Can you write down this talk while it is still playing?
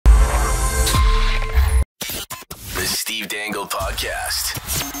Steve Dangle Podcast.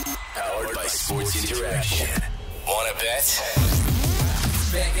 Powered by Sports Interaction. Want to bet?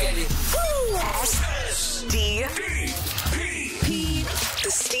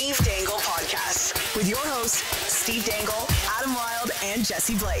 The Steve Dangle Podcast with your hosts, Steve Dangle, Adam Wilde, and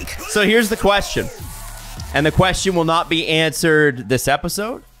Jesse Blake. So here's the question. And the question will not be answered this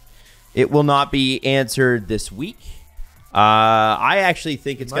episode. It will not be answered this week. I actually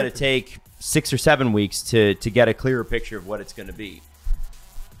think it's going to take 6 or 7 weeks to get a clearer picture of what it's going to be.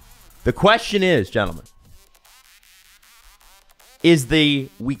 The question is, gentlemen, is the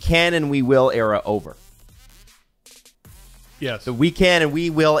we can and we will era over? Yes. The we can and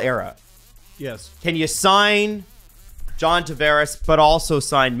we will era. Yes. Can you sign John Tavares, but also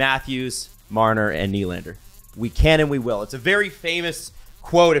sign Matthews, Marner, and Nylander? We can and we will. It's a very famous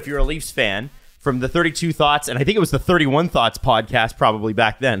quote if you're a Leafs fan from the 32 Thoughts, and I think it was the 31 Thoughts podcast probably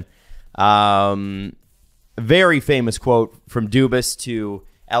back then. Very famous quote from Dubas to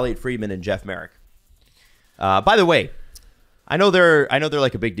Elliot Friedman and Jeff Merrick. By the way, I know they're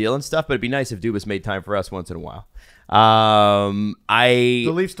like a big deal and stuff, but it'd be nice if Dubas made time for us once in a while. The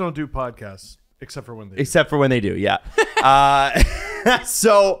Leafs don't do podcasts except for when they do. Yeah.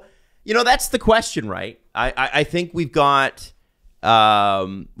 So, that's the question, right? I think we got a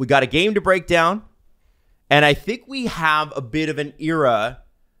game to break down, and I think we have a bit of an era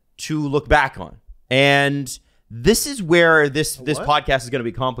to look back on. And this is where this podcast is going to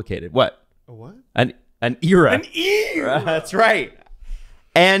be complicated. What? A what? An era. An era. That's right.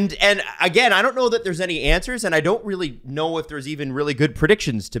 And again, I don't know that there's any answers, and I don't really know if there's even really good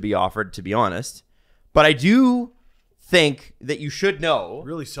predictions to be offered, to be honest. But I do think that you should know.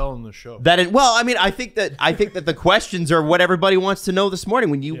 Really selling the show. I think that the questions are what everybody wants to know this morning.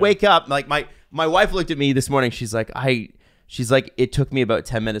 When you wake up, like my wife looked at me this morning, she's like, it took me about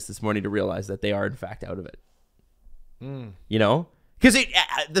 10 minutes this morning to realize that they are in fact out of it. Because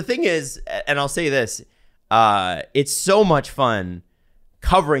the thing is, and I'll say this, it's so much fun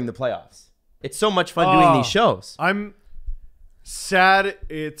covering the playoffs. It's so much fun doing these shows. I'm sad.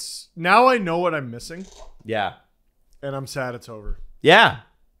 Now I know what I'm missing. Yeah. And I'm sad it's over. Yeah.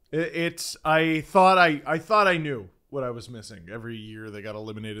 I thought I knew what I was missing. Every year they got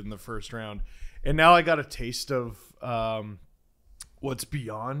eliminated in the first round. And now I got a taste of what's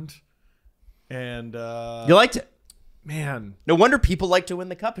beyond. And you liked it. Man. No wonder people like to win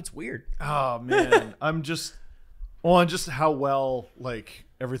the cup. It's weird. Oh man. I'm just how well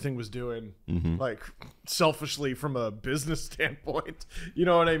everything was doing, selfishly from a business standpoint. You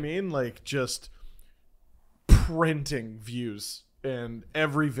know what I mean? Just printing views, and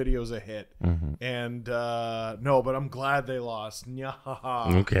every video's a hit. And no, but I'm glad they lost.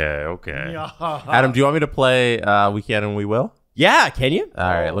 Okay. Adam, do you want me to play We Can and We Will? Yeah, can you?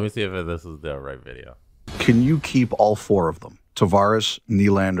 All right, let me see if this is the right video. Can you keep all four of them? Tavares,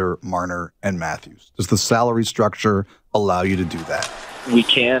 Nylander, Marner, and Matthews. Does the salary structure allow you to do that? We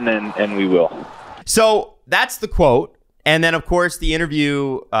can and we will. So that's the quote. And then, of course, the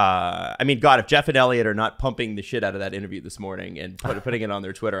interview. If Jeff and Elliot are not pumping the shit out of that interview this morning and putting it on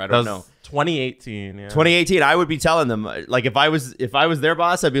their Twitter, I don't know. 2018, yeah. 2018, I would be telling them, if I was their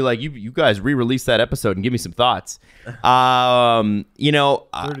boss, I'd be like, you guys re-release that episode and give me some thoughts. 32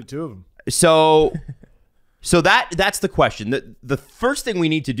 of them. So that's the question. The first thing we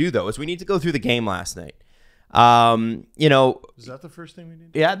need to do, though, is we need to go through the game last night. Is that the first thing we need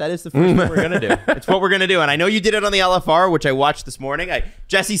to do? Yeah, that is the first thing we're going to do. It's what we're going to do. And I know you did it on the LFR, which I watched this morning.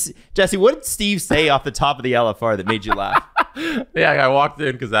 Jesse, what did Steve say off the top of the LFR that made you laugh? Yeah, I walked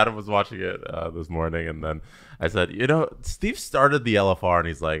in because Adam was watching it this morning. And then I said, Steve started the LFR and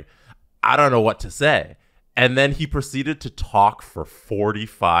he's like, I don't know what to say. And then he proceeded to talk for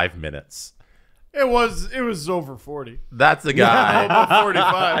 45 minutes. It was over 40. That's a guy over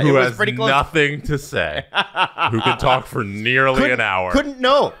 45 who has nothing to say, who could talk for nearly an hour.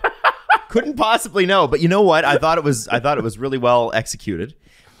 Couldn't possibly know. But you know what? I thought it was really well executed.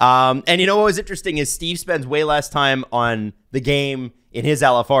 And what was interesting is Steve spends way less time on the game in his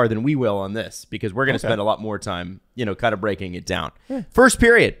LFR than we will on this, because we're going to spend a lot more time, kind of breaking it down. Yeah. First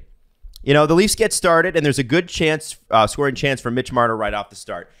period. The Leafs get started, and there's a good scoring chance for Mitch Marner right off the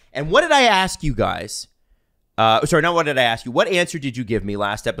start. And what did I ask you guys? What did I ask you? What answer did you give me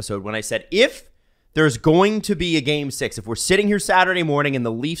last episode when I said, if there's going to be a Game 6, if we're sitting here Saturday morning and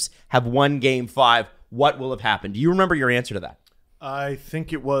the Leafs have won Game 5, what will have happened? Do you remember your answer to that? I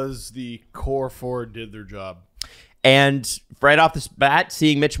think it was the core four did their job. And right off the bat,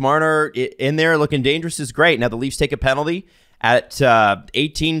 seeing Mitch Marner in there looking dangerous is great. Now the Leafs take a penalty at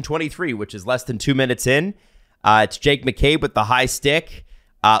 18:23, which is less than 2 minutes in. It's Jake McCabe with the high stick.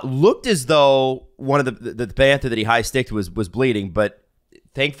 looked as though one of the panther that he high sticked was bleeding, but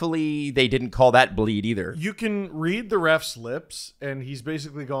thankfully they didn't call that bleed either. You can read the ref's lips, and he's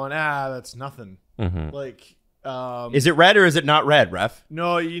basically going, that's nothing. Like, Is it red or is it not red, ref?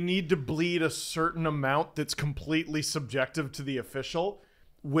 no, you need to bleed a certain amount that's completely subjective to the official,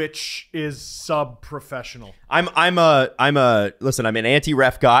 which is sub-professional. I'm an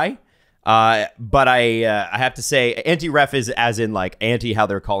anti-ref guy. But I have to say, anti-ref is as in like anti how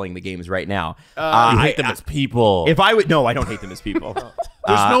they're calling the games right now. You hate them as people. No, I don't hate them as people.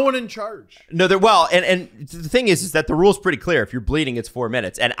 There's no one in charge. No, and the thing is that the rule's pretty clear. If you're bleeding, it's 4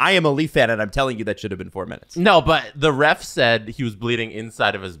 minutes. And I am a Leaf fan, and I'm telling you that should have been 4 minutes. No, but the ref said he was bleeding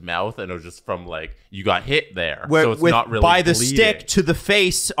inside of his mouth, and it was just from like you got hit there. So it's not really by the bleeding. stick to the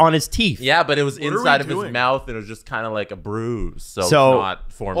face on his teeth. Yeah, but it was What are inside we of his doing? mouth, and it was just kind of like a bruise. So it's So,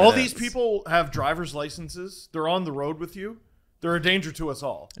 not 4 minutes. All these people have driver's licenses. They're on the road with you. They're a danger to us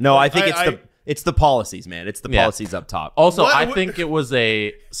all. No, I Like, think it's the policies, man. It's the policies up top. Also, What- I what- think it was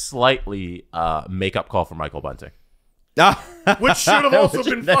a slightly makeup call for Michael Bunting. which should have also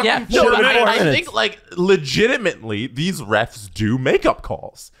been fucking Yeah, 4 no, minutes. I think like legitimately, these refs do makeup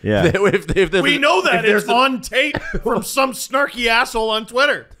calls. Yeah. We know if that there's it's on tape from some snarky asshole on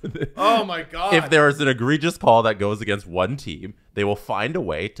Twitter. Oh my god! If there is an egregious call that goes against one team, they will find a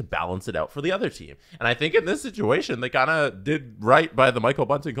way to balance it out for the other team. And I think in this situation, they kind of did right by the Michael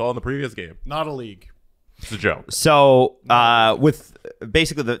Bunting call in the previous game. Not a league. It's a joke. So with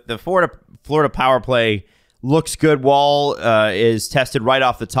basically the Florida power play looks good. Wall is tested right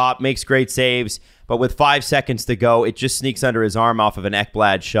off the top, makes great saves, but with 5 seconds to go, it just sneaks under his arm off of an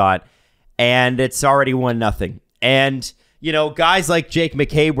Ekblad shot, and it's already 1-0. And you know, guys like Jake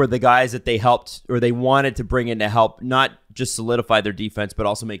McCabe were the guys that they helped or they wanted to bring in to help not just solidify their defense, but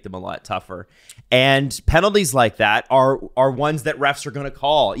also make them a lot tougher. And penalties like that are ones that refs are going to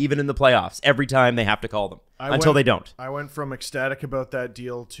call, even in the playoffs, every time they have to call them until they don't. I went from ecstatic about that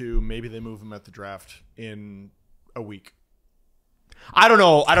deal to maybe they move him at the draft in a week. I don't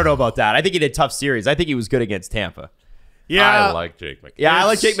know about that. I think he did a tough series. I think he was good against Tampa. Yeah, I like Jake McCabe. Yeah, I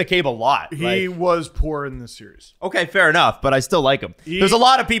like Jake McCabe a lot. he was poor in this series. Okay, fair enough, but I still like him. There's a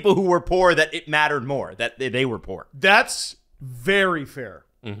lot of people who were poor that it mattered more, that they were poor. That's very fair.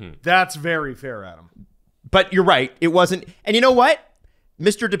 That's very fair, Adam. But you're right. It wasn't. And you know what?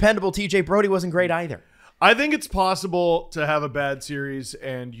 Mr. Dependable TJ Brody wasn't great either. I think it's possible to have a bad series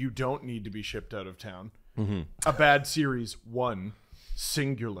and you don't need to be shipped out of town. A bad series, one,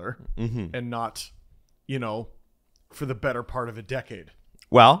 singular, and not, for the better part of a decade.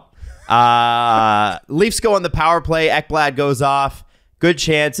 Well, Leafs go on the power play. Ekblad goes off. Good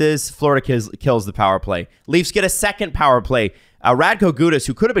chances. Florida kills the power play. Leafs get a second power play. Radko Gudas,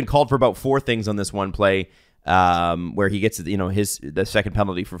 who could have been called for about 4 things on this one play, where he gets the second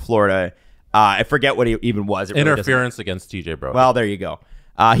penalty for Florida. I forget what he even was. It really Interference against TJ Brody. well, there you go.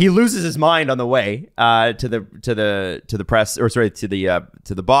 He loses his mind on the way to the press, or sorry, to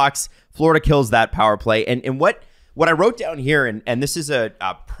the box. Florida kills that power play. And what I wrote down here, and this is a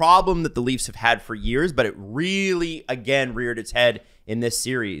problem that the Leafs have had for years, but it really again reared its head in this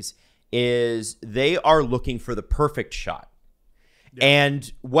series, is they are looking for the perfect shot. Yeah.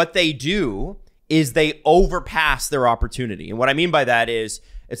 And what they do is they overpass their opportunity. And what I mean by that is,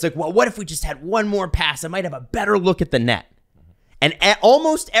 it's like, well, what if we just had one more pass? I might have a better look at the net. And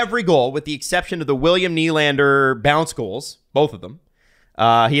almost every goal, with the exception of the William Nylander bounce goals, both of them,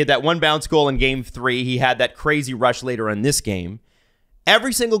 he had that one bounce goal in Game 3. He had that crazy rush later in this game.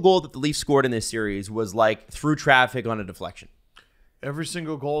 Every single goal that the Leafs scored in this series was like through traffic on a deflection. Every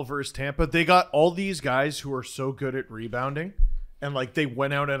single goal versus Tampa, they got all these guys who are so good at rebounding, and like they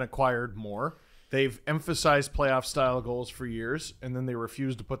went out and acquired more. They've emphasized playoff style goals for years, and then they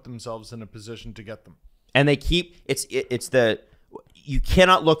refuse to put themselves in a position to get them. And they keep you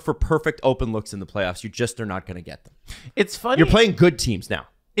cannot look for perfect open looks in the playoffs. You just are not going to get them. It's funny. You're playing good teams now.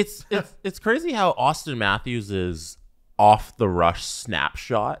 It's crazy how Austin Matthews' off the rush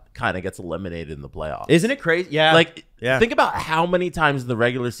snapshot kind of gets eliminated in the playoffs. Isn't it crazy? Yeah. Think about how many times in the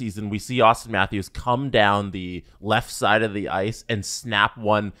regular season we see Austin Matthews come down the left side of the ice and snap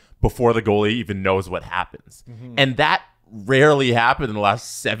one before the goalie even knows what happens. Mm-hmm. And that rarely happened in the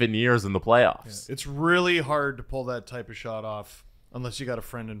last 7 years in the playoffs. Yeah. It's really hard to pull that type of shot off unless you got a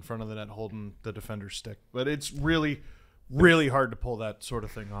friend in front of the net holding the defender's stick. But it's really, really hard to pull that sort of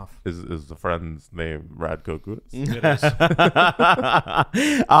thing off. Is the friend's name Radko Gudas? It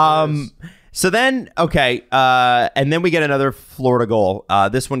is. So then, okay, and then we get another Florida goal.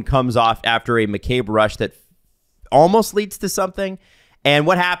 This one comes off after a McCabe rush that almost leads to something. And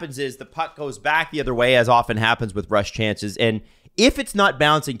what happens is the puck goes back the other way, as often happens with rush chances. And If it's not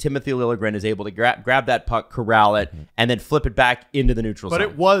bouncing, Timothy Liljegren is able to grab that puck, corral it, and then flip it back into the neutral zone. But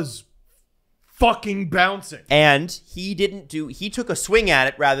it was fucking bouncing. And he took a swing at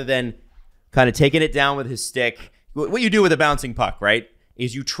it rather than kind of taking it down with his stick. What you do with a bouncing puck, right,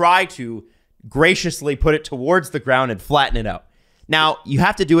 is you try to graciously put it towards the ground and flatten it out. Now, you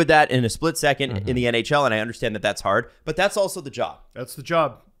have to do that in a split second in the NHL, and I understand that that's hard, but that's also the job. That's the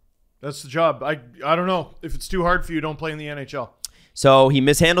job. That's the job. I don't know. If it's too hard for you, don't play in the NHL. So he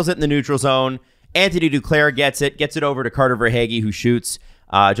mishandles it in the neutral zone. Anthony Duclair gets it over to Carter Verhaeghe, who shoots.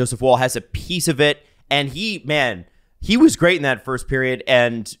 Joseph Woll has a piece of it, and he was great in that first period,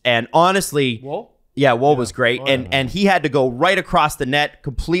 and honestly... Woll? Yeah, Woll was great, and he had to go right across the net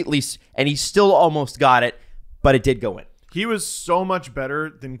completely, and he still almost got it, but it did go in. He was so much better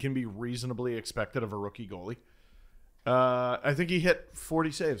than can be reasonably expected of a rookie goalie. I think he hit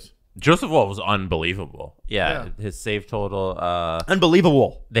 40 saves. Joseph Woll was unbelievable. Yeah. His save total.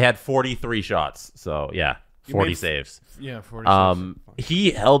 Unbelievable. They had 43 shots. So, yeah, 40 saves. Yeah, 40 saves.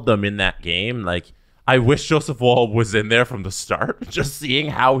 He held them in that game. Like, I wish Joseph Woll was in there from the start, just seeing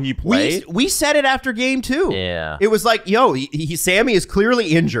how he played. We said it after game 2. Yeah. It was like, Sammy is clearly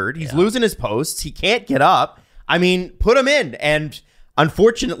injured. He's losing his posts. He can't get up. I mean, put him in. And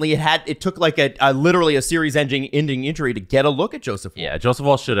unfortunately, it took like literally a series-ending injury to get a look at Joseph Woll. Yeah, Joseph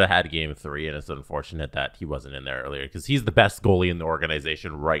Woll should have had game 3, and it's unfortunate that he wasn't in there earlier because he's the best goalie in the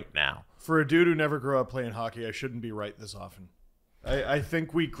organization right now. For a dude who never grew up playing hockey, I shouldn't be right this often. I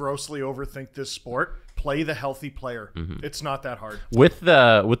think we grossly overthink this sport. Play the healthy player. It's not that hard. With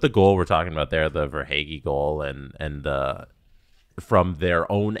the goal we're talking about there, the Verhaeghe goal, and from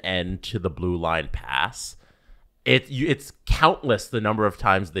their own end to the blue line pass, it's countless the number of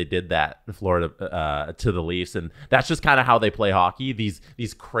times they did that in Florida to the Leafs, and that's just kind of how they play hockey.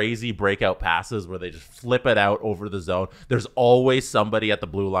 These crazy breakout passes where they just flip it out over the zone. There's always somebody at the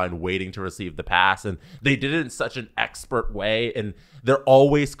blue line waiting to receive the pass, and they did it in such an expert way, and they're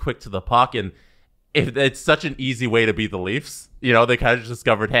always quick to the puck. And if it's such an easy way to beat the Leafs, they kind of just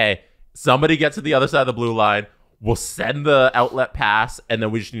discovered, hey, somebody gets to the other side of the blue line. We'll send the outlet pass, and then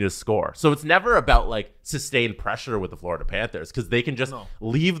we just need to score. So it's never about like sustained pressure with the Florida Panthers because they can just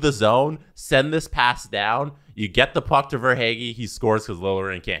leave the zone, send this pass down. You get the puck to Verhaeghe, he scores because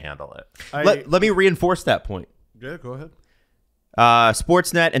Liljegren can't handle it. Let me reinforce that point. Yeah, go ahead.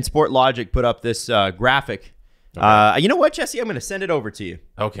 Sportsnet and Sportlogic put up this graphic. Okay. You know what, Jesse? I'm going to send it over to you.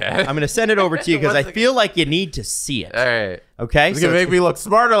 Okay. I'm going to send it over to you because I feel like you need to see it. All right. Okay? It's going to make me look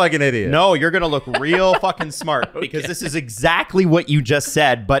smarter like an idiot. No, you're going to look real fucking smart because this is exactly what you just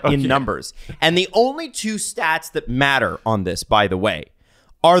said, but in numbers. And the only 2 stats that matter on this, by the way,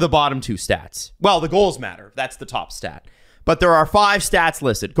 are the bottom 2 stats. Well, the goals matter. That's the top stat. But there are 5 stats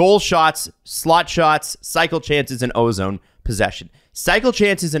listed. Goal shots, slot shots, cycle chances, and ozone possession. Cycle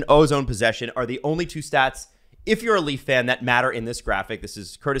chances and ozone possession are the only 2 stats, if you're a Leaf fan, that matter in this graphic. This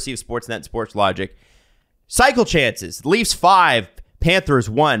is courtesy of Sportsnet and Sportslogic. Cycle chances, Leafs 5, Panthers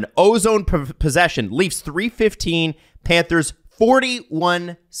 1. Ozone possession, Leafs 315, Panthers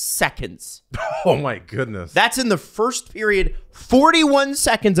 41 seconds. Oh my goodness. That's in the first period, 41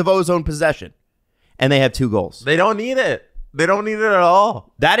 seconds of ozone possession. And they have 2 goals. They don't need it. They don't need it at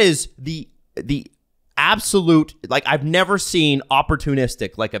all. That is the absolute, like, I've never seen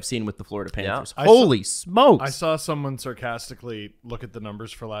opportunistic like I've seen with the Florida Panthers. Yeah. Holy smokes. I saw someone sarcastically look at the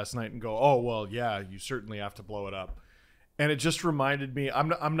numbers for last night and go, oh, well, yeah, you certainly have to blow it up. And it just reminded me,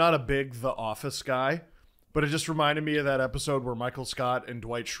 I'm not a big The Office guy, but it just reminded me of that episode where Michael Scott and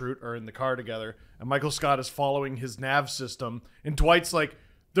Dwight Schrute are in the car together, and Michael Scott is following his nav system, and Dwight's like,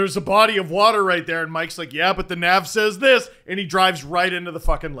 there's a body of water right there, and Mike's like, yeah, but the nav says this, and he drives right into the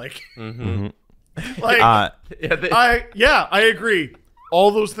fucking lake. Like, I agree. All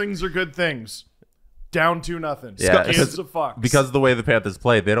those things are good things. Down 2-0. Yeah, Gives a fuck. Because of the way the Panthers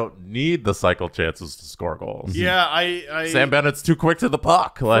play, they don't need the cycle chances to score goals. Yeah, I Sam Bennett's too quick to the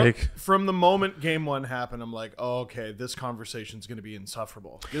puck. Like from the moment game 1 happened, I'm like, oh, okay, this conversation's going to be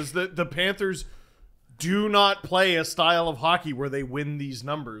insufferable because the Panthers do not play a style of hockey where they win these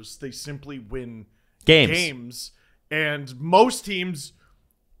numbers. They simply win games. And most teams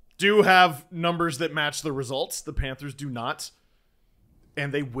do have numbers that match the results. The Panthers do not,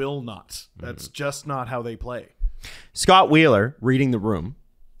 and they will not. That's just not how they play. Scott Wheeler reading the room,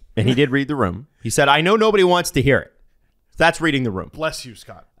 and he did read the room. He said, I know nobody wants to hear it. That's reading the room. Bless you,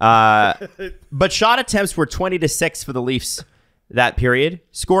 Scott. But shot attempts were 20-6 for the Leafs that period.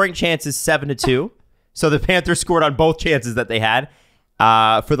 Scoring chances 7-2. So the Panthers scored on both chances that they had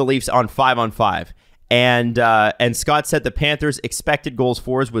for the Leafs on 5-on-5. And Scott said the Panthers' expected goals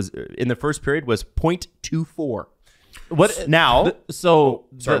for was in the first period was 0.24. What Now,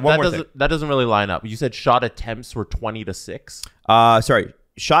 that doesn't really line up. You said shot attempts were 20-6.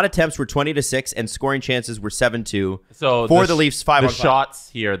 Shot attempts were 20-6, and scoring chances were 7-2. So for the Leafs, 5-on-5. The shots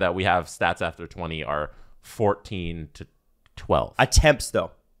here that we have stats after 20 are 14-12. Attempts,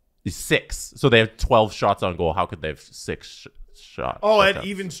 though. 6. So they have 12 shots on goal. How could they have 6 shots? Oh, at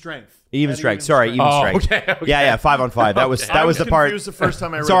even strength. Even strength. Sorry, even strength. Okay. Yeah, 5-on-5. That was the part. Confused the first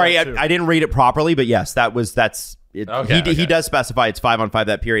time I read Sorry, that too. I didn't read it properly, but yes, that's it. Okay, he does specify it's 5-on-5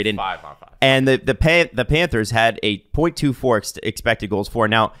 that period. And 5-on-5. And the Panthers had a .24 expected goals for.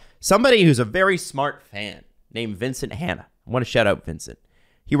 Now, somebody who's a very smart fan named Vincent Hanna. I want to shout out Vincent.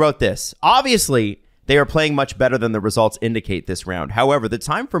 He wrote this. Obviously, they are playing much better than the results indicate this round. However, the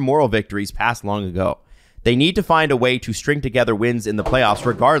time for moral victories passed long ago. They need to find a way to string together wins in the playoffs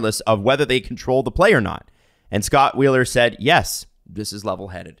regardless of whether they control the play or not. And Scott Wheeler said, yes, this is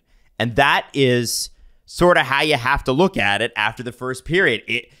level-headed. And that is sort of how you have to look at it after the first period.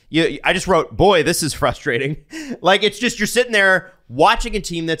 I just wrote, boy, this is frustrating. Like, it's just you're sitting there watching a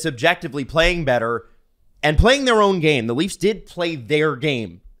team that's objectively playing better and playing their own game. The Leafs did play their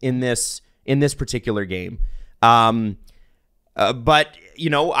game in this particular game. But,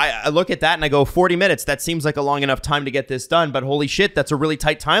 I look at that and I go, 40 minutes, that seems like a long enough time to get this done. But holy shit, that's a really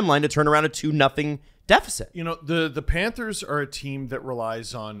tight timeline to turn around a 2-0 deficit. The Panthers are a team that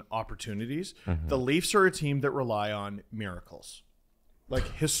relies on opportunities. Mm-hmm. The Leafs are a team that rely on miracles.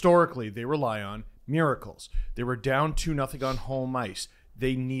 Like, historically, they rely on miracles. They were down 2-0 on home ice.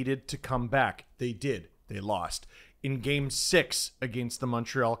 They needed to come back. They did. They lost. In Game 6 against the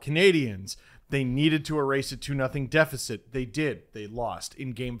Montreal Canadiens, they needed to erase a 2-0 deficit. They did. They lost.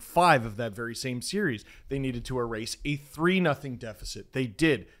 In Game 5 of that very same series, they needed to erase a 3-0 deficit. They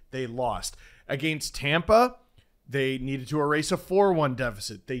did. They lost. Against Tampa, they needed to erase a 4-1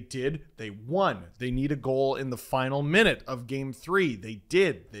 deficit. They did. They won. They need a goal in the final minute of Game 3. They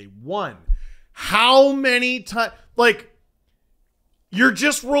did. They won. How many times? Like, you're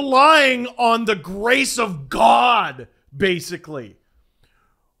just relying on the grace of God, basically.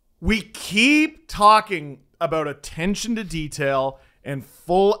 We keep talking about attention to detail and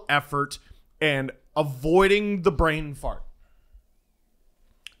full effort and avoiding the brain fart.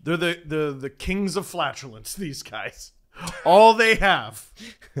 They're the kings of flatulence, these guys. All they have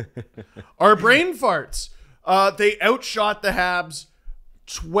are brain farts. They outshot the Habs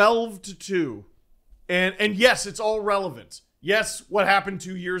 12-2. And yes, it's all relevant. Yes, what happened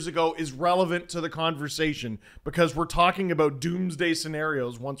 2 years ago is relevant to the conversation because we're talking about doomsday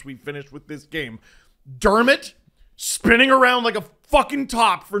scenarios once we finish with this game. Dermott spinning around like a fucking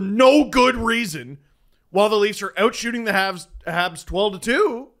top for no good reason while the Leafs are out shooting the Habs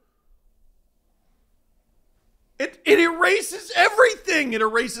 12-2. It erases everything. It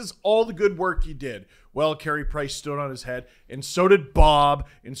erases all the good work you did. Well, Carey Price stood on his head, and so did Bob,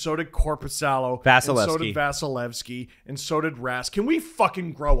 and so did Korpisalo, and so did Vasilevsky, and so did Rask. Can we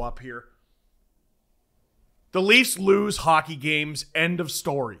fucking grow up here? The Leafs lose hockey games. End of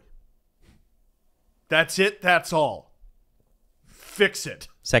story. That's it. That's all. Fix it.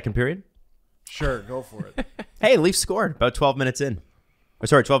 Second period? Sure, go for it. Hey, Leafs scored about 12 minutes in.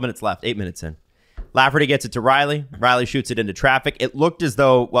 12 minutes left, 8 minutes in. Lafferty gets it to Riley. Riley shoots it into traffic. It looked as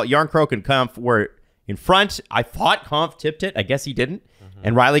though, Yarncroke and Kampf were in front. I thought Kampf tipped it. I guess he didn't. Mm-hmm.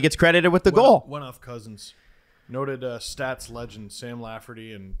 And Riley gets credited with the goal. One off Cousins. Noted stats legend Sam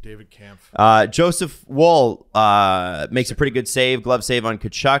Lafferty and David Kampf. Joseph Woll makes a pretty good save, glove save on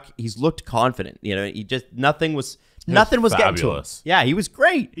Tkachuk. He's looked confident. He just nothing was getting to him. Yeah, he was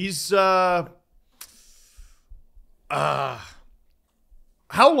great. He's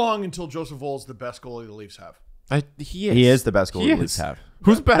how long until Joseph Woll's the best goalie the Leafs have? He is the best goalie the Leafs have.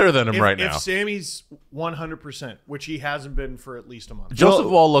 Who's better than him right now? If Sammy's 100%, which he hasn't been for at least a month. Joseph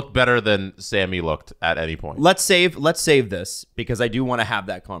Woll looked better than Sammy looked at any point. Let's save this because I do want to have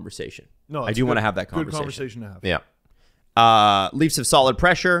that conversation. No, I do want to have that conversation. Good conversation to have. Yeah. Leafs have solid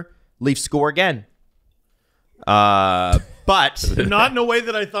pressure. Leafs score again. But not in a way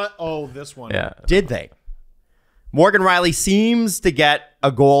that I thought, this one. Yeah. Did they? Morgan Riley seems to get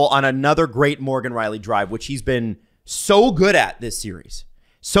a goal on another great Morgan Riley drive, which he's been so good at this series.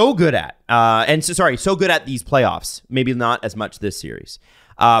 So good at. So good at these playoffs. Maybe not as much this series.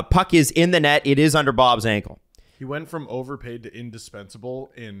 Puck is in the net. It is under Bob's ankle. He went from overpaid to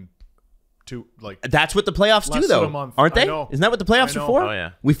indispensable in that's what the playoffs do, though, aren't they? Isn't that what the playoffs are for? Oh,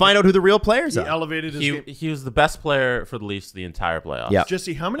 yeah. We find out who the real players are. He elevated his game. He was the best player for the Leafs the entire playoffs. Yeah.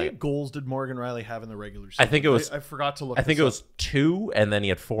 Jesse, how many goals did Morgan Riley have in the regular season? I think it was. I forgot to look. I think it was 2, and then he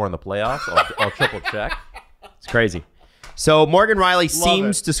had 4 in the playoffs. I'll triple check. It's crazy. So Morgan Riley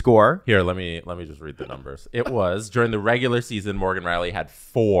seems to score. Here, let me just read the numbers. It was during the regular season, Morgan Riley had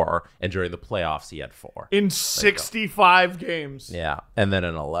 4, and during the playoffs, he had 4 in 65 games. Yeah, and then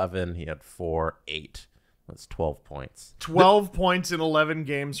in 11, he had 8. That's 12 points. 12 points in 11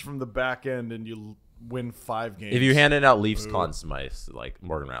 games from the back end, and you win 5 games. If you handed out Leafs Conn Smythe, like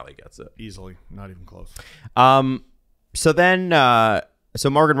Morgan Riley gets it easily, not even close. So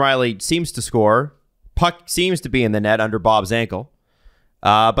Morgan Riley seems to score. Puck seems to be in the net under Bob's ankle.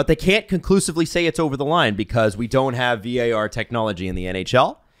 But they can't conclusively say it's over the line because we don't have VAR technology in the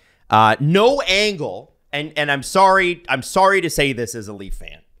NHL. No angle, and I'm sorry to say this as a Leaf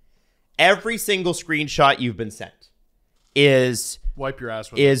fan. Every single screenshot you've been sent is wipe your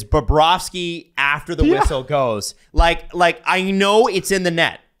ass with is Bobrovsky after the whistle goes. Like I know it's in the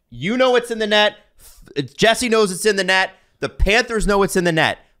net. You know it's in the net. Jesse knows it's in the net. The Panthers know it's in the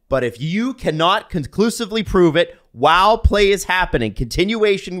net. But if you cannot conclusively prove it while play is happening,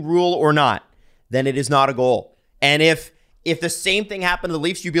 continuation rule or not, then it is not a goal. And if the same thing happened to the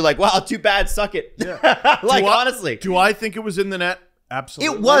Leafs, you'd be like, wow, too bad, suck it. Yeah. Honestly. Do I think it was in the net?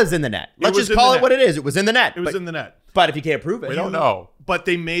 Absolutely. It was in the net. Let's just call it what it is. It was in the net. It was in the net. But if you can't prove it. We don't know. But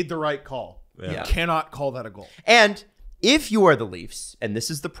they made the right call. Yeah. You cannot call that a goal. And if you are the Leafs, and this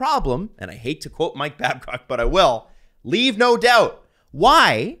is the problem, and I hate to quote Mike Babcock, but I will, leave no doubt.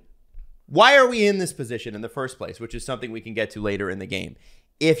 Why are we in this position in the first place, which is something we can get to later in the game?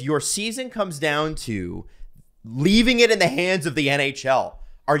 If your season comes down to leaving it in the hands of the NHL,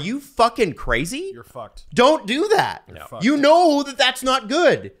 are you fucking crazy? You're fucked. Don't do that. You know that that's not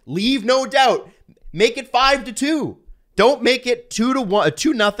good. Leave no doubt. Make it 5-2. Don't make it 2-1,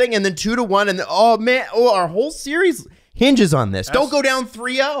 2-0, and then 2-1, and then, our whole series hinges on this. Don't go down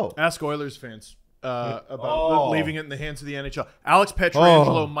 3-0. Ask Oilers fans about leaving it in the hands of the NHL. Alex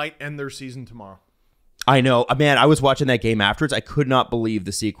Pietrangelo might end their season tomorrow. I know. Man, I was watching that game afterwards. I could not believe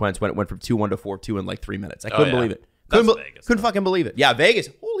the sequence when it went from 2-1 to 4-2 in like 3 minutes. I couldn't believe it. Couldn't fucking believe it. Yeah, Vegas.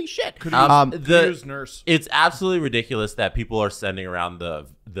 Holy shit. Nurse. It's absolutely ridiculous that people are sending around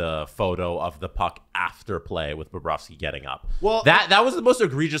the photo of the puck after play with Bobrovsky getting up. Well, that was the most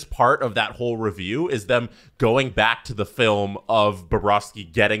egregious part of that whole review, is them going back to the film of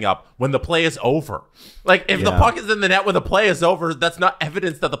Bobrovsky getting up when the play is over. Like, if the puck is in the net when the play is over, that's not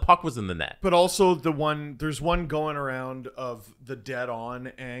evidence that the puck was in the net. But also there's one going around of the dead on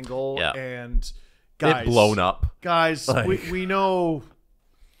angle and guys, it blown up. Guys, we know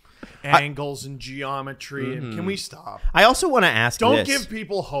angles and geometry, and can we stop? I also want to ask Don't give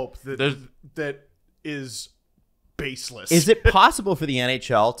people hope that is baseless. Is it possible for the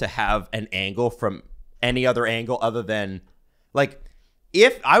NHL to have an angle from any other angle other than, like,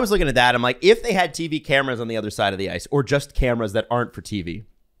 if I was looking at that, I'm like, if they had TV cameras on the other side of the ice, or just cameras that aren't for TV,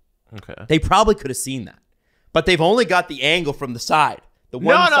 they probably could have seen that. But they've only got the angle from the side.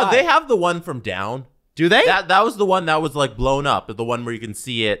 No, they have the one from down. Do they? That was the one that was like blown up. The one where you can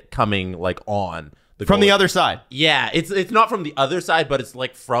see it coming like on from the other side. Yeah, it's not from the other side, but it's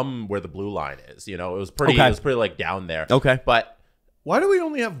like from where the blue line is. You know, it was pretty. It was pretty like down there. Okay, but why do we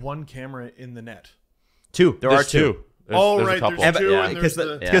only have one camera in the net? 2. There are 2. There's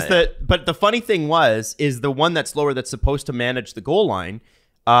two. But the funny thing is the one that's lower, that's supposed to manage the goal line.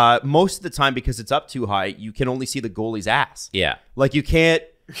 Most of the time, because it's up too high, you can only see the goalie's ass. Yeah, like you can't.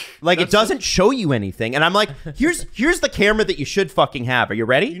 Like, it doesn't show you anything. And I'm like, here's the camera that you should fucking have. Are you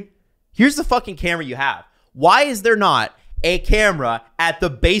ready? Here's the fucking camera you have. Why is there not a camera at the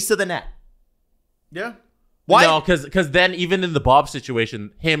base of the net? Yeah. Why? No, because then even in the Bob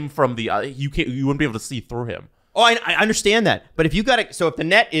situation, him from the you wouldn't be able to see through him. Oh, I understand that. But if you got it, so if the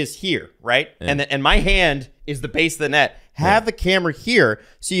net is here, right? Yeah. And my hand is the base of the net, have the camera here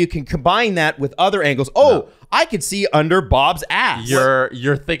so you can combine that with other angles. I could see under Bob's ass.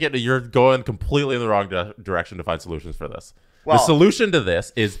 You're thinking, you're going completely in the wrong direction to find solutions for this. Well, the solution to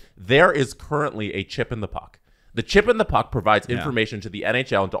this is there is currently a chip in the puck. The chip in the puck provides information to the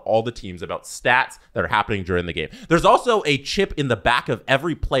NHL and to all the teams about stats that are happening during the game. There's also a chip in the back of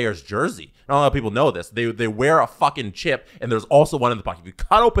every player's jersey. Not a lot of people know this. They wear a fucking chip, and there's also one in the puck. If you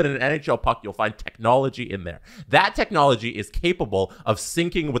cut open an NHL puck, you'll find technology in there. That technology is capable of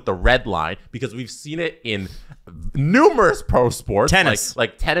syncing with the red line, because we've seen it in numerous pro sports. Tennis.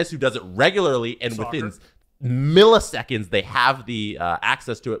 Like tennis, who does it regularly, and within milliseconds they have the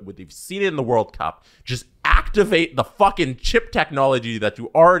access to it. We've seen it in the World Cup. Just activate the fucking chip technology that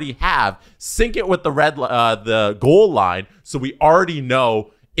you already have, sync it with the goal line, so we already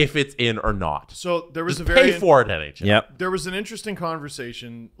know if it's in or not. So there was just pay for it, NHL. Yep. There was an interesting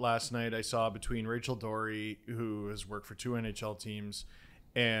conversation last night I saw between Rachel Dory, who has worked for 2 NHL teams,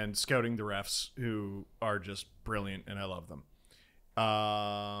 and scouting the refs, who are just brilliant, and I love them.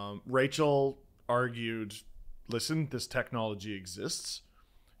 Rachel argued, listen, this technology exists.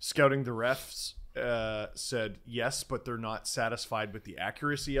 Scouting the refs said yes, but they're not satisfied with the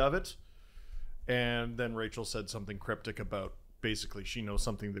accuracy of it. And then Rachel said something cryptic about basically she knows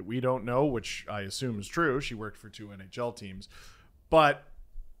something that we don't know, which I assume is true. She worked for 2 NHL teams. But,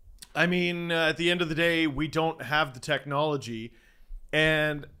 I mean, at the end of the day, we don't have the technology.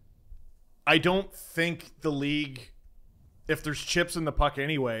 And I don't think the league, if there's chips in the puck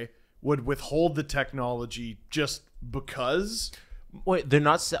anyway, would withhold the technology just because. Wait, they're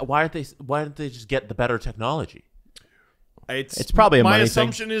not. Why don't they just get the better technology? It's probably a money thing. My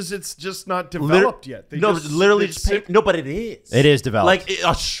assumption is it's just not developed yet. No, but it is. It is developed. Like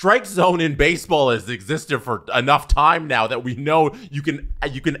a strike zone in baseball has existed for enough time now that we know you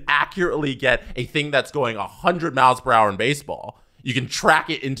can accurately get a thing that's going 100 miles per hour in baseball. You can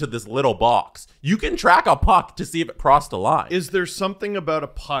track it into this little box. You can track a puck to see if it crossed a line. Is there something about a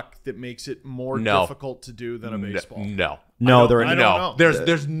puck that makes it more difficult to do than a baseball? No, know.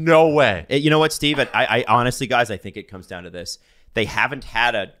 There's no way. You know what, Steve? I honestly, guys, I think it comes down to this. They haven't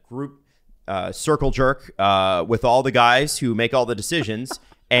had a group circle jerk with all the guys who make all the decisions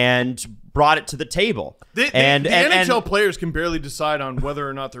and brought it to the table. The NHL players can barely decide on whether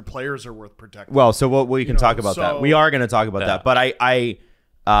or not their players are worth protecting. Well, so we can talk about that. We are going to talk about that. But I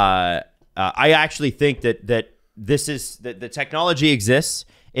actually think that this is that the technology exists.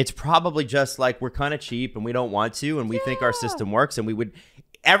 It's probably just like we're kind of cheap and we don't want to, and we think our system works, and we would.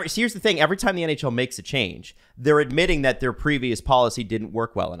 See, here's the thing: every time the NHL makes a change, they're admitting that their previous policy didn't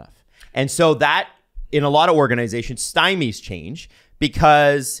work well enough, and so that in a lot of organizations stymies change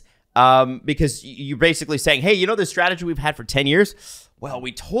because you're basically saying, hey, you know, this strategy we've had for 10 years. Well,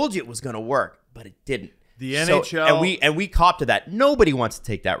 we told you it was going to work, but it didn't. The NHL and we cop to that. Nobody wants to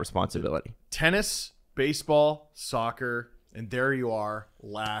take that responsibility. Tennis, baseball, soccer, and there you are,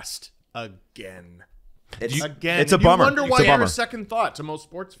 last again. It's a bummer. You wonder why you have a second thought to most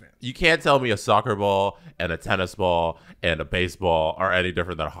sports fans. You can't tell me a soccer ball and a tennis ball and a baseball are any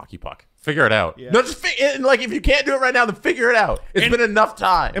different than a hockey puck. Figure it out. Yeah. No, just if you can't do it right now, then figure it out. It's been enough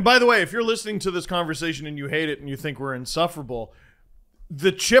time. And by the way, if you're listening to this conversation and you hate it and you think we're insufferable,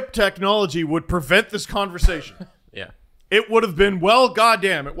 the chip technology would prevent this conversation. Yeah. It would have been, well,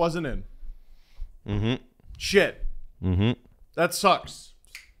 goddamn, it wasn't in. Mm-hmm. Shit. Mm-hmm. That sucks.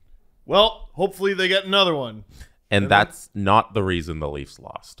 Well, hopefully they get another one. And that's not the reason the Leafs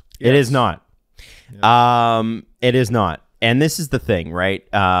lost. Yes. It is not. Yeah. It is not. And this is the thing, right?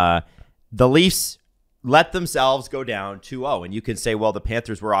 The Leafs let themselves go down 2-0, and you can say, well, the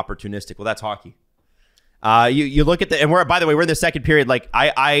Panthers were opportunistic. Well, that's hockey. You look at and by the way, we're in the second period. Like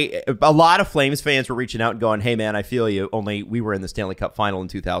a lot of Flames fans were reaching out and going, hey man, I feel you. Only we were in the Stanley Cup final in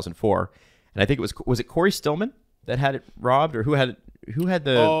 2004. And I think was it Corey Stillman that had it robbed, or who had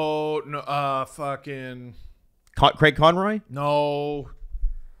the? Oh no, fucking Craig Conroy. No,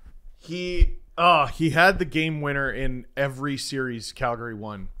 he had the game winner in every series Calgary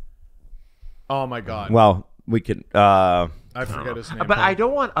won. Oh my god. Well, we could. I forget his name. But I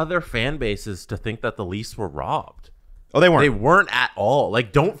don't want other fan bases to think that the Leafs were robbed. Oh, they weren't. They weren't at all.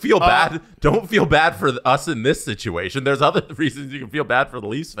 Like, don't feel bad. Don't feel bad for us in this situation. There's other reasons you can feel bad for the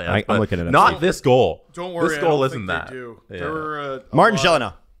Leafs fans. I'm looking at it. Not this goal. Don't worry. This goal isn't isn't that. Yeah. There were Martin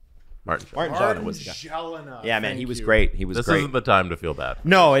Gelinas. Martin Gelinas was the guy. Gelinas. Yeah, man, he was great. He was this great. Isn't the time to feel bad.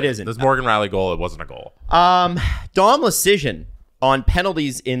 No, it isn't. This Morgan Riley goal, it wasn't a goal. Dom Lucian on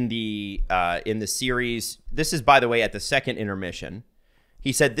penalties in the series. This is, by the way, at the second intermission.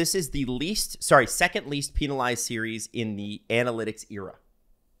 He said this is the second least penalized series in the analytics era.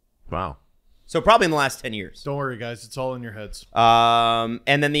 Wow. So probably in the last 10 years. Don't worry, guys. It's all in your heads.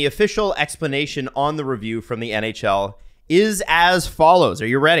 And then the official explanation on the review from the NHL is as follows. Are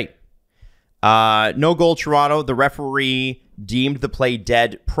you ready? No goal, Toronto. The referee deemed the play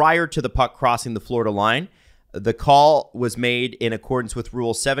dead prior to the puck crossing the Florida line. The call was made in accordance with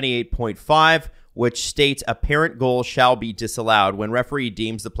Rule 78.5, which states a parent goal shall be disallowed when referee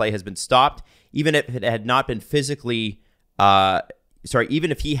deems the play has been stopped, even if it had not been physically,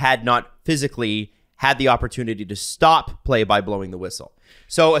 even if he had not physically had the opportunity to stop play by blowing the whistle.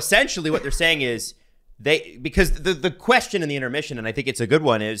 So essentially what they're saying is because the question in the intermission, and I think it's a good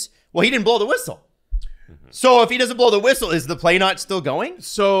one, is, well, he didn't blow the whistle. So if he doesn't blow the whistle, is the play not still going?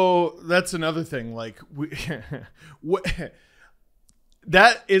 So that's another thing. Like,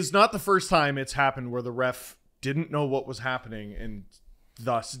 that is not the first time it's happened where the ref didn't know what was happening and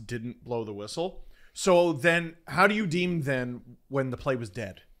thus didn't blow the whistle. So then how do you deem then when the play was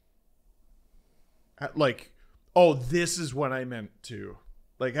dead? Like, oh, this is what I meant to.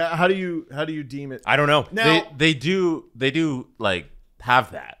 Like, how do you deem it? I don't know. Now, They do like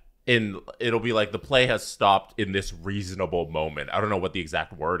have that. It'll be like the play has stopped in this reasonable moment. I don't know what the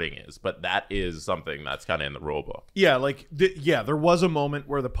exact wording is, but that is something that's kind of in the rule book. yeah, like there was a moment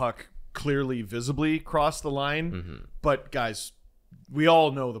where the puck clearly visibly crossed the line, but guys, we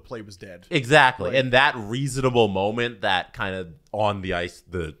all know the play was dead. Exactly. Like, and that reasonable moment, that kind of on the ice,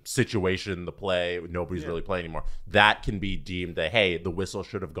 the situation, the play, nobody's really playing anymore, that can be deemed that, hey, the whistle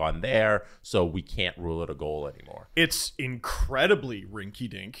should have gone there, so we can't rule it a goal anymore. It's incredibly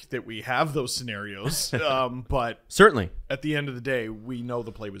rinky-dink that we have those scenarios, but Certainly. at the end of the day, we know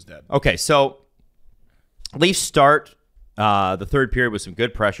the play was dead. Okay, so Leafs start the third period with some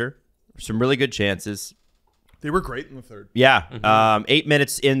good pressure, some really good chances. They were great in the third. Yeah. 8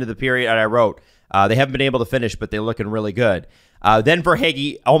 minutes into the period, and I wrote, they haven't been able to finish, but they're looking really good. Then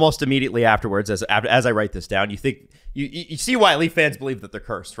Verhaeghe, almost immediately afterwards, as I write this down, you think you see why Leaf fans believe that they're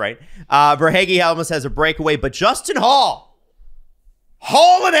cursed, right? Verhaeghe almost has a breakaway, but Justin Hall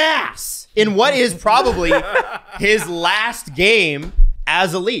hauling ass in what is probably his last game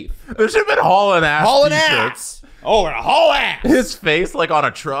as a Leaf. There should have been hauling ass Hauling t-shirts. ass. Oh, and a haul ass. His face like on a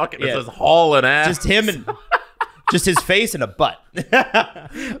truck, and Yeah. it says hauling ass. Just him and just his face and a butt.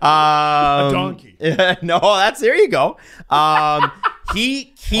 A donkey. No, there you go.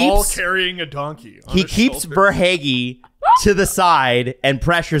 He All keeps carrying a donkey. On he his keeps shoulder. Verhaeghe to the side and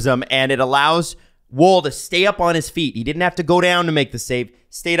pressures him, and it allows Wool to stay up on his feet. He didn't have to go down to make the save.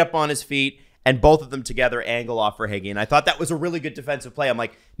 Stayed up on his feet, and both of them together angle off Verhaeghe. And I thought that was a really good defensive play. I'm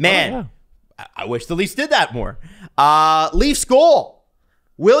like, man, I wish the Leafs did that more. Leafs goal.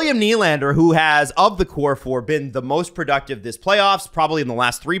 William Nylander, who has, of the core four, been the most productive this playoffs, probably in the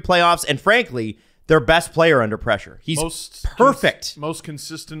last 3 playoffs, and frankly, their best player under pressure. He's perfect. Most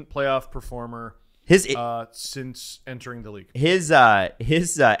consistent playoff performer since entering the league. His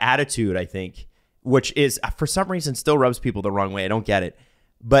attitude, I think, which is for some reason still rubs people the wrong way. I don't get it.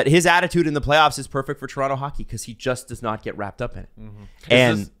 But his attitude in the playoffs is perfect for Toronto hockey because he just does not get wrapped up in it. Mm-hmm.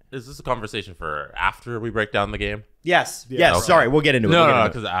 And is this a conversation for after we break down the game? yes. okay. Sorry, we'll get into it. No, We'll get no,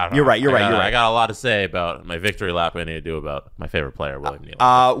 into it. because You're right. I got a lot to say about my victory lap. I need to do about my favorite player, William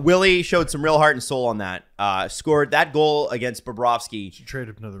Nylander. Willie showed some real heart and soul on that. Scored that goal against Bobrovsky. She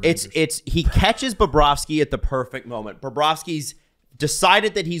traded another. He catches Bobrovsky at the perfect moment. Bobrovsky's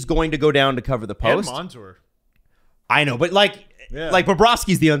decided that he's going to go down to cover the and post. Montour. I know, but like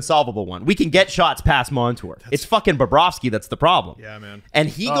Bobrovsky's the unsolvable one. We can get shots past Montour. It's fucking Bobrovsky that's the problem. Yeah, man. And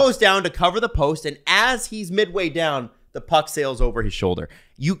he goes down to cover the post, and as he's midway down, the puck sails over his shoulder.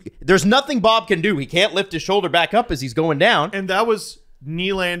 There's nothing Bob can do. He can't lift his shoulder back up as he's going down. And that was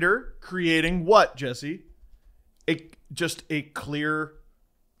Nylander creating what, Jesse? Just a clear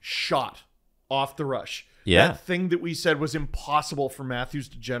shot off the rush. Yeah. That thing that we said was impossible for Matthews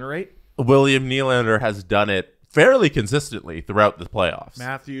to generate. William Nylander has done it fairly consistently throughout the playoffs.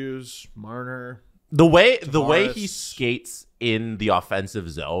 Matthews, Marner. The way he Tavares. skates in the offensive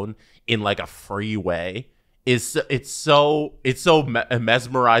zone in like a free way is it's so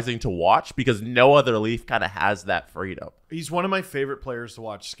mesmerizing to watch because no other Leaf kind of has that freedom. He's one of my favorite players to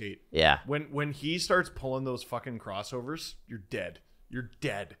watch skate. Yeah. When he starts pulling those fucking crossovers, you're dead. You're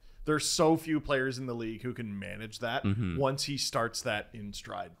dead. There's so few players in the league who can manage that once he starts that in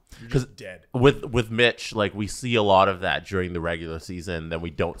stride. You're just dead. With Mitch, like we see a lot of that during the regular season, then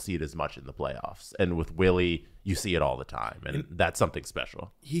we don't see it as much in the playoffs. And with Willie, you see it all the time, and that's something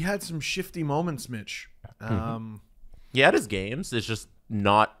special. He had some shifty moments, Mitch. He had his games. It's just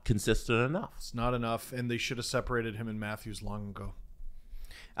not consistent enough. It's not enough, and they should have separated him and Matthews long ago.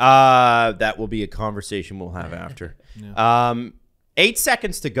 That will be a conversation we'll have after. 8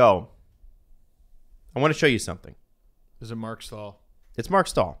 seconds to go. I want to show you something. Is it Mark Stahl? It's Mark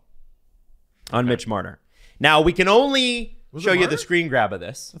Stahl on Mitch Marner. Now, we can only Was show it you the Marner? screen grab of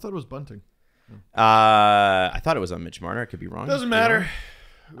this. I thought it was Bunting. I thought it was on Mitch Marner. I could be wrong. Doesn't matter.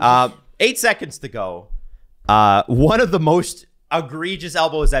 8 seconds to go. One of the most egregious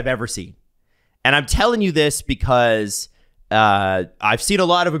elbows I've ever seen. And I'm telling you this because I've seen a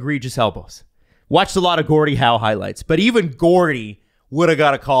lot of egregious elbows. Watched a lot of Gordie Howe highlights. But even Gordie would have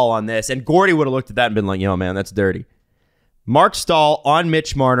got a call on this. And Gordie would have looked at that and been like, yo, man, that's dirty. Mark Stahl on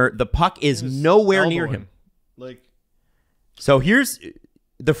Mitch Marner. The puck is nowhere near him. So here's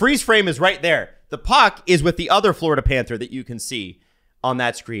the freeze frame is right there. The puck is with the other Florida Panther that you can see on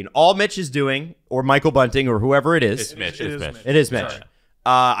that screen. All Mitch is doing, or Michael Bunting, or whoever it is. It's Mitch. It is Mitch. Sorry.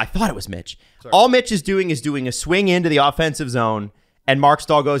 I thought it was Mitch. All Mitch is doing a swing into the offensive zone, and Mark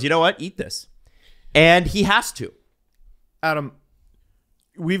Stahl goes, you know what? Eat this. And he has to. Adam,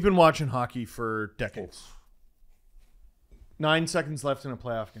 we've been watching hockey for decades. 9 seconds left in a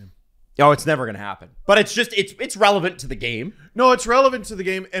playoff game. Oh, it's never going to happen. But it's relevant to the game. No, it's relevant to the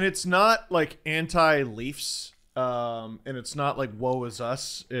game, and it's not like anti-Leafs, and it's not like woe is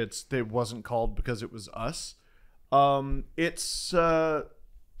us. It wasn't called because it was us. It's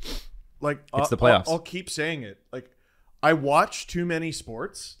like it's the playoffs. I'll keep saying it. Like, I watch too many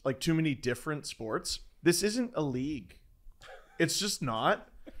sports, like too many different sports. This isn't a league. It's just not.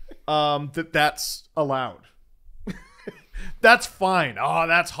 That's allowed. That's fine. Oh,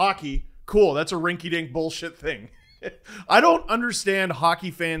 that's hockey. Cool. That's a rinky-dink bullshit thing. I don't understand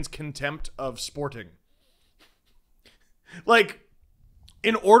hockey fans' contempt of sporting. Like,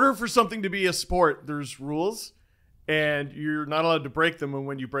 in order for something to be a sport, there's rules, and you're not allowed to break them, and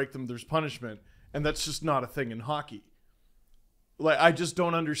when you break them, there's punishment. And that's just not a thing in hockey. Like, I just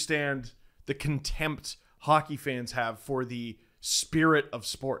don't understand the contempt hockey fans have for the spirit of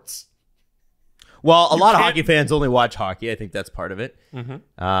sports. Well, a lot of hockey fans only watch hockey. I think that's part of it. Mm-hmm.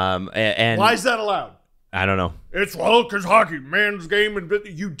 And why is that allowed? I don't know. It's because hockey, man's game, and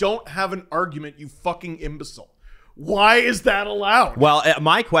you don't have an argument, you fucking imbecile. Why is that allowed? Well,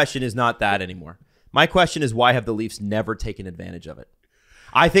 my question is not that anymore. My question is, why have the Leafs never taken advantage of it?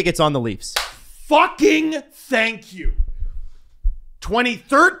 I think it's on the Leafs. Fucking thank you.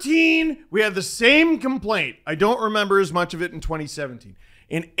 2013, we had the same complaint. I don't remember as much of it in 2017.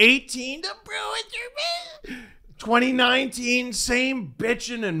 In 18, the Bruins are 2019, same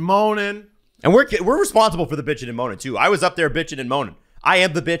bitching and moaning. And we're responsible for the bitching and moaning too. I was up there bitching and moaning. I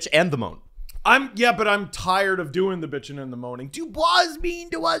am the bitch and the moan. But I'm tired of doing the bitching and the moaning. Dubois is mean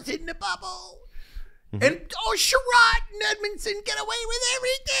to us in the bubble. Mm-hmm. And Sherrod and Edmondson get away with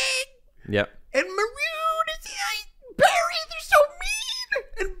everything. Yep. And Maroon is Barry, they're so mean.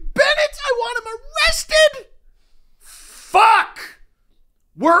 And Bennett, I want him arrested. Fuck.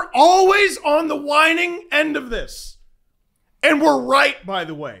 We're always on the whining end of this. And we're right, by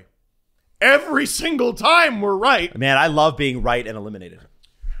the way. Every single time we're right. Man, I love being right and eliminated.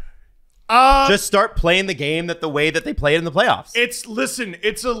 Just start playing the game the way that they play it in the playoffs.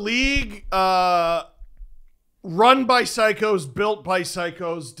 It's a league run by psychos, built by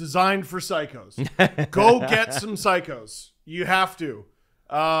psychos, designed for psychos. Go get some psychos. You have to.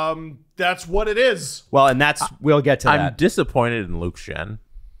 That's what it is. Well, and we'll get to that. I'm disappointed in Luke Schenn.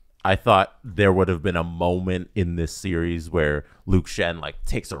 I thought there would have been a moment in this series where Luke Schenn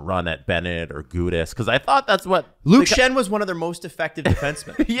takes a run at Bennett or Gudas, because I thought that's what Luke Schenn was one of their most effective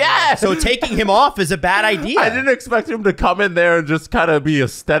defensemen. Yeah. So taking him off is a bad idea. I didn't expect him to come in there and just kind of be a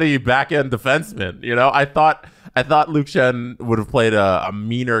steady back end defenseman. You know, I thought Luke Schenn would have played a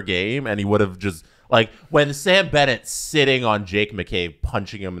meaner game, and he would have just when Sam Bennett's sitting on Jake McCabe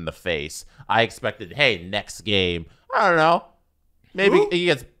punching him in the face. I expected, hey, next game, I don't know, maybe he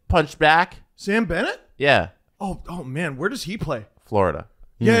gets punched back. Sam Bennett? Yeah. Oh man, where does he play? Florida.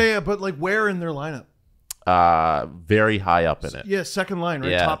 Yeah, but where in their lineup? Very high up in it. Yeah, second line,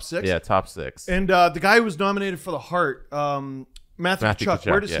 right? Yeah. Top six? Yeah, top six. And the guy who was nominated for the Hart, Matthew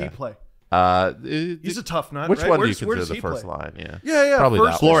Tkachuk, where does he play? He's a tough nut, Which right? one do you consider the first line? Yeah. Probably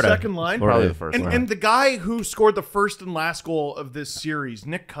first, Florida. Second line. Probably the first line. And the guy who scored the first and last goal of this series,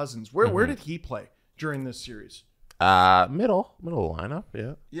 Nick Cousins, where did he play during this series? Middle lineup.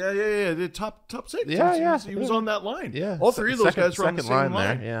 Yeah. Yeah. The top six. Yeah, He was on that line. Yeah. All three of those guys were on the same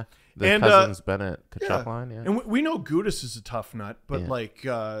line. there. Yeah. The Cousins, Bennett, Tkachuk line. Yeah. And we know Gudas is a tough nut, but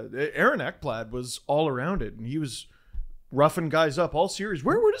Aaron Ekblad was all around it, and he was roughing guys up all series.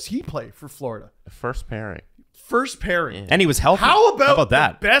 Where does he play for Florida? First pairing. Yeah. And he was healthy. How about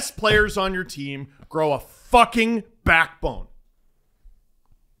that? The best players on your team grow a fucking backbone?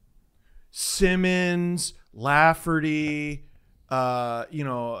 Simmons, Lafferty,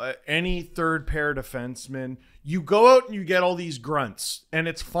 any third pair defenseman. You go out and you get all these grunts, and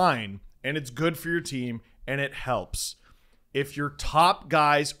it's fine, and it's good for your team, and it helps. If your top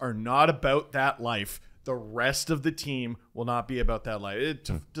guys are not about that life, the rest of the team will not be about that life.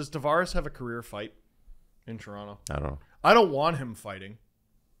 Does Tavares have a career fight in Toronto? I don't know. I don't want him fighting.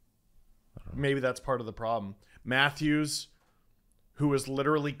 Maybe that's part of the problem. Matthews, who was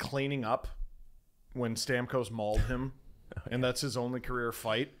literally cleaning up when Stamkos mauled him, and that's his only career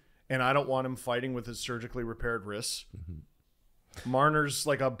fight. And I don't want him fighting with his surgically repaired wrists. Mm-hmm. Marner's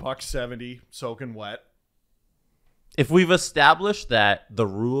like $170, soaking wet. If we've established that the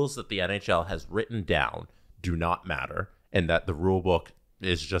rules that the NHL has written down do not matter, and that the rule book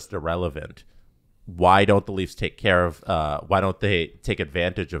is just irrelevant, why don't the Leafs take care of? Why don't they take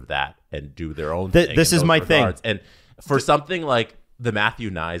advantage of that and do their own thing? This is my thing. And for something like the Matthew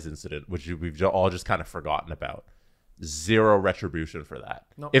Nyes incident, which we've all just kind of forgotten about, zero retribution for that.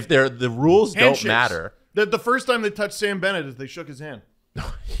 No. If the rules Handshakes. don't matter. The first time they touched Sam Bennett is they shook his hand.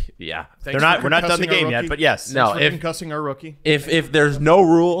 Yeah. We're not done the game yet, but yes. No, Thanks for concussing our rookie. If there's no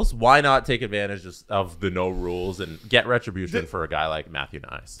rules, why not take advantage of the no rules and get retribution for a guy like Matthew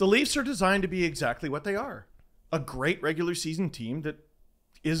Nice? The Leafs are designed to be exactly what they are. A great regular season team that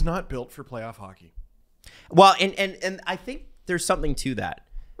is not built for playoff hockey. Well, and I think there's something to that.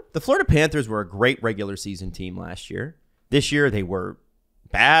 The Florida Panthers were a great regular season team last year. This year they were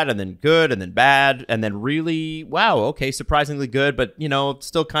bad and then good and then bad and then really, wow, okay, surprisingly good, but,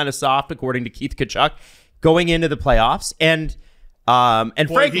 still kind of soft according to Keith Tkachuk going into the playoffs. And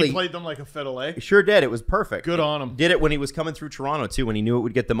frankly, he played them like a fiddle, eh? Sure did. It was perfect. Good on him. Did it when he was coming through Toronto, too, when he knew it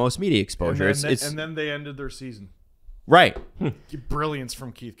would get the most media exposure. And then they ended their season. Right. Brilliance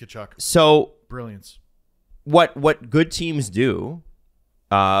from Keith Tkachuk. So Brilliance. What good teams do,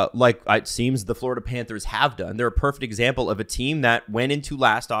 like it seems the Florida Panthers have done, they're a perfect example of a team that went into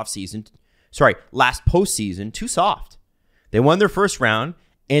last postseason too soft. They won their first round,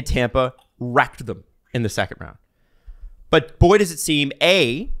 and Tampa wrecked them in the second round. But boy, does it seem,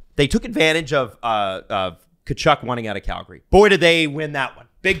 they took advantage of Tkachuk wanting out of Calgary. Boy, did they win that one.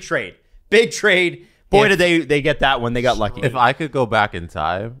 Big trade. Boy, did they get that one. They got lucky. If I could go back in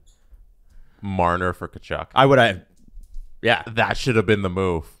time, Marner for Tkachuk. I would have. Yeah. That should have been the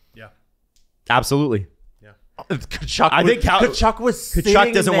move. Yeah. Absolutely. Yeah. Tkachuk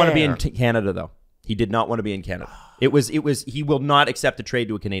doesn't want to be in Canada, though. He did not want to be in Canada. He will not accept a trade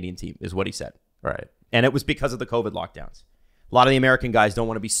to a Canadian team, is what he said. Right. And it was because of the COVID lockdowns. A lot of the American guys don't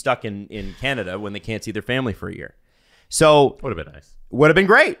want to be stuck in Canada when they can't see their family for a year. So Would have been nice. Would have been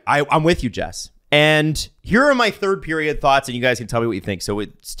great. I'm with you, Jess. And here are my third period thoughts, and you guys can tell me what you think. So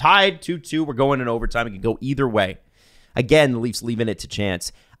it's tied 2-2. We're going in overtime. It can go either way. Again, the Leafs leaving it to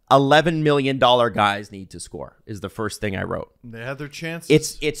chance. $11 million guys need to score is the first thing I wrote. They had their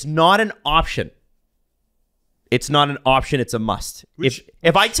chances. It's not an option. It's not an option. It's a must.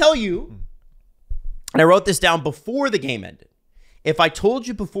 If I tell you, and I wrote this down before the game ended, if I told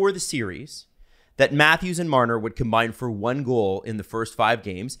you before the series that Matthews and Marner would combine for 1 goal in the first 5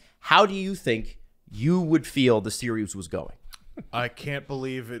 games, how do you think you would feel the series was going? I can't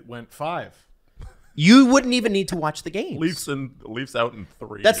believe it went 5. You wouldn't even need to watch the games. Leafs out in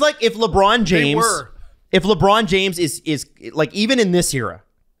 3. That's like if LeBron James is like, even in this era,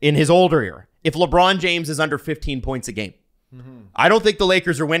 in his older era, if LeBron James is under 15 points a game, I don't think the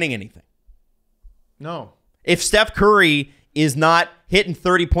Lakers are winning anything. No. If Steph Curry is not hitting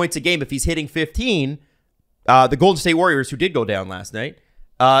 30 points a game, if he's hitting 15, the Golden State Warriors, who did go down last night,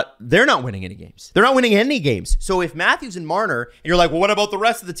 they're not winning any games. They're not winning any games. So if Matthews and Marner, and you're like, well, what about the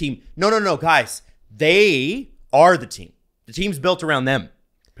rest of the team? No, guys. They are the team. The team's built around them.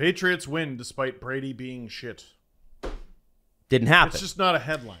 Patriots win despite Brady being shit. Didn't happen. It's just not a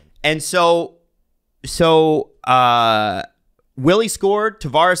headline. And so Willie scored.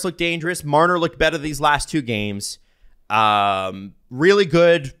 Tavares looked dangerous. Marner looked better these last 2 games. Really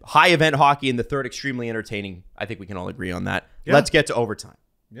good high event hockey in the third. Extremely entertaining. I think we can all agree on that. Yeah. Let's get to overtime.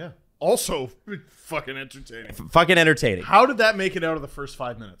 Yeah. Also, fucking entertaining. Fucking entertaining. How did that make it out of the first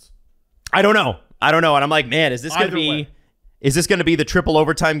 5 minutes? I don't know. And I'm like, man, is this going to be the triple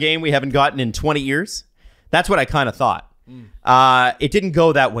overtime game we haven't gotten in 20 years? That's what I kind of thought. It didn't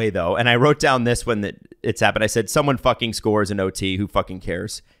go that way, though. And I wrote down this when it's happened. I said, someone fucking scores in OT. Who fucking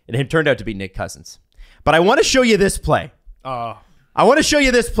cares? And it turned out to be Nick Cousins. But I want to show you this play. I want to show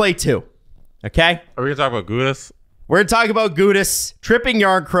you this play, too. Okay? Are we going to talk about Gudis? We're going to talk about Gudis tripping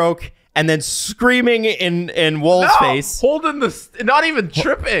Yarncroke and then screaming in Wool's face. Holding not even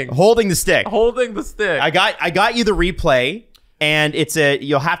tripping. Holding the stick. Holding the stick. I got you the replay, and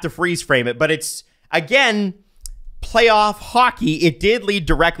you'll have to freeze frame it, but it's, again, playoff hockey. It did lead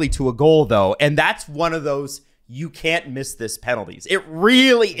directly to a goal, though, and that's one of those you can't miss this penalties. It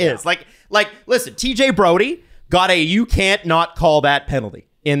really is. Like listen, TJ Brody got a you can't not call that penalty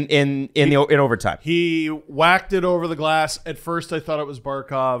in overtime. He whacked it over the glass. At first, I thought it was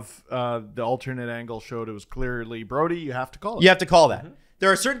Barkov. The alternate angle showed it was clearly Brody. You have to call it. You have to call that.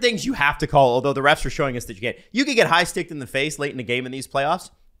 There are certain things you have to call, although the refs are showing us that you can't. You can get high sticked in the face late in the game in these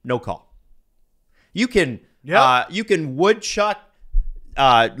playoffs. No call. You can woodchuck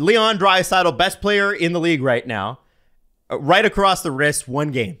Leon Draisaitl, best player in the league right now, right across the wrist,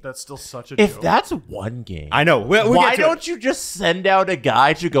 1 game. That's still such a joke. If that's 1 game, I know. Why don't you just send out a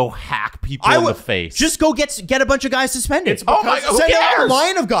guy to go hack people in the face? Just go get a bunch of guys suspended. It's because send out a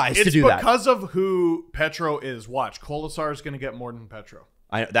line of guys to do that. It's because of who Petro is. Watch, Kolasar is going to get more than Petro.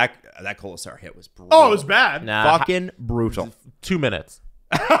 That Kolasar hit was brutal. Oh, it was bad. Fucking brutal. 2 minutes.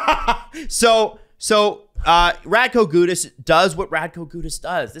 So Radko Gudas does what Radko Gudas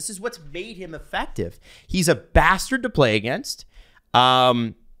does. This is what's made him effective. He's a bastard to play against.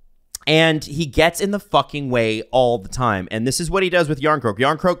 And he gets in the fucking way all the time. And this is what he does with Järnkrok.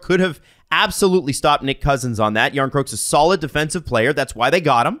 Järnkrok could have absolutely stopped Nick Cousins on that. Järnkrok's a solid defensive player. That's why they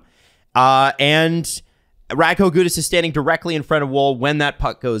got him. And Radko Gudas is standing directly in front of Woll when that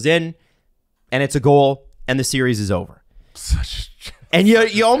puck goes in. And it's a goal. And the series is over. And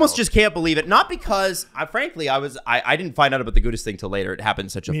you almost just can't believe it. Not because, frankly, I didn't find out about the Gudas thing till later. It happened in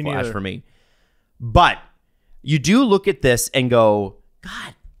such a flash for me. But you do look at this and go,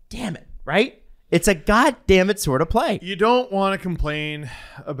 God damn it, right? It's a goddamn it sort of play. You don't want to complain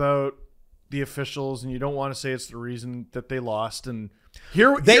about the officials, and you don't want to say it's the reason that they lost. And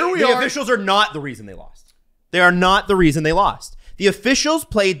here we are. The officials are not the reason they lost. They are not the reason they lost. The officials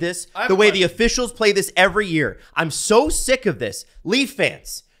played this the way the officials play this every year. I'm so sick of this. Leaf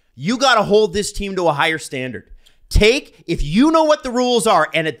fans, you got to hold this team to a higher standard. If you know what the rules are,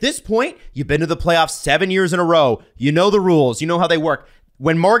 and at this point, you've been to the playoffs 7 years in a row, you know the rules, you know how they work.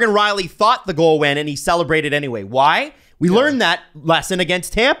 When Morgan Rielly thought the goal went in, he celebrated anyway. Why? We learned that lesson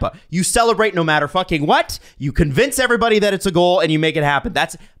against Tampa. You celebrate no matter fucking what. You convince everybody that it's a goal and you make it happen.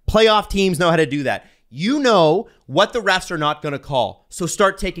 That's playoff teams know how to do that. You know what the refs are not going to call. So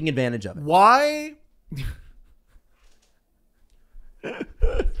start taking advantage of it. Why?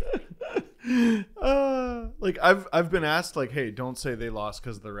 I've been asked, like, hey, don't say they lost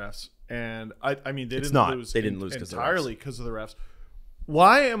because of the refs. And I mean, they didn't lose entirely because of the refs.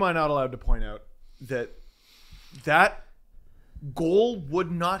 Why am I not allowed to point out that goal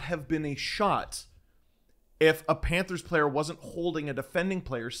would not have been a shot if a Panthers player wasn't holding a defending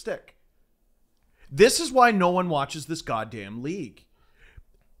player's stick? This is why no one watches this goddamn league.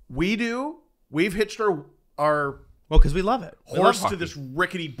 We do. We've hitched our well, because we love it. Horse to this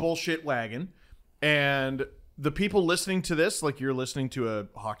rickety bullshit wagon. And the people listening to this, like you're listening to a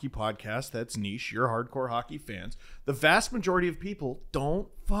hockey podcast that's niche, you're hardcore hockey fans. The vast majority of people don't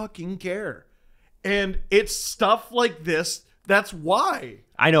fucking care. And it's stuff like this. That's why.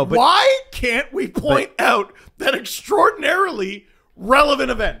 I know, but why can't we point out that extraordinarily relevant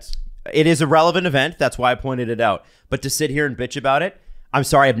event? It is a relevant event. That's why I pointed it out. But to sit here and bitch about it, I'm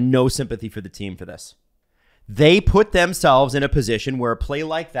sorry, I have no sympathy for the team for this. They put themselves in a position where a play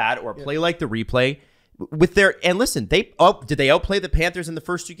like that or a play like the replay with their, and listen, did they outplay the Panthers in the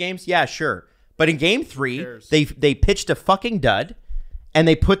first two games? Yeah, sure. But in game 3, they pitched a fucking dud and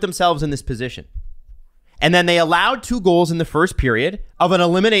they put themselves in this position. And then they allowed 2 goals in the first period of an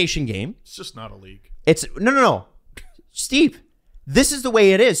elimination game. It's just not a league. It's no. Steve, this is the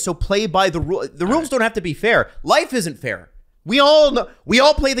way it is. So play by the rule. The rules don't have to be fair. Life isn't fair. We all know, we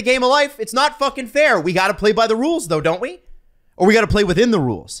all play the game of life. It's not fucking fair. We got to play by the rules, though, don't we? Or we got to play within the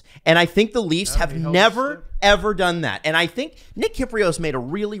rules. And I think the Leafs have never, ever done that. And I think Nick Kypreos made a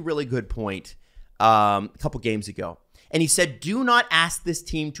really, really good point a couple games ago. And he said, do not ask this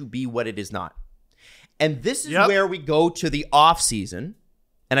team to be what it is not. And this is where we go to the offseason.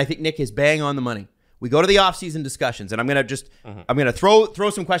 And I think Nick is bang on the money. We go to the offseason discussions, and I'm gonna throw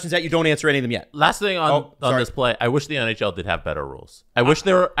some questions at you. Don't answer any of them yet. Last thing on this play, I wish the NHL did have better rules. I'm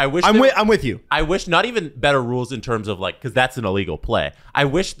with you. I wish not even better rules in terms of because that's an illegal play. I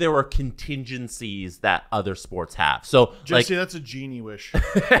wish there were contingencies that other sports have. So Jesse, that's a genie wish.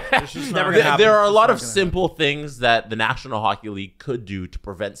 There are a lot of simple things that the National Hockey League could do to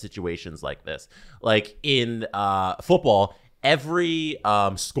prevent situations like this. Like in football, every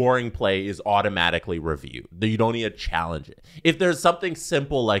scoring play is automatically reviewed. You don't need to challenge it. If there's something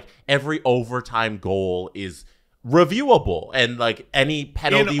simple like every overtime goal is reviewable, and any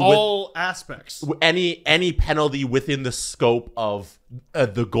penalty in all aspects, any penalty within the scope of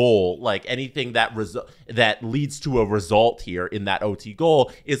the goal, anything that leads to a result here in that OT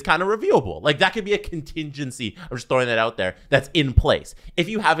goal is kind of reviewable. That could be a contingency. I'm just throwing that out there. That's in place. If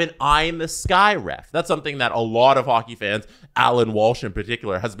you have an eye in the sky ref, that's something that a lot of hockey fans, Alan Walsh in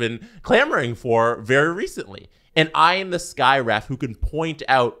particular, has been clamoring for very recently. An eye in the sky ref who can point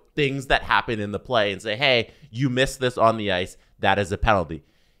out things that happen in the play and say, hey, you missed this on the ice. That is a penalty.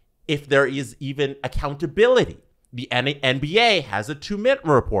 If there is even accountability, the NBA has a 2-minute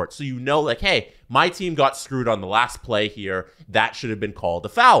report. So hey, my team got screwed on the last play here. That should have been called a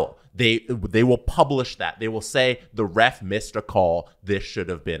foul. They will publish that. They will say the ref missed a call. This should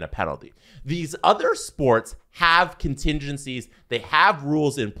have been a penalty. These other sports have contingencies. They have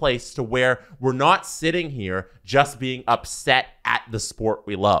rules in place to where we're not sitting here just being upset at the sport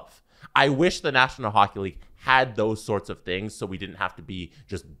we love. I wish the National Hockey League had those sorts of things so we didn't have to be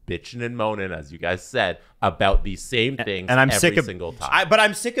just bitching and moaning, as you guys said, about these same things and I'm every single time. But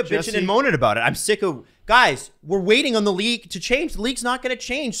I'm sick of bitching and moaning about it. I'm sick of, guys, we're waiting on the league to change. The league's not going to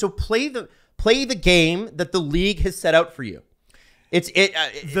change. So play the game that the league has set out for you. It's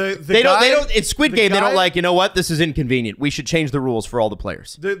Squid Game. They don't like, you know what? This is inconvenient. We should change the rules for all the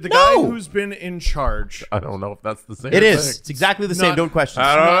players. The guy who's been in charge. I don't know if that's the same. It is. It's exactly the same. Don't question.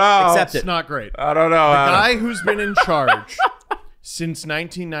 I don't know. Accept it. It's not great. I don't know. The guy who's been in charge since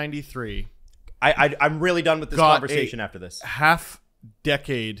 1993. I'm really done with this conversation after this.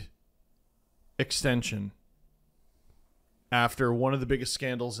 Half-decade extension after one of the biggest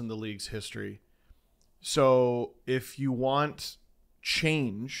scandals in the league's history. So if you want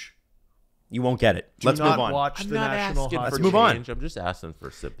change, you won't get it. Let's move on. Watch the National Hockey. Let's move on. I'm just asking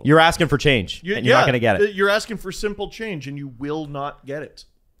for simple. You're asking for change, and you're not going to get it. You're asking for simple change, and you will not get it.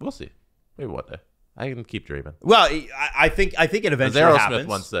 We'll see. Maybe one day. I can keep dreaming. Well, I think it eventually happens. Aerosmith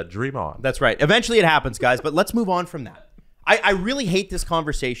once said, "Dream on." That's right. Eventually, it happens, guys. But let's move on from that. I really hate this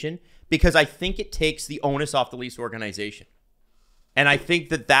conversation because I think it takes the onus off the Leafs organization. And I think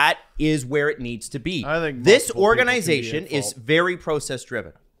that is where it needs to be. I think this organization is very process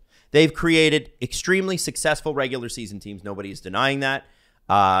driven. They've created extremely successful regular season teams. Nobody is denying that.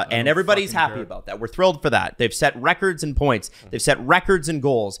 And everybody's happy about that. We're thrilled for that. They've set records in points. They've set records in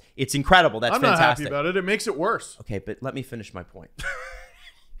goals. It's incredible. That's fantastic. I'm not happy about it. It makes it worse. Okay, but let me finish my point.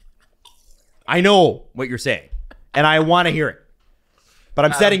 I know what you're saying, and I want to hear it. But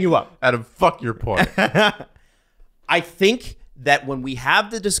I'm setting you up. Adam, fuck your point. I think that when we have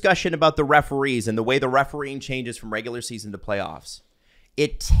the discussion about the referees and the way the refereeing changes from regular season to playoffs,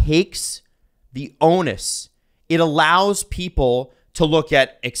 it takes the onus. It allows people to look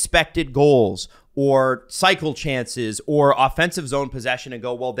at expected goals or cycle chances or offensive zone possession and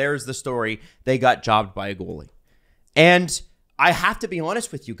go, well, there's the story. They got jobbed by a goalie. And I have to be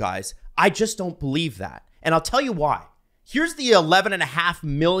honest with you guys. I just don't believe that. And I'll tell you why. Here's the $11.5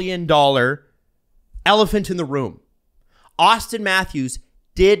 million elephant in the room. Auston Matthews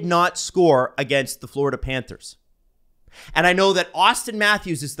did not score against the Florida Panthers. And I know that Auston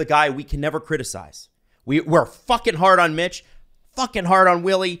Matthews is the guy we can never criticize. We're fucking hard on Mitch, fucking hard on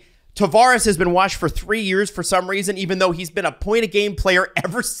Willie. Tavares has been watched for 3 years for some reason, even though he's been a point-a-game player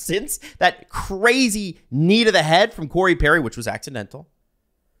ever since that crazy knee to the head from Corey Perry, which was accidental.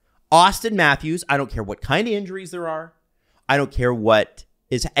 Auston Matthews, I don't care what kind of injuries there are. I don't care what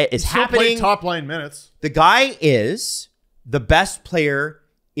is happening. Top line minutes. The guy is the best player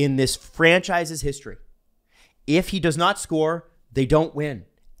in this franchise's history. If he does not score, they don't win.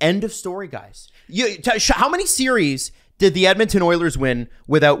 End of story, guys. How many series did the Edmonton Oilers win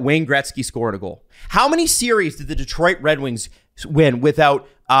without Wayne Gretzky scoring a goal? How many series did the Detroit Red Wings win without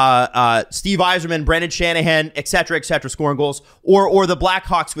Steve Yzerman, Brendan Shanahan, et cetera, scoring goals? Or the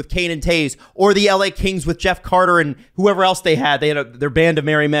Blackhawks with Kane and Taves? Or the LA Kings with Jeff Carter and whoever else they had? They had their band of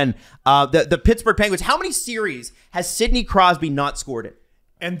merry men. The Pittsburgh Penguins. How many series has Sidney Crosby not scored it?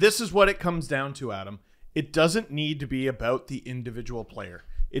 And this is what it comes down to, Adam. It doesn't need to be about the individual player.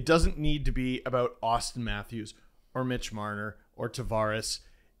 It doesn't need to be about Auston Matthews or Mitch Marner or Tavares.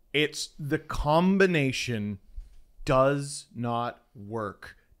 It's the combination does not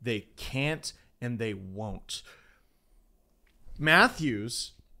work. They can't and they won't.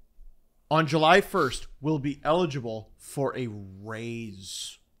 Matthews, on July 1st, will be eligible for a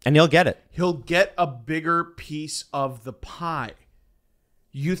raise. And he'll get it. He'll get a bigger piece of the pie.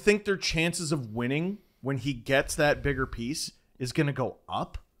 You think their chances of winning when he gets that bigger piece is going to go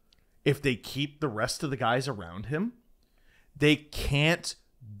up if they keep the rest of the guys around him? They can't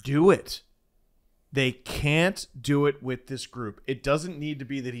do it. They can't do it with this group. It doesn't need to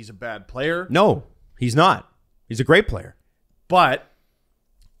be that he's a bad player. No, he's not. He's a great player. But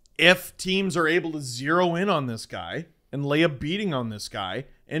if teams are able to zero in on this guy and lay a beating on this guy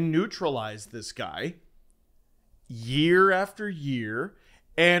and neutralize this guy year after year,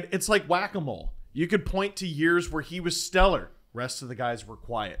 and it's like whack-a-mole. You could point to years where he was stellar. Rest of the guys were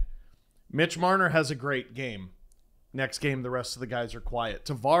quiet. Mitch Marner has a great game. Next game, the rest of the guys are quiet.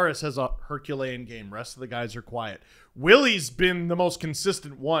 Tavares has a Herculean game. Rest of the guys are quiet. Willie's been the most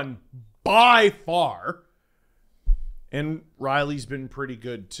consistent one by far. And Riley's been pretty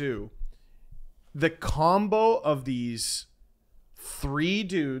good too. The combo of these three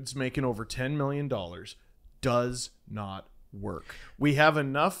dudes making over $10 million does not work. We have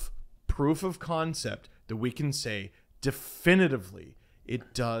enough proof of concept that we can say definitively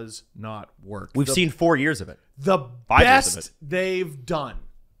it does not work. We've seen 4 years of it. The best they've done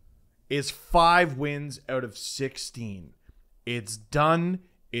is 5 wins out of 16. It's done.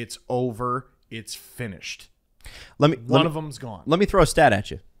 It's over. It's finished. One of them's gone. Let me throw a stat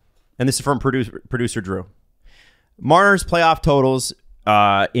at you. And this is from producer Drew. Marner's playoff totals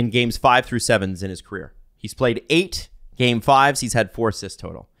in games 5 through 7 in his career. He's played 8 game 5s. He's had 4 assists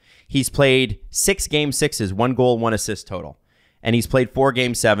total. He's played 6 game 6s, 1 goal, 1 assist total. And he's played 4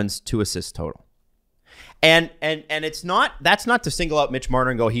 game 7s, 2 assists total. And that's not to single out Mitch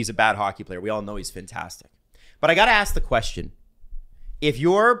Marner and go, he's a bad hockey player. We all know he's fantastic. But I got to ask the question, if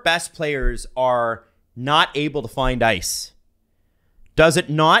your best players are not able to find ice, does it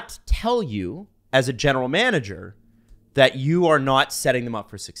not tell you as a general manager that you are not setting them up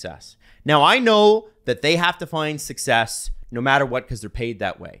for success? Now, I know that they have to find success no matter what because they're paid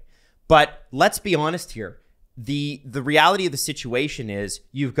that way. But let's be honest here. The reality of the situation is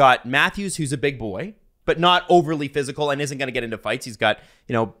you've got Matthews, who's a big boy, but not overly physical and isn't going to get into fights. He's got,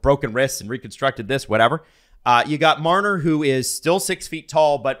 broken wrists and reconstructed this, whatever. You got Marner, who is still 6 feet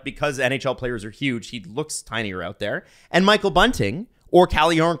tall, but because NHL players are huge, he looks tinier out there. And Michael Bunting or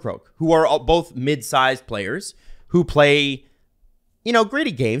Calle Jarnkrok, who are both mid-sized players who play,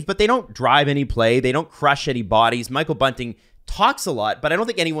 gritty games, but they don't drive any play. They don't crush any bodies. Michael Bunting talks a lot, but I don't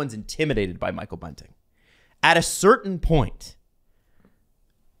think anyone's intimidated by Michael Bunting. At a certain point,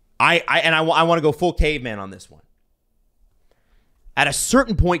 I want to go full caveman on this one. At a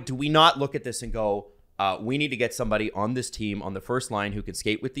certain point, do we not look at this and go, we need to get somebody on this team on the first line who can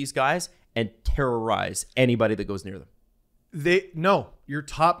skate with these guys and terrorize anybody that goes near them? No, your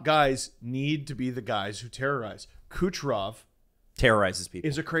top guys need to be the guys who terrorize. Kucherov terrorizes people.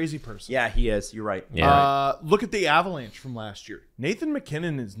 is a crazy person. Yeah, he is. You're right. Yeah. Look at the Avalanche from last year. Nathan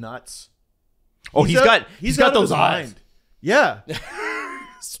McKinnon is nuts. Oh, he's got out of those his eyes. mind. Yeah.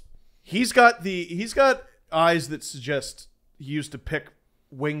 He's got eyes that suggest he used to pick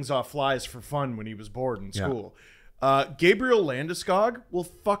wings off flies for fun when he was bored in school. Gabriel Landeskog will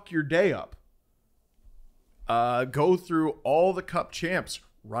fuck your day up. Go through all the Cup champs.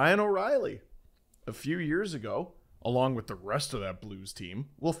 Ryan O'Reilly, a few years ago, along with the rest of that Blues team,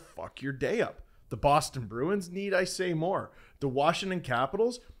 will fuck your day up. The Boston Bruins, need I say more? The Washington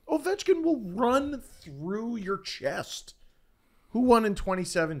Capitals, Ovechkin will run through your chest. Who won in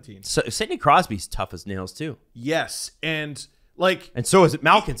 2017? So Sidney Crosby's tough as nails too. Yes, and so is it.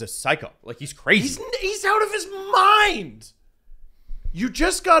 Malkin's a psycho. He's crazy. he's out of his mind. You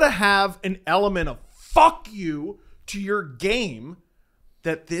just got to have an element of fuck you to your game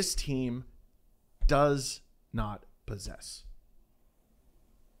that this team does not possess.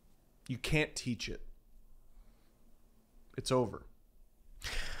 You can't teach it. It's over.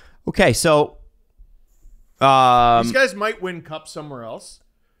 Okay, so these guys might win cups somewhere else,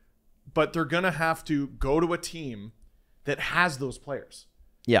 but they're going to have to go to a team that has those players.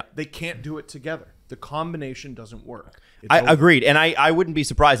 Yeah. They can't do it together. The combination doesn't work. I agreed, and I wouldn't be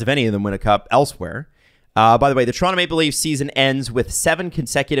surprised if any of them win a cup elsewhere. By the way, the Toronto Maple Leafs season ends with 7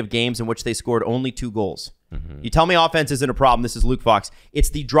 consecutive games in which they scored only 2 goals. Mm-hmm. You tell me offense isn't a problem. This is Luke Fox. It's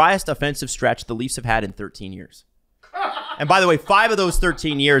the driest offensive stretch the Leafs have had in 13 years. And by the way, 5 of those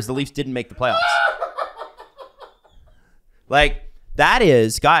 13 years, the Leafs didn't make the playoffs. That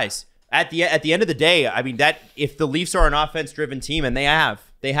is, guys, at the end of the day, I mean, that if the Leafs are an offense-driven team, and they have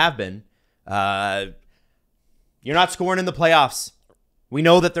been, you're not scoring in the playoffs. We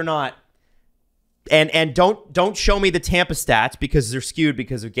know that they're not. And don't show me the Tampa stats because they're skewed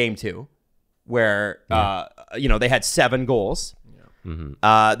because of game 2, where they had 7 goals. Yeah.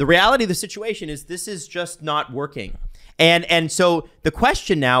 Mm-hmm. The reality of the situation is this is just not working. And so the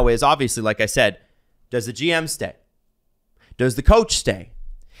question now is, obviously, like I said, does the GM stay? Does the coach stay?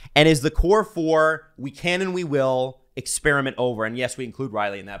 And is the core 4, we can and we will experiment over? And yes, we include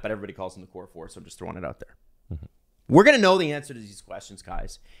Riley in that, but everybody calls him the core 4, so I'm just throwing it out there. Mm-hmm. We're going to know the answer to these questions,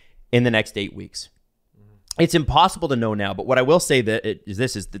 guys, in the next 8 weeks. Mm-hmm. It's impossible to know now, but what I will say is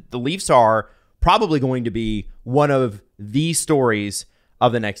that the Leafs are probably going to be one of the stories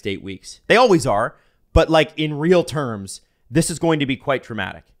of the next 8 weeks. They always are, but in real terms, this is going to be quite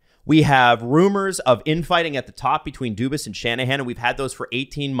dramatic. We have rumors of infighting at the top between Dubas and Shanahan, and we've had those for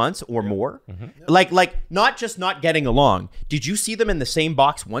 18 months or more. Mm-hmm. Like not just not getting along. Did you see them in the same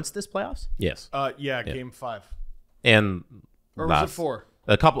box once this playoffs? Yes. Game 5. And or was it 4?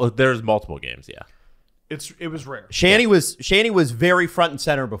 A couple. There's multiple games. Yeah. It was rare. Shanny was very front and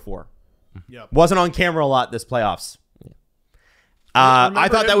center before. Yep. Wasn't on camera a lot this playoffs. I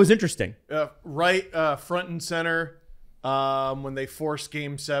thought that was interesting. Front and center. When they forced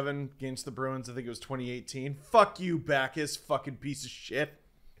Game 7 against the Bruins, I think it was 2018. Fuck you, Backus, fucking piece of shit.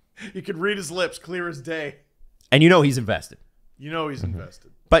 You could read his lips, clear as day. And he's invested.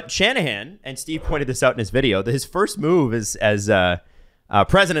 Invested. But Shanahan, and Steve pointed this out in his video, that his first move as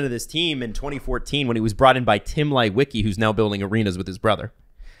president of this team in 2014 when he was brought in by Tim Leiweke, who's now building arenas with his brother,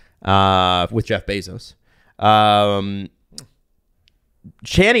 with Jeff Bezos.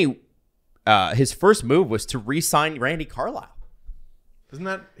 Shanny his first move was to re-sign Randy Carlyle. Isn't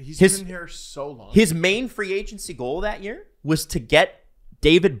that he's been here so long? His main free agency goal that year was to get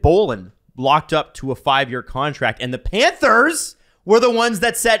David Bolin locked up to a 5-year contract, and the Panthers were the ones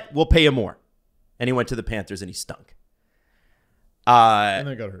that said, we'll pay him more. And he went to the Panthers and he stunk. And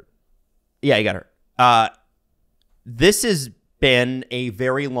then got hurt. Yeah, he got hurt. This has been a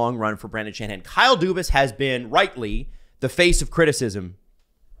very long run for Brendan Shanahan. Kyle Dubas has been rightly the face of criticism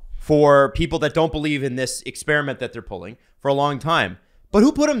for people that don't believe in this experiment that they're pulling for a long time. But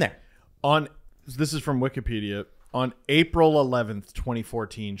who put him there? This is from Wikipedia. On April 11th,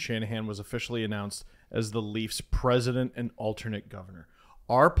 2014, Shanahan was officially announced as the Leafs president and alternate governor.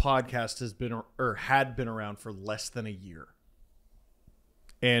 Our podcast had been around for less than a year.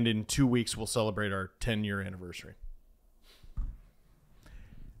 And in 2 weeks, we'll celebrate our 10-year anniversary.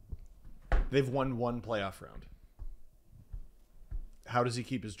 They've won one playoff round. How does he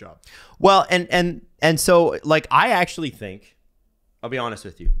keep his job? Well, and so, like, I actually think, I'll be honest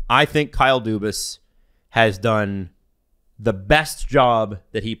with you, I think Kyle Dubas has done the best job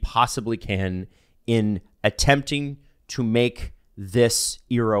that he possibly can in attempting to make this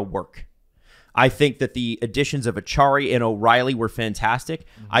era work. I think that the additions of Achari and O'Reilly were fantastic.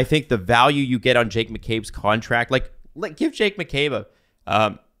 Mm-hmm. I think the value you get on Jake McCabe's contract, like give Jake McCabe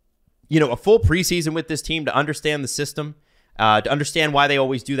a full preseason with this team to understand the system, to understand why they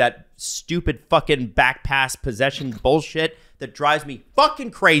always do that stupid fucking back pass possession bullshit that drives me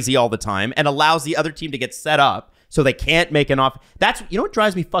fucking crazy all the time and allows the other team to get set up so they can't make an off. That's, you know what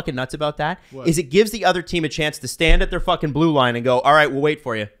drives me fucking nuts about that? What? Is it gives the other team a chance to stand at their fucking blue line and go, all right, we'll wait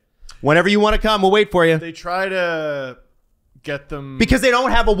for you. Whenever you want to come, we'll wait for you. They try to get them... Because they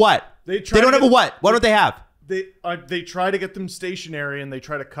don't have a what? They don't have a what? What don't they have? They try to get them stationary and they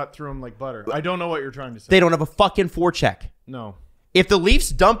try to cut through them like butter. I don't know what you're trying to say. They don't have a fucking forecheck. No. If the Leafs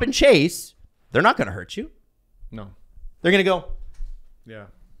dump and chase, they're not going to hurt you. No. They're going to go. Yeah.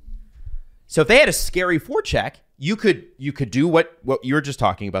 So if they had a scary forecheck, you could do what you were just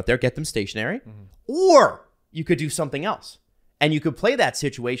talking about there, get them stationary, or you could do something else. And you could play that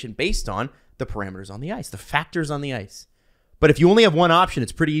situation based on the parameters on the ice, the factors on the ice. But if you only have one option,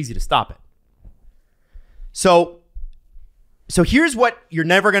 it's pretty easy to stop it. So here's what you're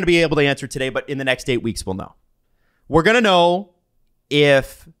never going to be able to answer today, but in the next 8 weeks, we'll know. We're going to know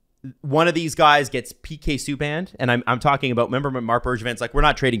if one of these guys gets PK Subban, and I'm talking about, remember Mark Bergevin's like, we're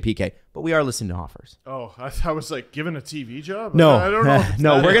not trading PK, but we are listening to offers. Oh, I was like, given a TV job? No. I don't know.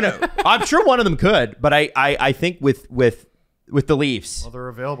 No, we're going to, I'm sure one of them could, but I think with the Leafs. Well, they're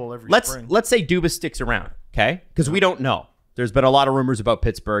available every spring. Let's say Dubas sticks around, okay? Because we don't know. There's been a lot of rumors about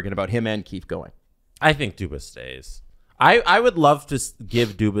Pittsburgh and about him and Keith going. I think Dubas stays. I would love to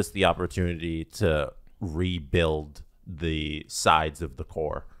give Dubas the opportunity to rebuild the sides of the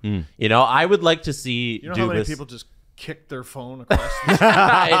core. You know, I would like to see You know Dubas. how many people just kick their phone across the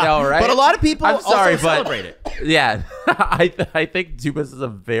I know, right? But a lot of people also celebrate it. Yeah, I think Dubas is a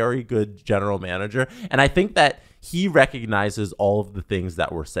very good general manager, and I think that he recognizes all of the things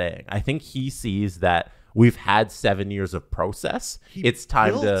that we're saying. I think he sees that we've had 7 years of process. It's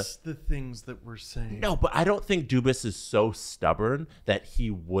time to the things that we're saying. No, but I don't think Dubas is so stubborn that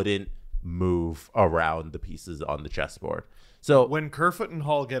he wouldn't move around the pieces on the chessboard. So when Kerfoot and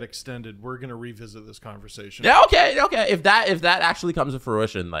Hall get extended, we're gonna revisit this conversation. Yeah, okay. If that actually comes to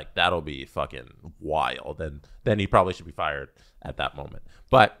fruition, like that'll be fucking wild, and then he probably should be fired at that moment.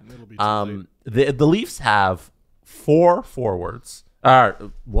 But the Leafs have 4 forwards.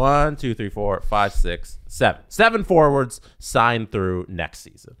 1, 2, 3, 4, 5, 6, 7. 7 forwards signed through next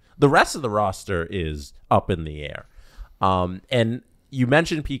season. The rest of the roster is up in the air. And you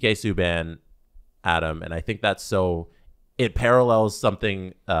mentioned PK Subban, Adam, and I think that's so it parallels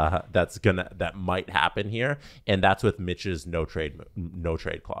something that might happen here, and that's with Mitch's no trade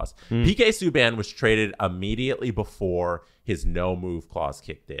clause. PK Subban was traded immediately before his no move clause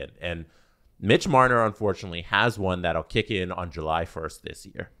kicked in, and Mitch Marner, unfortunately, has one that'll kick in on July 1st this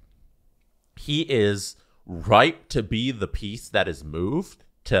year. He is ripe to be the piece that is moved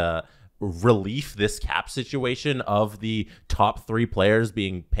to relieve this cap situation of the top 3 players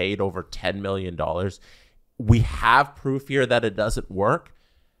being paid over $10 million. We have proof here that it doesn't work.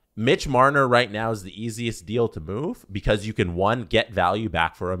 Mitch Marner right now is the easiest deal to move because you can, 1, get value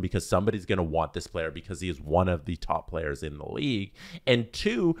back for him because somebody's going to want this player because he is one of the top players in the league. And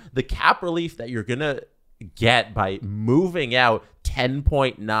 2, the cap relief that you're going to get by moving out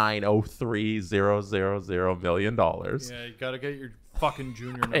 $10.903000 million. Yeah, you got to get your fucking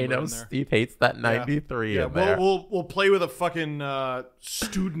junior number I know in there. Steve hates that 93 in there. We'll play with a fucking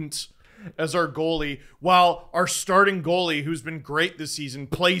student as our goalie, while our starting goalie, who's been great this season,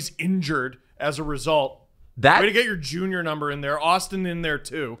 plays injured as a result. Way to get your junior number in there. Austin in there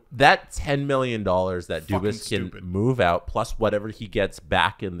too. That $10 million that Fucking Dubas can stupid. move out, plus whatever he gets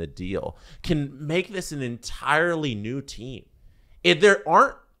back in the deal, can make this an entirely new team.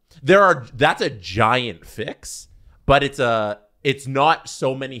 That's a giant fix, but it's not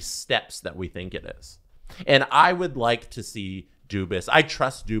so many steps that we think it is. And I would like to see Dubas. I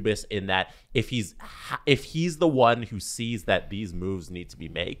trust Dubas in that if he's the one who sees that these moves need to be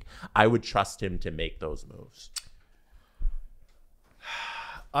made, I would trust him to make those moves.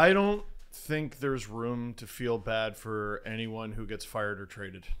 I don't think there's room to feel bad for anyone who gets fired or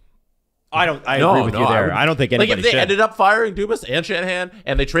traded. I agree with you there. I don't think anybody like if they should. ended up firing Dubas and Shanahan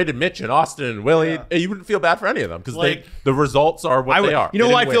and they traded Mitch and Austin and Willie, you wouldn't feel bad for any of them because the results are what they are. You know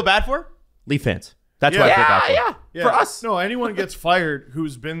They who I didn't feel win. bad for? Leaf fans. That's what I feel bad for. For us. No, anyone gets fired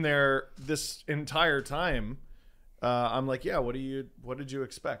who's been there this entire time. I'm like, yeah. What did you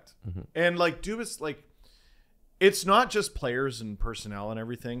expect? And like Dubas, like, it's not just players and personnel and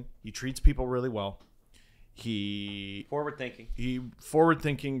everything. He treats people really well. He Forward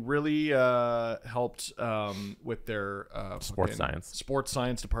thinking really helped with their sports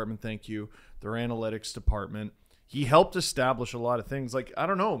science department. Thank you. Their analytics department. He helped establish a lot of things. Like, I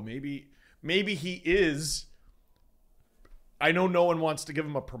don't know, maybe he is. I know no one wants to give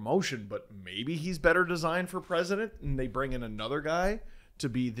him a promotion, but maybe he's better designed for president, and they bring in another guy to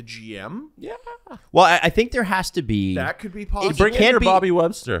be the GM. Yeah. Well, I think there has to be. That could be possible. Bring in your Bobby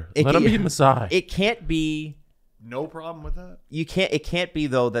Webster. Let him be Masai. It can't be. No problem with that. It can't be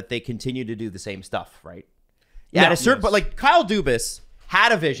though that they continue to do the same stuff, right? Yeah, at a certain, but like Kyle Dubas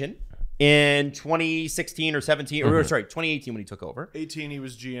had a vision in 2016 or 17, or sorry, 2018 when he took over. 18 he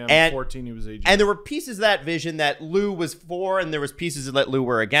was GM, And- 14 he was AG. And there were pieces of that vision that Lou was for, and there was pieces that Lou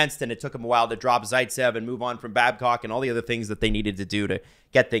were against, and it took him a while to drop Zaitsev and move on from Babcock and all the other things that they needed to do to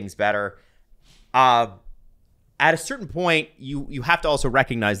get things better. At a certain point, you have to also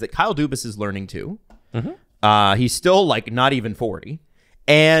recognize that Kyle Dubas is learning too. He's still like not even 40,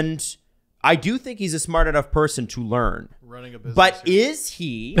 and I do think he's a smart enough person to learn. Running a business. But is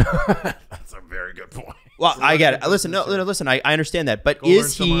he? That's a very good point. Well, I get it. Listen, I understand that. But is learn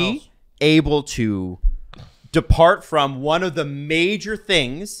somewhere he else. able to depart from one of the major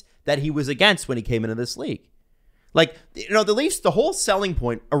things that he was against when he came into this league? Like, the Leafs, the whole selling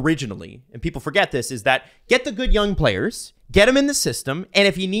point originally, and people forget this, is that get the good young players, get them in the system, and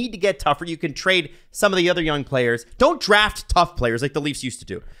if you need to get tougher, you can trade some of the other young players. Don't draft tough players like the Leafs used to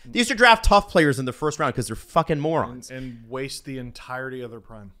do. They used to draft tough players in the first round because they're fucking morons. and waste the entirety of their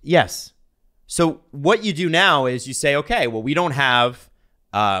prime. Yes. So what you do now is you say, okay, well, we don't have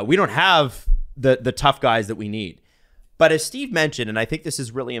the tough guys that we need. But as Steve mentioned, and I think this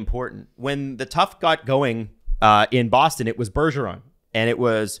is really important, when the tough got going in Boston, it was Bergeron and it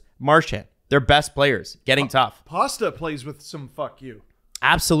was Marchand. Their best players getting tough. Pasta plays with some fuck you.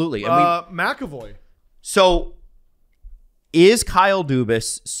 Absolutely. McAvoy. So is Kyle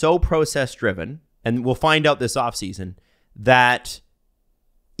Dubas so process driven, and we'll find out this offseason, that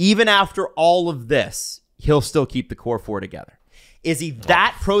even after all of this, he'll still keep the core four together? Is he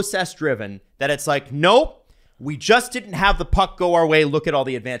that process driven that it's like, nope, we just didn't have the puck go our way. Look at all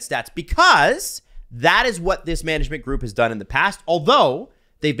the advanced stats, because that is what this management group has done in the past, although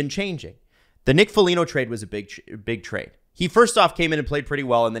they've been changing. The Nick Foligno trade was a big trade. He first off came in and played pretty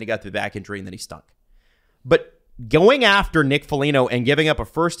well, and then he got the back injury, and then he stunk. But going after Nick Foligno and giving up a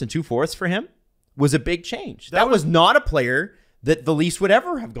first and 2/4 for him was a big change. That was not a player that the Leafs would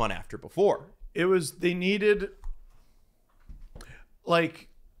ever have gone after before. They needed, like,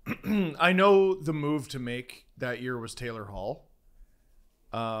 I know the move to make that year was Taylor Hall.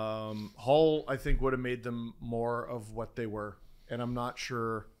 Hall, I think, would have made them more of what they were, and I'm not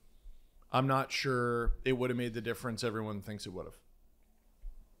sure it would have made the difference everyone thinks it would have.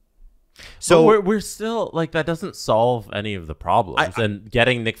 So we're still like, that doesn't solve any of the problems. And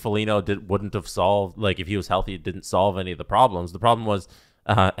getting Nick Foligno wouldn't have solved, like, if he was healthy, it didn't solve any of the problems. The problem was,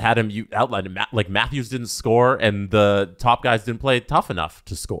 Adam, you outlined it, like Matthews didn't score and the top guys didn't play tough enough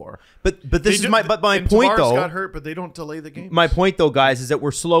to score. But this is my point Tavares though. Got hurt, but they don't delay the game. My point though, guys, is that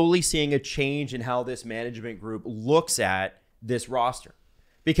we're slowly seeing a change in how this management group looks at this roster.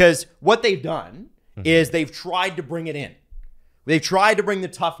 Because what they've done is they've tried to bring it in. They've tried to bring the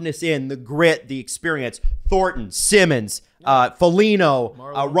toughness in, the grit, the experience. Thornton, Simmons, Foligno,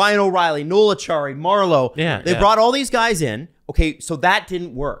 Ryan O'Reilly, Noel Acciari, Marleau. They brought all these guys in. Okay, so that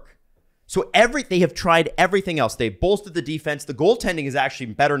didn't work. So they have tried everything else. They've bolstered the defense. The goaltending is actually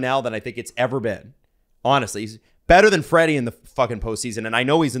better now than I think it's ever been. Honestly, better than Freddie in the fucking postseason. And I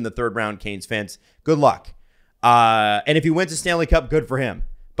know he's in the third round, Canes fans. Good luck. And if he wins a Stanley Cup, good for him.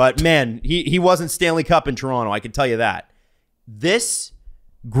 But man, he wasn't Stanley Cup in Toronto. I can tell you that. This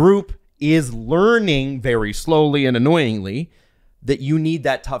group is learning very slowly and annoyingly that you need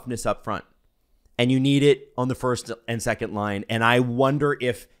that toughness up front. And you need it on the first and second line. And I wonder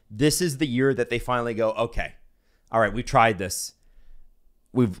if this is the year that they finally go, okay, all right, we tried this.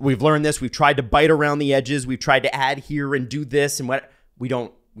 We've learned this. We've tried to bite around the edges. We've tried to add here and do this and what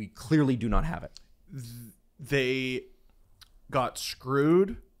we clearly do not have it. They got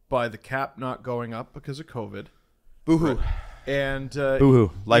screwed by the cap not going up because of COVID. Boo-hoo. And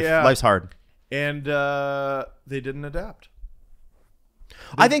boo-hoo. Life's hard. And they didn't adapt.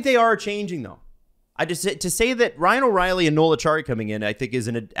 I think they are changing though. To say that Ryan O'Reilly and Noel Acciari coming in, I think is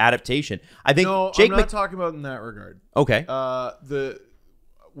an adaptation. I think no, Jake I'm not talking about in that regard. Okay.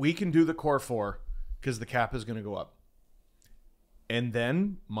 We can do the core four because the cap is going to go up. And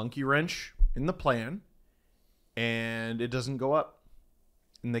then monkey wrench in the plan, and it doesn't go up.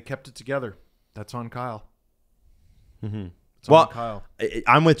 And they kept it together. That's on Kyle. Mm-hmm. It's on Kyle.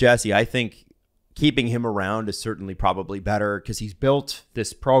 I'm with Jesse. I think keeping him around is certainly probably better because he's built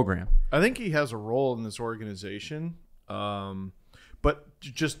this program. I think he has a role in this organization, but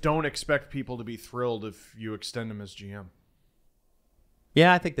just don't expect people to be thrilled if you extend him as GM.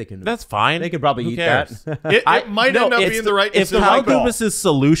 Yeah, I think they can. That's fine. They could probably Who eat cares? that. It might end up being the right If decision. Kyle Dubas's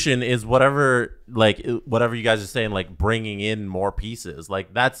solution is whatever you guys are saying, like bringing in more pieces, like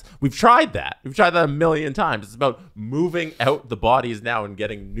we've tried that. We've tried that a million times. It's about moving out the bodies now and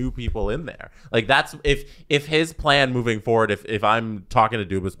getting new people in there. Like that's if his plan moving forward. If I'm talking to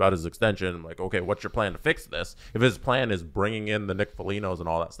Dubas about his extension, I'm like, okay, what's your plan to fix this? If his plan is bringing in the Nick Folignos and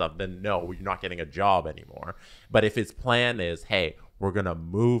all that stuff, then no, you're not getting a job anymore. But if his plan is, hey, we're going to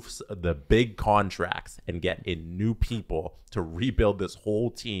move the big contracts and get in new people to rebuild this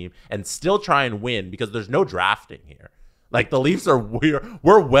whole team and still try and win because there's no drafting here. Like the Leafs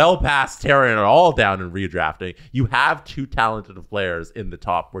we're well past tearing it all down and redrafting. You have two talented players in the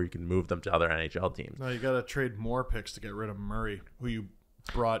top where you can move them to other NHL teams. No, you got to trade more picks to get rid of Murray, who you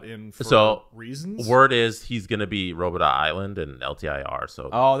brought in for reasons. Word is he's going to be Robidas Island and LTIR. So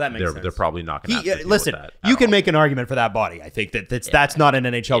that makes sense. They're probably not going to listen. With that you can make an argument for that body. I think that's not an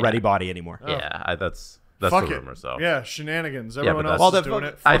NHL ready body anymore. Yeah, that's Fuck the it. rumor. So yeah, shenanigans. Everyone but else is doing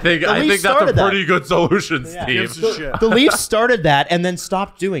it. I think that's a pretty good solution, Steve. Gives a shit. The Leafs started that and then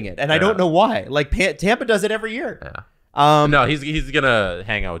stopped doing it, and I don't know why. Like Tampa does it every year. Yeah. No, he's gonna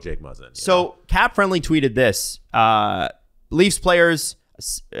hang out with Jake Muzzin. So Cap Friendly tweeted this: Leafs players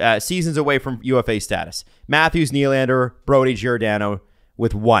seasons away from UFA status. Matthews, Nylander, Brody, Giordano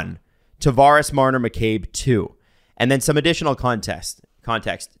with 1. Tavares, Marner, McCabe 2. And then some additional context.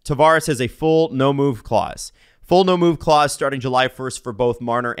 Tavares has a full no-move clause. Full no-move clause starting July 1st for both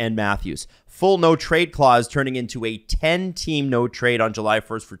Marner and Matthews. Full no-trade clause turning into a 10-team no-trade on July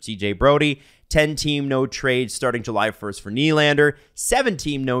 1st for TJ Brody. 10-team no-trade starting July 1st for Nylander.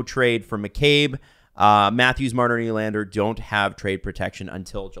 7-team no-trade for McCabe. Matthews, Marner, and Nylander don't have trade protection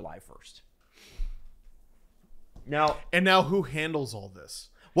until July 1st. Now who handles all this?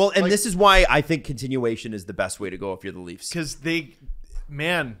 Well, and this is why I think continuation is the best way to go if you're the Leafs. Because they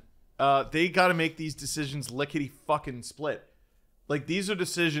got to make these decisions lickety fucking split. Like these are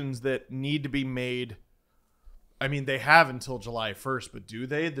decisions that need to be made. I mean, they have until July 1st, but do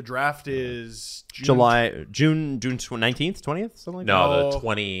they? The draft is June 19th, 20th, something like that? No, the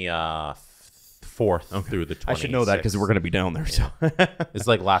 24th through the 26th. I should know that because we're going to be down there. So it's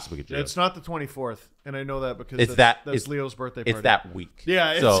like last week of June. It's not the 24th, and I know that because it's Leo's birthday party. It's that week.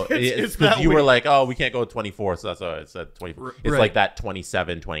 Yeah, it's that you week. were like, oh, we can't go 24th, so that's why it said 24th. It's right. like that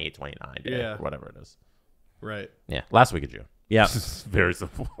 27, 28, 29 day, Yeah. or whatever it is. Right. Yeah, last week of June. yeah. It's very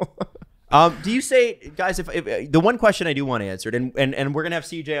simple. Do you say, guys, if the one question I do want answered, and we're going to have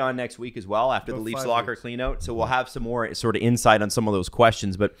CJ on next week as well after the About Leafs 5 locker weeks. clean out, so we'll have some more sort of insight on some of those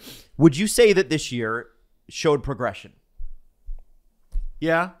questions. But would you say that this year showed progression?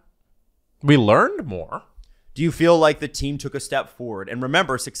 Yeah. We learned more. Do you feel like the team took a step forward? And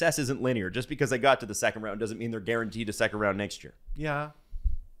remember, success isn't linear. Just because they got to the second round doesn't mean they're guaranteed a second round next year. Yeah.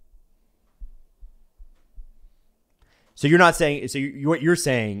 So you're not saying. So what you're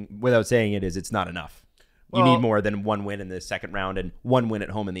saying, without saying it, is it's not enough. You Well- need more than one win in the second round and one win at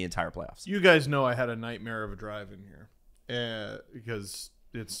home in the entire playoffs. You guys know I had a nightmare of a drive in here because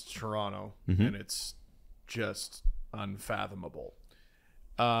it's Toronto and it's just unfathomable.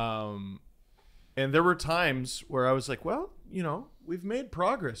 And there were times where I was like, well, we've made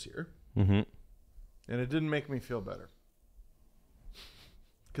progress here. Mm-hmm. And it didn't make me feel better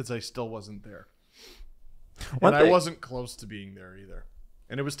because I still wasn't there. And I wasn't close to being there either.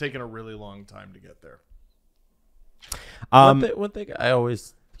 And it was taking a really long time to get there. One thing I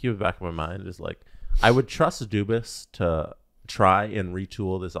always keep in the back of my mind is like, I would trust Dubas to try and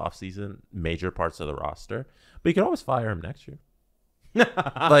retool this offseason major parts of the roster, but you can always fire him next year.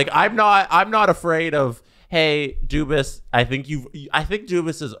 Like, I'm not afraid of, hey, Dubas, I think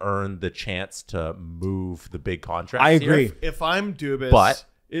Dubas has earned the chance to move the big contracts. I agree. Here. If I'm Dubas, But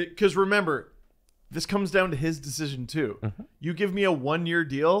because remember, this comes down to his decision too. You give me a 1-year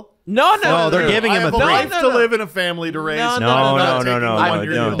deal. No, they're giving him a I have three. a life to live and a family to raise. No. That's That's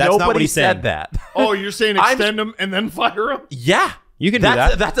not nobody what he said. said that. Oh, you're saying extend him and then fire him? Yeah, You can do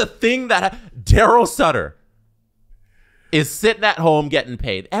that. That's a thing that Daryl Sutter is sitting at home getting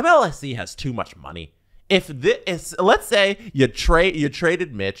paid. MLSE has too much money. If this, let's say you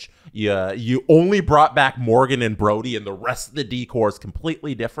traded Mitch, you only brought back Morgan and Brody, and the rest of the decor is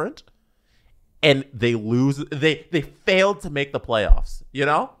completely different, and they lose. They failed to make the playoffs. You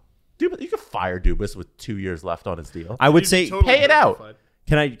know, Dubas, you could fire Dubas with 2 years left on his deal. I would say Totally pay it out.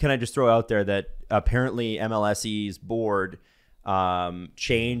 justified. Can I just throw out there that apparently MLSE's board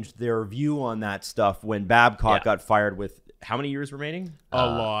changed their view on that stuff when Babcock got fired with how many years remaining? A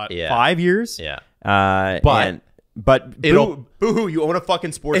lot. Yeah. 5 years? Yeah. But It'll- boo-hoo, you own a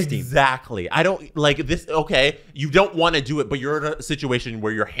fucking sports team. Exactly. I don't like this. Okay, you don't want to do it, but you're in a situation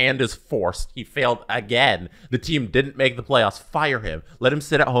where your hand is forced. He failed again. The team didn't make the playoffs. Fire him. Let him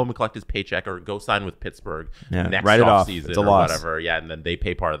sit at home and collect his paycheck, or go sign with Pittsburgh next write it off. offseason It's a or loss. whatever. Yeah, and then they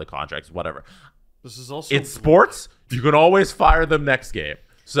pay part of the contracts, whatever. This is also It's sports. You can always fire them next game.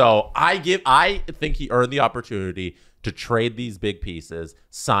 So I think he earned the opportunity to trade these big pieces,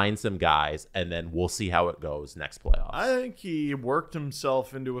 sign some guys, and then we'll see how it goes next playoffs. I think he worked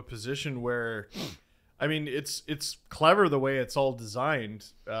himself into a position where, I mean, it's clever the way it's all designed.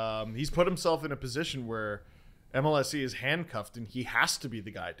 He's put himself in a position where MLSE is handcuffed, and he has to be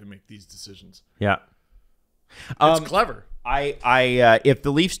the guy to make these decisions. Yeah. It's clever. If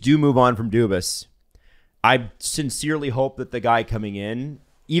the Leafs do move on from Dubas, I sincerely hope that the guy coming in,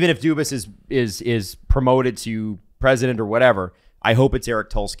 even if Dubas is promoted to president or whatever, I hope it's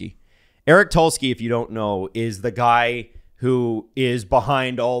Eric Tulsky. Eric Tulsky, if you don't know, is the guy who is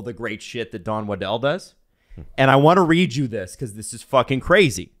behind all the great shit that Don Waddell does. And I want to read you this because this is fucking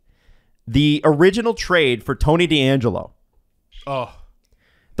crazy. The original trade for Tony DeAngelo. Oh,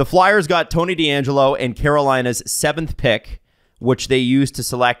 The Flyers got Tony DeAngelo and Carolina's 7th pick, which they used to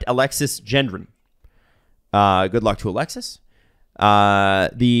select Alexis Gendron. Good luck to Alexis.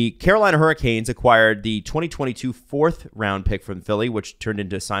 The Carolina Hurricanes acquired the 2022 4th round pick from Philly, which turned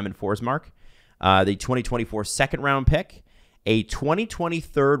into Simon Forsmark. The 2024 2nd round pick, a 2020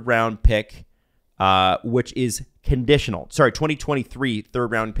 3rd round pick, which is conditional. Sorry, 2023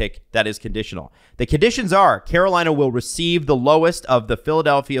 3rd round pick that is conditional. The conditions are Carolina will receive the lowest of the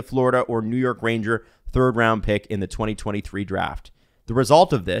Philadelphia, Florida, or New York Ranger 3rd round pick in the 2023 draft. The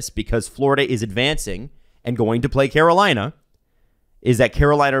result of this, because Florida is advancing and going to play Carolina, is that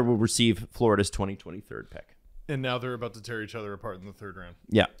Carolina will receive Florida's 2023 pick. and now they're about to tear each other apart in the 3rd round.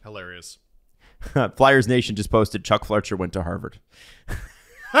 Yeah. Hilarious. Flyers Nation just posted Chuck Fletcher went to Harvard.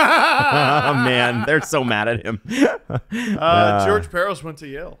 Oh, man. They're so mad at him. George Peros went to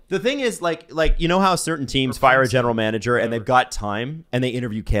Yale. The thing is, like you know how certain teams fire a general manager and they've got time and they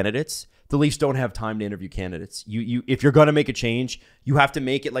interview candidates? The Leafs don't have time to interview candidates. You if you're going to make a change, you have to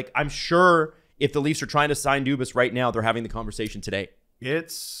make it. Like, I'm sure if the Leafs are trying to sign Dubas right now, they're having the conversation today.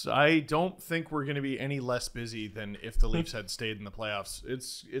 I don't think we're going to be any less busy than if the Leafs had stayed in the playoffs.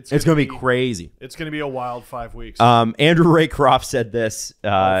 It's going to be crazy. It's going to be a wild 5 weeks. Andrew Raycroft said this.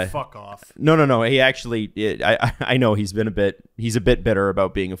 Fuck off. No. He actually, I know he's a bit bitter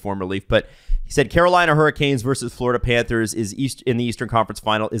about being a former Leaf, but he said Carolina Hurricanes versus Florida Panthers in the Eastern Conference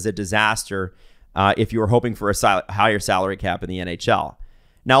Final is a disaster if you were hoping for a higher salary cap in the NHL.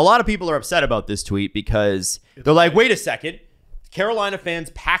 Now, a lot of people are upset about this tweet because they're like, wait a second. Carolina fans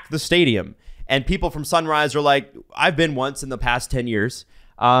pack the stadium, and people from Sunrise are like, I've been once in the past 10 years.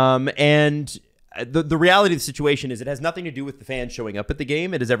 And the reality of the situation is it has nothing to do with the fans showing up at the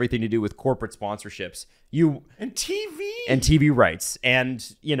game. It has everything to do with corporate sponsorships. And TV. And TV rights.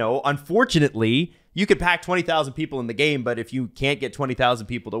 And, unfortunately, you could pack 20,000 people in the game, but if you can't get 20,000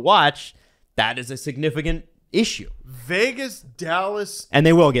 people to watch, that is a significant issue. Vegas, Dallas. And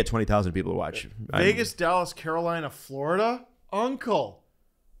they will get 20,000 people to watch. Vegas, Dallas, Carolina, Florida. Uncle.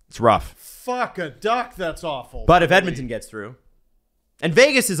 It's rough. Fuck a duck. That's awful. But if Edmonton gets through. And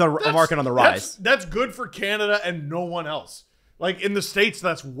Vegas is a market on the rise. That's good for Canada and no one else. Like in the States,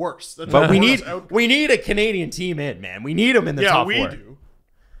 that's worse. That's but we worse need a Canadian team in, man. We need them in the top four. Yeah, we do.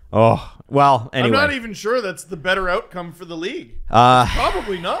 Oh, well, anyway. I'm not even sure that's the better outcome for the league.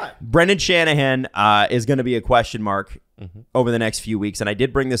 Probably not. Brendan Shanahan is going to be a question mark over the next few weeks. And I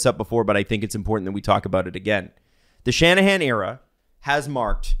did bring this up before, but I think it's important that we talk about it again. The Shanahan era has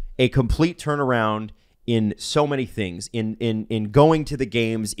marked a complete turnaround in so many things, in going to the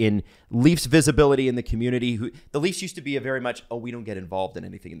games, in Leafs visibility in the community. The Leafs used to be a very much, we don't get involved in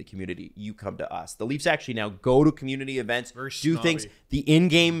anything in the community. You come to us. The Leafs actually now go to community events, do things. The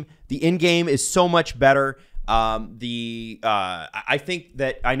in-game is so much better. I think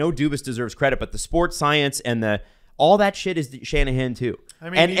that, I know Dubas deserves credit, but the sports science and all that shit is Shanahan too. I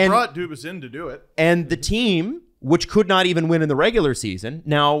mean, he brought Dubas in to do it. And the team, which could not even win in the regular season,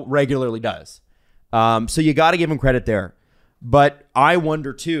 now regularly does. So you got to give him credit there. But I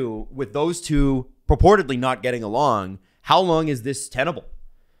wonder, too, with those two purportedly not getting along, how long is this tenable?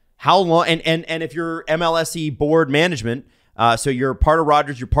 How long? And if you're MLSE board management, so you're part of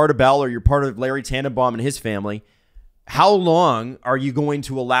Rogers, you're part of Bell, or you're part of Larry Tannenbaum and his family, how long are you going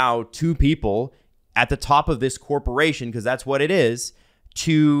to allow two people at the top of this corporation, because that's what it is,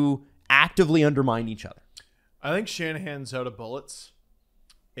 to actively undermine each other? I think Shanahan's out of bullets,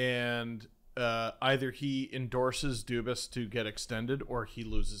 and either he endorses Dubas to get extended or he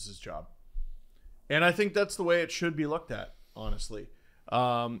loses his job. And I think that's the way it should be looked at, honestly.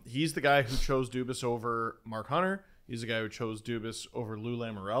 He's the guy who chose Dubas over Mark Hunter. He's the guy who chose Dubas over Lou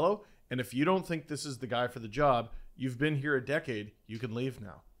Lamoriello. And if you don't think this is the guy for the job, you've been here a decade, you can leave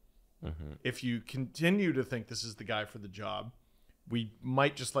now. If you continue to think this is the guy for the job, we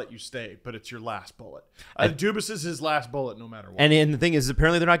might just let you stay, but it's your last bullet. Dubas is his last bullet no matter what. And the thing is,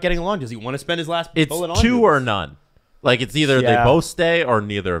 apparently they're not getting along. Does he want to spend his last bullet on It's two Dubas? or none. Like, it's either they both stay or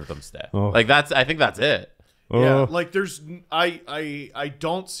neither of them stay. Oh. Like, I think that's it. Yeah, like I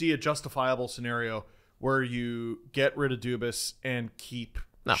don't see a justifiable scenario where you get rid of Dubas and keep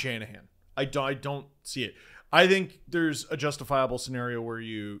Shanahan. I don't see it. I think there's a justifiable scenario where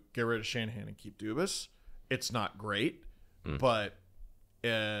you get rid of Shanahan and keep Dubas. It's not great, but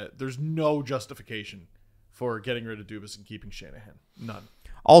there's no justification for getting rid of Dubas and keeping Shanahan. None.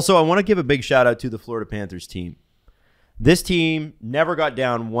 Also, I want to give a big shout out to the Florida Panthers team. This team never got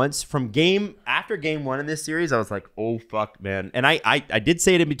down once after game one in this series. I was like, oh, fuck, man. And I did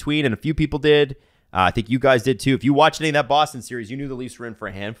say it in between, and a few people did. I think you guys did too. If you watched any of that Boston series, you knew the Leafs were in for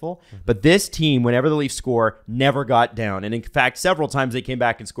a handful. But this team, whenever the Leafs score, never got down. And in fact, several times they came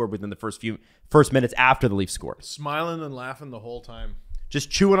back and scored within the first minutes after the Leafs scored. Smiling and laughing the whole time. Just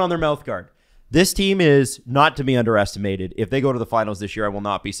chewing on their mouth guard. This team is not to be underestimated. If they go to the finals this year, I will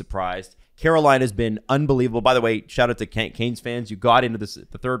not be surprised. Carolina's been unbelievable. By the way, shout out to Canes fans. You got into the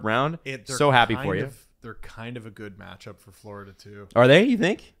third round. So happy for you. They're kind of a good matchup for Florida, too. Are they, you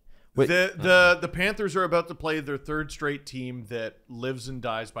think? The Panthers are about to play their third straight team that lives and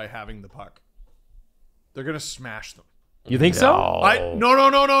dies by having the puck. They're going to smash them. You think so? No. I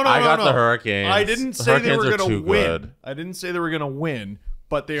got the Hurricanes. I didn't The say they Hurricanes were are going to too win. good. I didn't say they were going to win,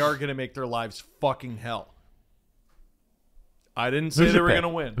 but they are going to make their lives fucking hell. I didn't say they were going to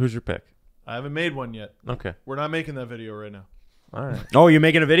win. Who's your pick? I haven't made one yet. Okay. We're not making that video right now. All right. Oh, you're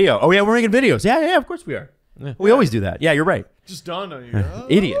making a video. Oh, yeah, we're making videos. Yeah, of course we are. Yeah. We always do that. Yeah, you're right. Just dawned on you.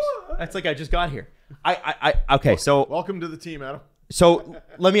 Idiot. That's like I just got here. Okay, so Welcome to the team, Adam. So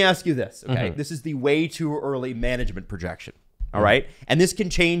let me ask you this, okay? This is the way too early management projection, all right? And this can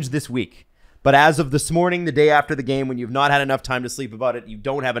change this week. But as of this morning, the day after the game, when you've not had enough time to sleep about it, you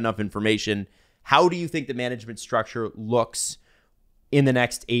don't have enough information, how do you think the management structure looks in the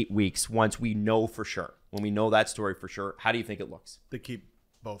next 8 weeks once we know for sure? When we know that story for sure, how do you think it looks? They keep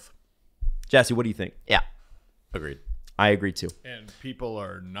both. Jesse, what do you think? Yeah. Agreed. I agree too. And people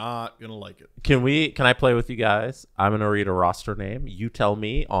are not going to like it. Can I play with you guys? I'm going to read a roster name. You tell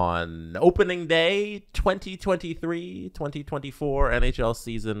me on opening day 2023-2024 NHL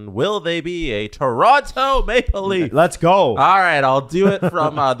season, will they be a Toronto Maple Leaf? Let's go. All right, I'll do it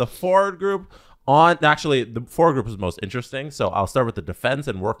from the forward group on. Actually, the forward group is most interesting, so I'll start with the defense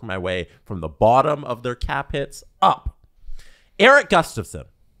and work my way from the bottom of their cap hits up. Eric Gustafsson.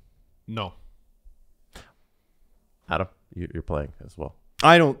 No. Adam, you're playing as well.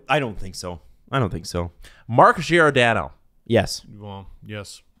 I don't think so. I don't think so. Mark Giordano. Yes. Well,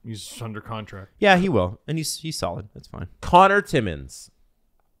 yes. He's under contract. Yeah, he will. And he's solid. That's fine. Connor Timmins.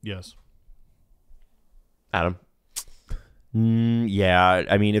 Yes. Adam. Yeah.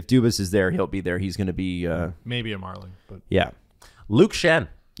 I mean, if Dubas is there, he'll be there. He's going to be... Maybe a Marling, but yeah. Luke Shen.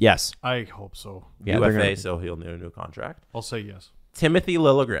 Yes. I hope so. Yeah, UFA, so he'll need a new contract. I'll say yes. Timothy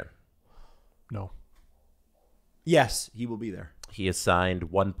Liljegren. No. Yes, he will be there. He has signed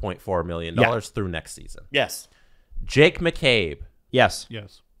 $1.4 million through next season. Yes. Jake McCabe. Yes.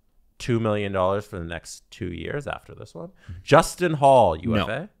 Yes. $2 million for the next 2 years after this one. Justin Hall,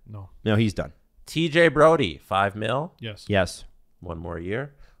 UFA. No, he's done. TJ Brody, $5 million. Yes. Yes, 1 more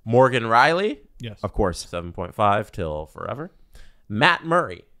year. Morgan Riley, Yes. of course. 7.5 till forever. Matt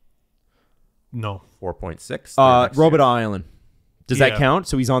Murray, No. 4.6. Robert Island. Does that Yeah. count?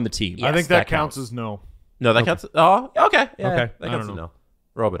 So he's on the team. Yeah. I think that that counts counts. as no. No, that counts. Oh, okay. Yeah, Okay. that I counts don't as know. no.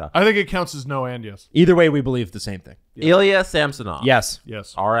 Robota. I think it counts as no and yes. Either way, we believe the same thing. Ilya Samsonov. Yes.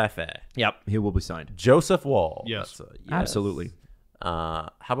 Yes. RFA. Yep. He will be signed. Joseph Woll. Yes. That's a yes. Absolutely.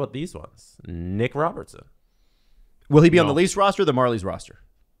 How about these ones? Nick Robertson. Will he be on No. the Leafs roster or the Marlies roster?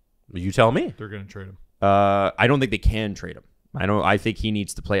 You tell me. They're going to trade him. I don't think they can trade him. I think he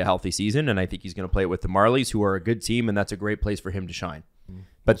needs to play a healthy season, and I think he's going to play it with the Marlies, who are a good team, and that's a great place for him to shine.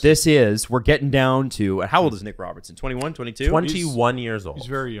 But we're getting down to, how old is Nick Robertson? 21, 22? 21 years old. He's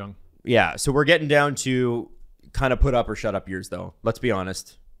very young. Yeah, so we're getting down to kind of put up or shut up years, though. Let's be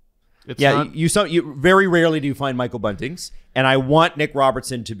honest. It's Yeah, not, you very rarely do you find Michael Buntings, and I want Nick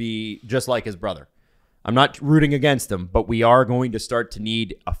Robertson to be just like his brother. I'm not rooting against him, but we are going to start to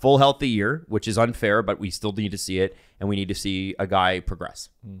need a full healthy year, which is unfair, but we still need to see it, and we need to see a guy progress.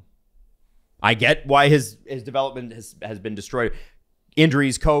 I get why his development has been destroyed.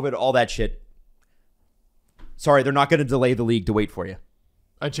 Injuries, COVID, all that shit. Sorry, they're not going to delay the league to wait for you.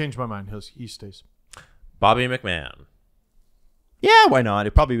 I changed my mind. He stays. Bobby McMahon. Yeah, why not?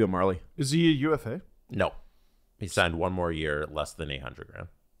 It'd probably be a Marley. Is he a UFA? No. He signed 1 more year, less than 800 grand.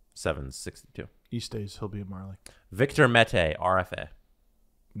 762. He stays. He'll be a Marley. Victor Mete, RFA.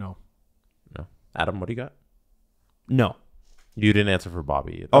 No. No. Adam, what do you got? No. You didn't answer for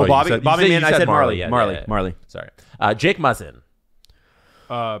Bobby. Oh, you Bobby, said- Bobby, you man, I said Marley. Yeah, Marley, yeah, yeah. Marley. Sorry. Jake Muzzin.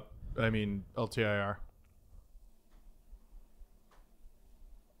 I mean, LTIR.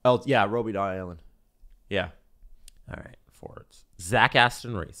 Yeah, Roby Island. Yeah. All right. Forwards. Zach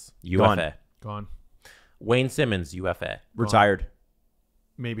Aston Reese, UFA. Gone. Wayne Simmons, UFA. Retired.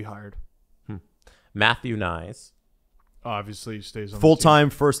 Maybe hired. Matthew Nyes, Obviously, he stays on the Full-time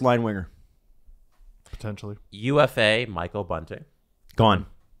first line winger. team, potentially. UFA. Michael Bunting. Gone.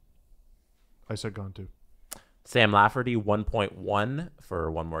 I said gone too. Sam Lafferty, 1.1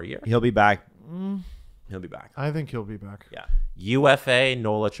 for 1 more year. He'll be back. He'll be back. I think he'll be back. Yeah. UFA.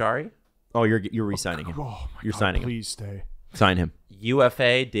 Nola Chari. Oh, you're re-signing him. Oh my You're God, signing him. please stay. Sign him.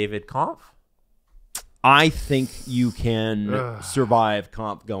 UFA. David Kampf. I think you can survive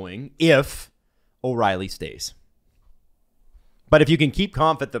comp going if O'Reilly stays. But if you can keep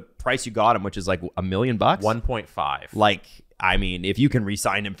comp at the price you got him, which is like $1 million, 1.5. like, I mean, if you can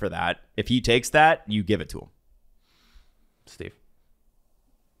re-sign him for that, if he takes that, you give it to him. Steve.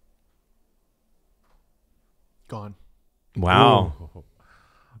 Gone. Wow.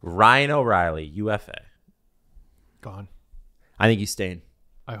 Ryan O'Reilly, UFA. Gone. I think he's staying.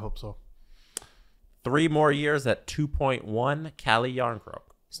 I hope so. 3 more years at 2.1. Callie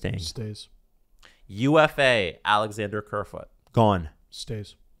Yarncroke. Staying. Stays. UFA. Alexander Kerfoot. Gone.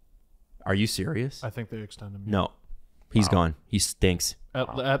 Stays. Are you serious? I think they extend him. No. He's gone. He stinks.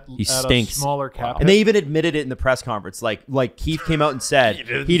 At He a stinks. smaller cap. And they even admitted it in the press conference. Like Keith came out and said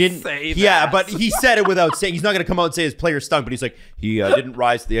he didn't say Yeah, that. but he said it without saying. He's not going to come out and say his player stunk, but he's like he didn't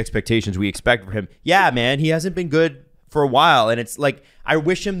rise to the expectations we expected for him. Yeah, man, he hasn't been good for a while, and it's like I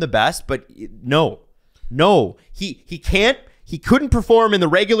wish him the best, but no, he can't. He couldn't perform in the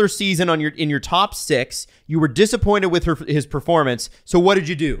regular season in your top 6. You were disappointed with his performance. So what did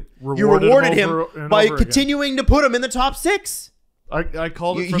you do? You rewarded him by continuing to put him in the top 6. I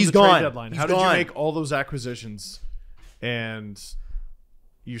called it from He's the gone. trade deadline. He's How did gone. you make all those acquisitions and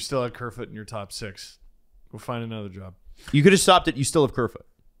you still had Kerfoot in your top 6? Go find another job. You could have stopped it. You still have Kerfoot.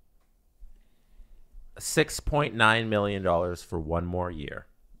 $6.9 million for 1 more year.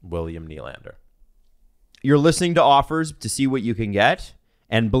 William Nylander. You're listening to offers to see what you can get.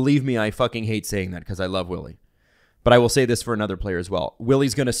 And believe me, I fucking hate saying that because I love Willie. But I will say this for another player as well.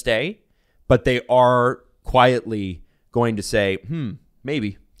 Willie's going to stay, but they are quietly going to say,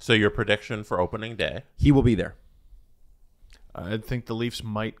 maybe. So your prediction for opening day? He will be there. I think the Leafs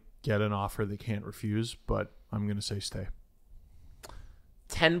might get an offer they can't refuse, but I'm going to say stay.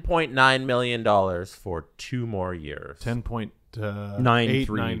 $10.9 million for 2 more years.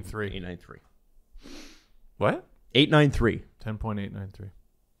 893. 893. What? 893. 10.893.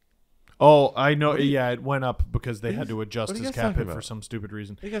 Oh, I know. Yeah, it went up because they had to adjust what are you his guys cap talking hit for about? some stupid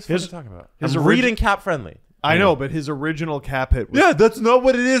reason. What are you guys His- talking about? his I'm origi- reading cap friendly. I know, but his original cap hit was Yeah, that's not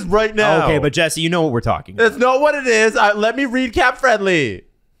what it is right now. Okay, but Jesse, you know what we're talking about. that's not what it is. Let me read cap friendly.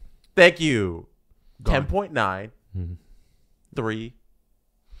 Thank you. $10.9. $3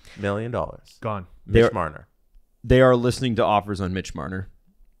 million. gone. Mitch They're- Marner. They are listening to offers on Mitch Marner.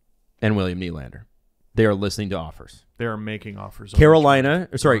 and William Nylander. They are listening to offers. They are making offers. Columbus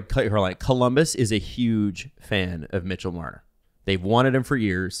is a huge fan of Mitchell Marner. They've wanted him for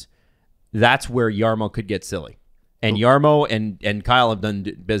years. That's where Jarmo could get silly. And Jarmo and Kyle have done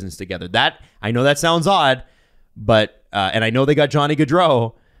business together. I know that sounds odd, but and I know they got Johnny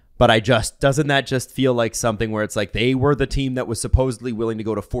Gaudreau, but doesn't that just feel like something where it's like they were the team that was supposedly willing to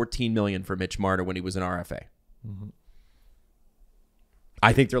go to $14 million for Mitch Marner when he was an RFA. Mm-hmm.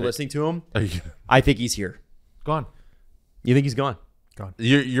 I think they're listening to him. I think he's here. Gone. You think he's gone? Gone.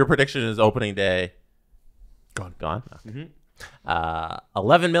 Your prediction is opening day. Gone. Gone. Okay.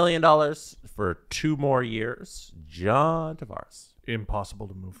 $11 million for 2 more years. John Tavares. Impossible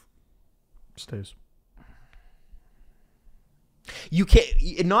to move. Stays. You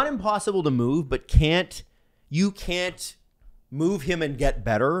can't. Not impossible to move, but you can't move him and get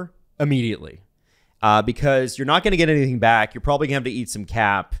better immediately. Because you're not going to get anything back. You're probably going to have to eat some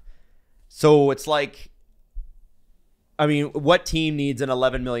cap. So it's like, I mean, what team needs an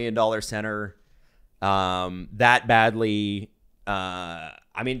 $11 million center that badly? I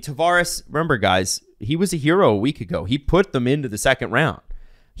mean, Tavares, remember, guys, he was a hero a week ago. He put them into the second round.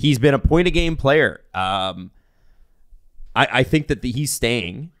 He's been a point-a-game player. I think that he's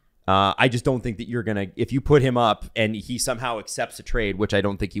staying. I just don't think that you're going to, if you put him up and he somehow accepts a trade, which I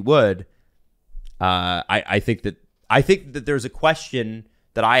don't think he would, I think that there's a question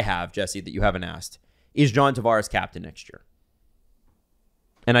that I have, Jesse, that you haven't asked. Is John Tavares captain next year?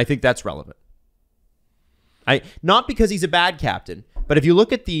 And I think that's relevant. Not because he's a bad captain, but if you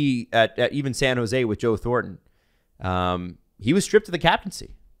look at even San Jose with Joe Thornton, he was stripped of the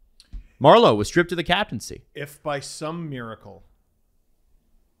captaincy. Marleau was stripped of the captaincy. If by some miracle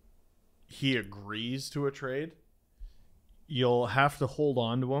he agrees to a trade, you'll have to hold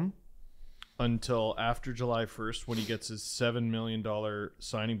on to him until after July 1st when he gets his $7 million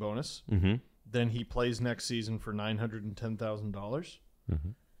signing bonus. Mm-hmm. Then he plays next season for $910,000.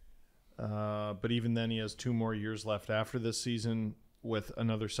 Mm-hmm. But even then, he has 2 more years left after this season with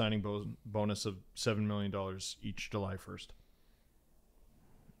another signing bonus of $7 million each July 1st.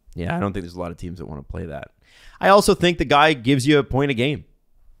 Yeah, I don't think there's a lot of teams that want to play that. I also think the guy gives you a point a game.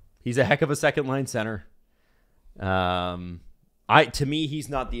 He's a heck of a second-line center. To me, he's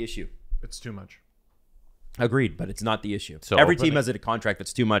not the issue. It's too much. Agreed, but it's not the issue. So every team has a contract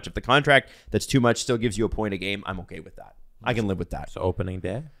that's too much. If the contract that's too much still gives you a point a game, I'm okay with that. I can live with that. So opening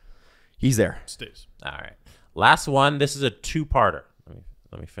day? He's there. Stays. All right. Last one. This is a 2-parter.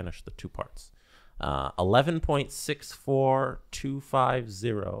 Let me finish the 2 parts.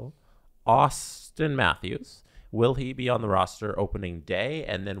 11.64250 Austin Matthews. Will he be on the roster opening day?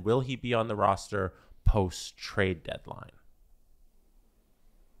 And then will he be on the roster post-trade deadline?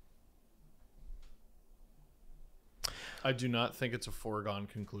 I do not think it's a foregone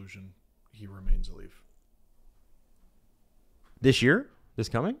conclusion he remains a Leaf. This year? This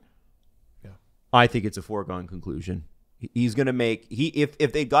coming? Yeah. I think it's a foregone conclusion. He's going to make...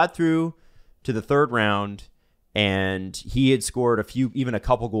 If they got through to the 3rd round and he had scored even a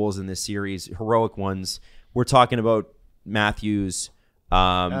couple goals in this series, heroic ones, we're talking about Matthews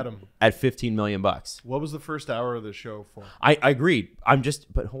Adam, at $15 million. what was the first hour of the show for? I agreed.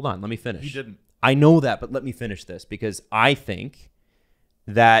 But hold on, let me finish. He didn't. I know that, but let me finish this because I think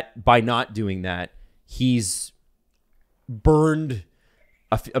that by not doing that, he's burned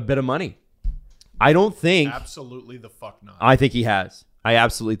a bit of money. I don't think... Absolutely the fuck not. I think he has. I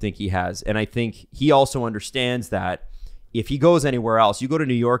absolutely think he has. And I think he also understands that if he goes anywhere else, you go to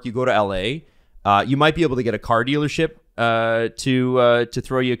New York, you go to LA, you might be able to get a car dealership to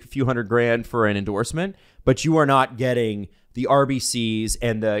throw you a few $100,000 for an endorsement, but you are not getting the RBCs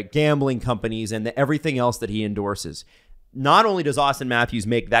and the gambling companies and everything else that he endorses. Not only does Austin Matthews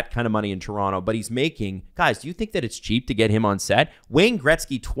make that kind of money in Toronto, but he's making... Guys, do you think that it's cheap to get him on set? Wayne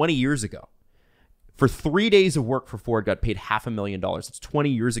Gretzky 20 years ago, for 3 days of work for Ford, got paid $500,000. It's 20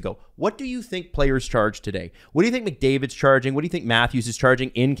 years ago. What do you think players charge today? What do you think McDavid's charging? What do you think Matthews is charging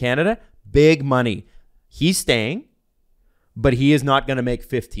in Canada? Big money. He's staying, but he is not going to make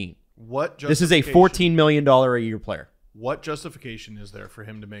 15. This is a $14 million a year player. What justification is there for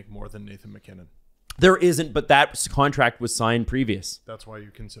him to make more than Nathan McKinnon? There isn't, but that contract was signed previous. That's why you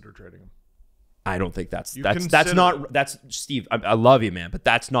consider trading him. I don't think that's Steve. I love you, man, but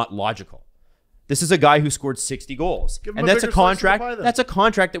that's not logical. This is a guy who scored 60 goals, and that's a contract. That's a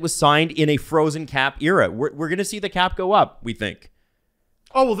contract that was signed in a frozen cap era. We're going to see the cap go up, we think.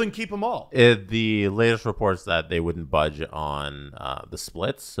 Oh, well, then keep them all. The latest reports that they wouldn't budge on the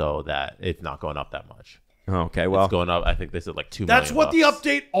splits, so that it's not going up that much. Okay, well, it's going up. I think they said like $2 million. That's what the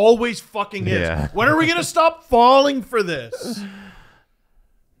update always fucking is. Yeah. When are we going to stop falling for this?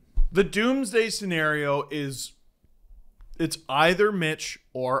 The doomsday scenario is it's either Mitch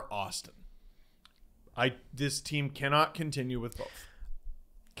or Austin. This team cannot continue with both.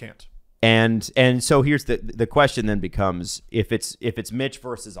 Can't. And so here's the question then becomes, if it's Mitch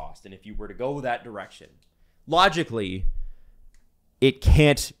versus Austin, if you were to go that direction, logically, it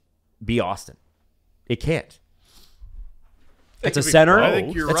can't be Austin. It can't. It's a center. I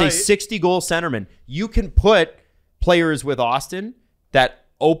think you're It's right. a 60-goal centerman. You can put players with Austin that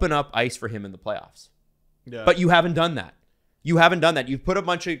open up ice for him in the playoffs. Yeah. But you haven't done that. You've put a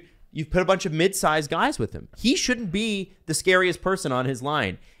bunch of mid-sized guys with him. He shouldn't be the scariest person on his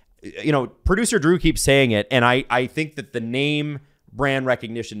line. You know, producer Drew keeps saying it, and I think that the name brand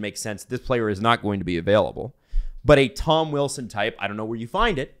recognition makes sense. This player is not going to be available. But a Tom Wilson type, I don't know where you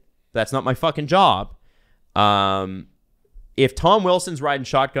find it. That's not my fucking job. If Tom Wilson's riding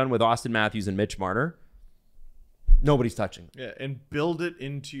shotgun with Austin Matthews and Mitch Marner, nobody's touching. Yeah, and build it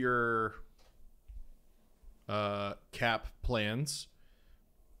into your cap plans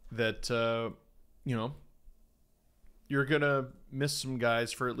that, you're going to miss some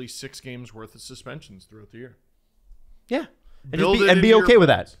guys for at least 6 games worth of suspensions throughout the year. Yeah. And Build just it be into your okay with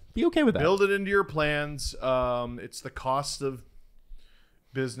plans. that. Be okay with that. Build it into your plans. It's the cost of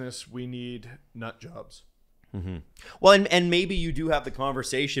business. We need nut jobs. Well, and maybe you do have the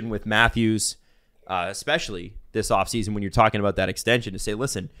conversation with Matthews, especially this offseason when you're talking about that extension, to say,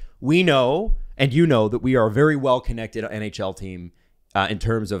 listen, we know, and you know, that we are a very well-connected NHL team in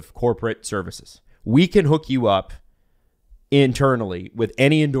terms of corporate services. We can hook you up internally with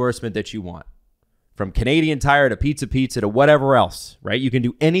any endorsement that you want, from Canadian Tire to Pizza to whatever else, right? You can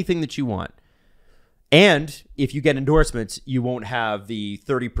do anything that you want. And if you get endorsements, you won't have the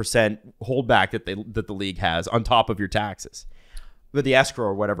 30% holdback that the league has on top of your taxes, with the escrow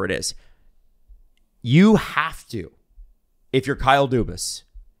or whatever it is. You have to, if you're Kyle Dubas,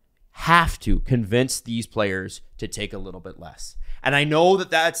 have to convince these players to take a little bit less. And I know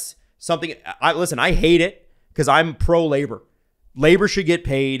that that's something. I hate it because I'm pro labor. Labor should get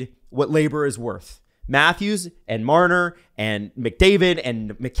paid what labor is worth. Matthews and Marner and McDavid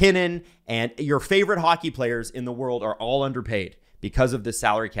and McKinnon and your favorite hockey players in the world are all underpaid because of the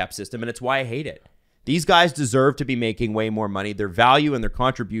salary cap system, and it's why I hate it. These guys deserve to be making way more money. Their value and their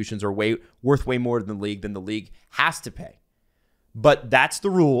contributions are worth way more than the league has to pay. But that's the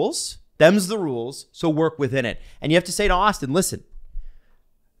rules. Them's the rules, so work within it. And you have to say to Austin, listen,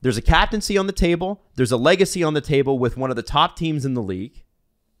 there's a captaincy on the table. There's a legacy on the table with one of the top teams in the league.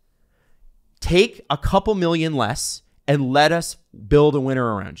 Take a couple million less and let us build a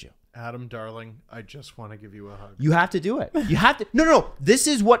winner around you. Adam, darling, I just want to give you a hug. You have to do it. You have to. No. This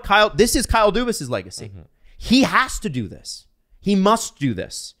is Kyle Dubas' legacy. Mm-hmm. He has to do this. He must do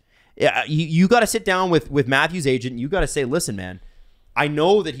this. You got to sit down with Matthew's agent. You got to say, listen, man, I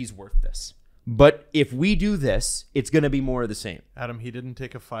know that he's worth this. But if we do this, it's going to be more of the same. Adam, he didn't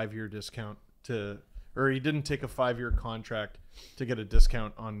take a 5-year discount he didn't take a 5-year contract to get a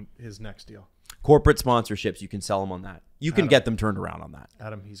discount on his next deal. Corporate sponsorships, you can sell them on that. You can get them turned around on that.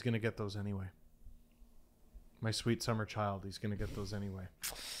 Adam, he's going to get those anyway. My sweet summer child, he's going to get those anyway.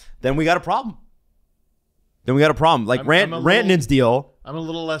 Then we got a problem. Like Rantanen's deal. I'm a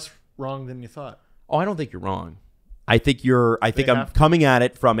little less wrong than you thought. Oh, I don't think you're wrong. I think I'm coming at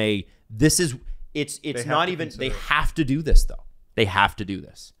it from it's not even, they have to do this though. They have to do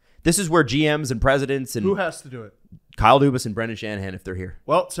this. This is where GMs and presidents and who has to do it? Kyle Dubas and Brendan Shanahan, if they're here.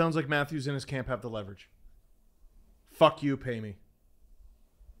 Well, it sounds like Matthews and his camp have the leverage. Fuck you, pay me.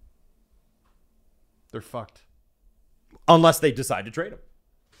 They're fucked. Unless they decide to trade him.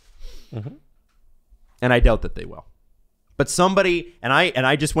 Mm-hmm. And I doubt that they will. But somebody, and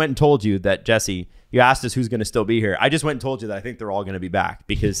I just went and told you that, Jesse, you asked us who's going to still be here. I just went and told you that I think they're all going to be back,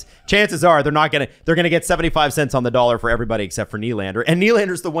 because chances are they're going to get 75 cents on the dollar for everybody except for Nylander. And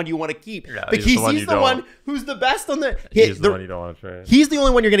Nylander's the one you want to keep. Yeah, because he's the one who's the best on the... He's the one you don't want to trade. He's the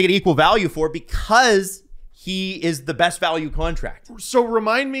only one you're going to get equal value for because he is the best value contract. So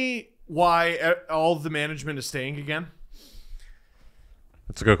remind me why all the management is staying again.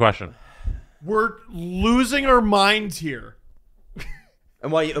 That's a good question. We're losing our minds here.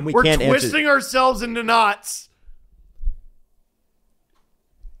 And we We're can't twisting ourselves into knots.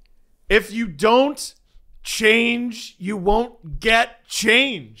 If you don't change, you won't get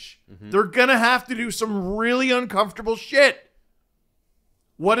change. Mm-hmm. They're going to have to do some really uncomfortable shit.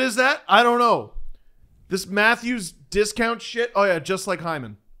 What is that? I don't know. This Matthews discount shit. Oh, yeah, just like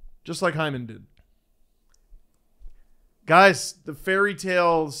Hyman. Just like Hyman did. Guys, the fairy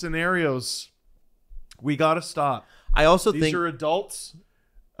tale scenarios, we got to stop. I also These are adults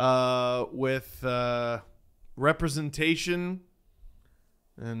with representation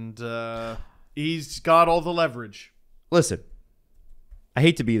And he's got all the leverage. Listen, I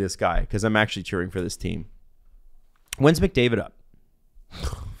hate to be this guy because I'm actually cheering for this team. When's McDavid up?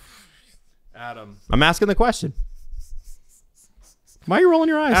 Adam. I'm asking the question. Why are you rolling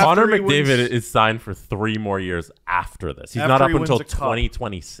your eyes? Connor After he McDavid wins- is signed for 3 more years after this. He's After not up he wins until a cup.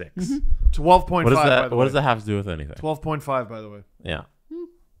 2026. 12.5, What by does that? the What way. does that have to do with anything? 12.5, by the way. Yeah.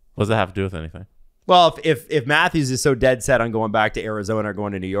 What does that have to do with anything? Well, if Matthews is so dead set on going back to Arizona or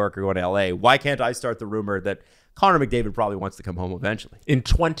going to New York or going to LA, why can't I start the rumor that Connor McDavid probably wants to come home eventually? In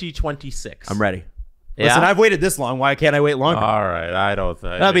 2026. I'm ready. Yeah? Listen, I've waited this long. Why can't I wait longer? All right. I don't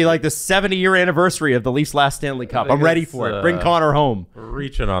think. That'll be like the 70-year anniversary of the Leafs' last Stanley Cup. I'm ready for it. Bring Connor home.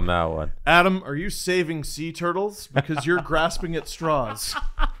 reaching on that one. Adam, are you saving sea turtles? Because you're grasping at straws.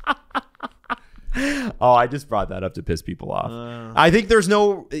 Oh, I just brought that up to piss people off. I think there's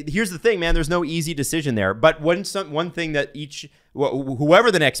no. Here's the thing, man. There's no easy decision there. But one thing that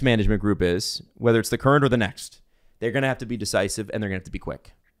whoever the next management group is, whether it's the current or the next, they're going to have to be decisive and they're going to have to be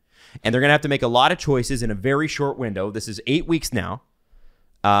quick. And they're going to have to make a lot of choices in a very short window. This is 8 weeks now.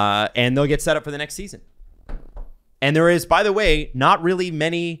 And they'll get set up for the next season. And there is, by the way, not really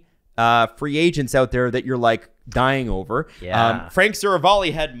many free agents out there that you're like dying over. Yeah. Frank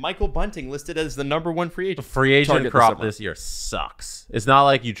Saravalli had Michael Bunting listed as the #1 free agent. The free agent target crop summer. this year sucks. It's not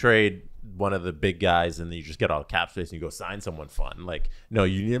like you trade one of the big guys and then you just get all the cap space and you go sign someone fun. Like, no,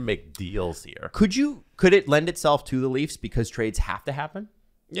 you need to make deals here. Could it lend itself to the Leafs because trades have to happen?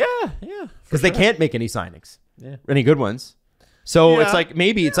 Yeah. Because they can't make any signings. Any good ones. So Yeah. it's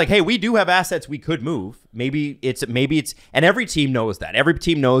like hey, we do have assets we could move. Maybe it's and every team knows that. Every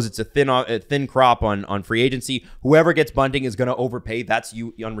team knows it's a thin crop on free agency. Whoever gets Bunting is going to overpay. That's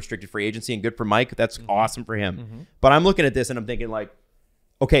unrestricted free agency, and good for Mike. That's awesome for him. But I'm looking at this and I'm thinking like,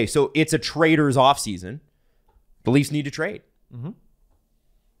 okay, so it's a trader's offseason. The Leafs need to trade.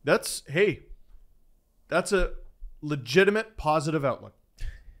 That's a legitimate positive outlook.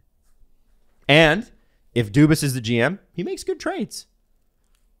 And if Dubas is the GM, he makes good trades.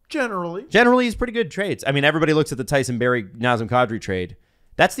 Generally. Generally, he's pretty good trades. I mean, everybody looks at the Tyson Barrie Nazem Kadri trade.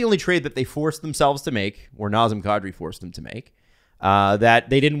 That's the only trade that they forced themselves to make, or Nazem Kadri forced them to make, that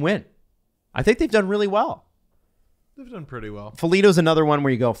they didn't win. I think they've done really well. They've done pretty well. Felito's another one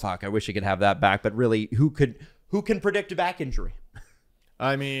where you go, fuck, I wish I could have that back. But really, who can predict a back injury?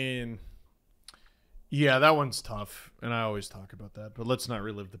 I mean, yeah, that one's tough. And I always talk about that. But let's not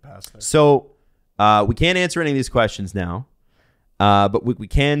relive the past there. So we can't answer any of these questions now. But what we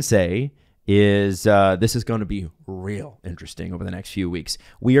can say is this is going to be real interesting over the next few weeks.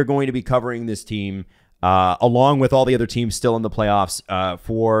 We are going to be covering this team along with all the other teams still in the playoffs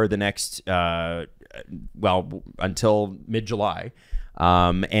for the next, until mid-July.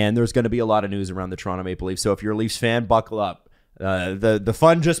 And there's going to be a lot of news around the Toronto Maple Leafs. So if you're a Leafs fan, buckle up. The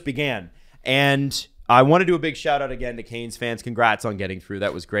fun just began. And I want to do a big shout out again to Canes fans. Congrats on getting through.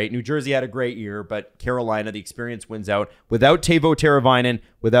 That was great. New Jersey had a great year, but Carolina, the experience wins out. Without Teuvo Teravainen,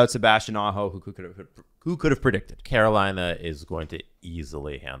 without Sebastian Aho, who could have predicted? Carolina is going to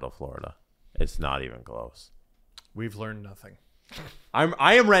easily handle Florida. It's not even close. We've learned nothing.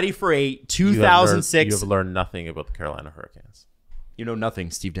 I am ready for a 2006. You have learned nothing about the Carolina Hurricanes. You know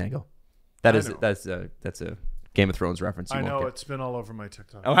nothing, Steve Dangle. That's a Game of Thrones reference. I know, it's been all over my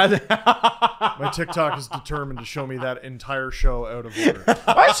TikTok. Oh, has it? My TikTok is determined to show me that entire show out of order.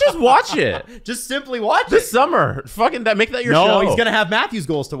 Let's just watch it Just simply watch this it. summer. Fucking that. Make that your show. No, he's gonna have Matthews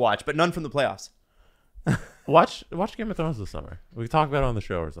goals to watch, but none from the playoffs. watch Game of Thrones this summer. We can talk about it on the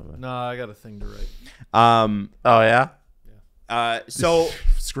show or something. Nah, I got a thing to write. Oh yeah. So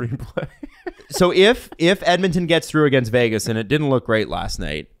Screenplay. so if Edmonton gets through against Vegas, and it didn't look great last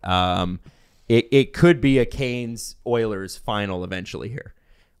night, it could be a Canes Oilers final eventually here,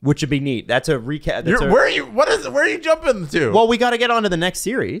 which would be neat. That's a recap. Where are you jumping to? Well, we got to get on to the next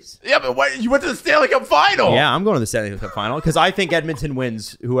series. yeah, but what, you went to the Stanley Cup final. Yeah, I'm going to the Stanley Cup final because I think Edmonton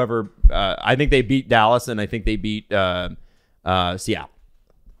wins. Whoever, I think they beat Dallas, and I think they beat Seattle.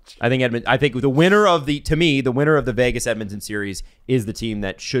 I think the winner of the winner of the Vegas Edmonton series is the team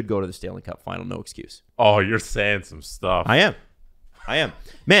that should go to the Stanley Cup final. No excuse. Oh, you're saying some stuff. I am.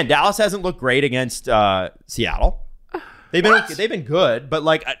 Man, Dallas hasn't looked great against Seattle. They've been good, but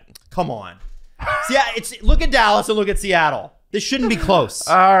like, come on. Look at Dallas and look at Seattle. This shouldn't be close.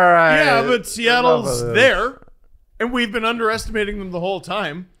 All right. Yeah, but Seattle's there, and we've been underestimating them the whole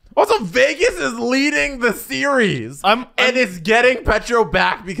time. Also, Vegas is leading the series, and it's getting Petro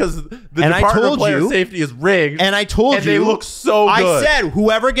back because the Department of Player Safety is rigged. And I told you, they look so good. I said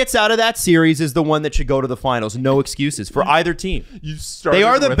whoever gets out of that series is the one that should go to the finals. No excuses for either team. They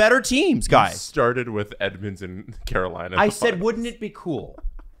are the better teams, guys. You started with Edmonton, Carolina. I said, wouldn't it be cool?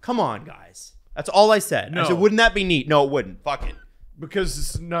 Come on, guys. That's all I said. No. I said, wouldn't that be neat? No, it wouldn't. Fuck it. Because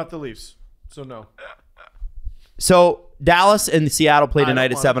it's not the Leafs. So no. So Dallas and Seattle play I don't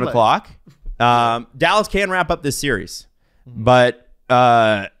tonight at wanna 7 play. o'clock. Dallas can wrap up this series, but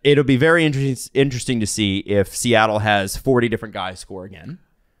it'll be very interesting to see if Seattle has 40 different guys score again.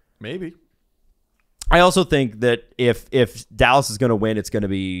 Maybe. I also think that if Dallas is going to win, it's going to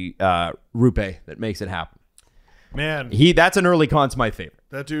be Rupe that makes it happen. Man, That's an early con's my favorite.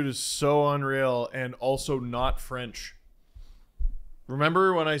 that dude is so unreal and also not French.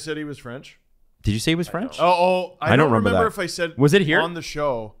 Remember when I said he was French? Did you say he was French? I don't remember that. if I said Was it here? on the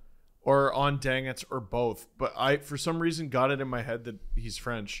show or on Dang It's or both, but I for some reason got it in my head that he's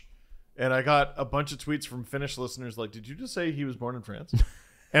French. And I got a bunch of tweets from Finnish listeners like, did you just say he was born in France?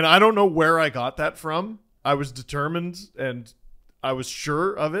 And I don't know where I got that from. I was determined and I was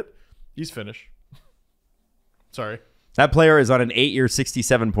sure of it. He's Finnish. Sorry. That player is on an 8-year,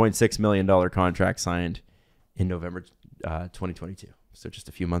 $67.6 million contract signed in November 2022. So just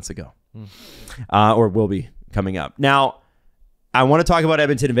a few months ago. Or will be coming up. Now, I want to talk about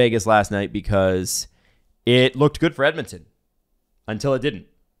Edmonton and Vegas last night because it looked good for Edmonton until it didn't.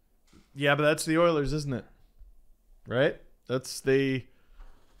 Yeah, but that's the Oilers, isn't it? Right? They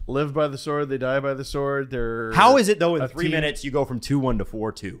live by the sword, they die by the sword. How is it, though, in a 3 team- minutes you go from 2-1 to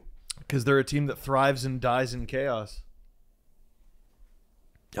 4-2? Because they're a team that thrives and dies in chaos.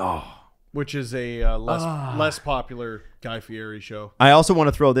 Oh. Which is a less popular Guy Fieri show. I also want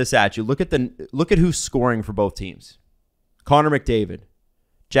to throw this at you. Look at who's scoring for both teams. Connor McDavid,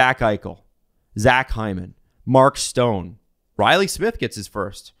 Jack Eichel, Zach Hyman, Mark Stone. Riley Smith gets his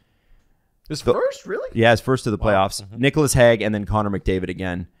first. His first, really? Yeah, his first of the playoffs. Nicholas Hague and then Connor McDavid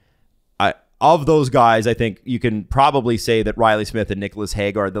again. Of those guys, I think you can probably say that Riley Smith and Nicholas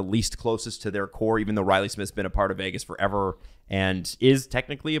Hague are the least closest to their core, even though Riley Smith's been a part of Vegas forever and is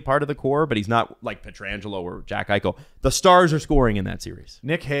technically a part of the core, but he's not like Pietrangelo or Jack Eichel. The Stars are scoring in that series.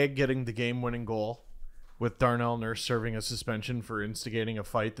 Nick Hague getting the game-winning goal with Darnell Nurse serving a suspension for instigating a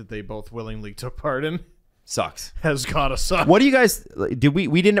fight that they both willingly took part in Sucks. has got to suck. What do you guys did we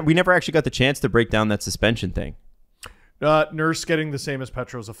never actually got the chance to break down that suspension thing. Nurse getting the same as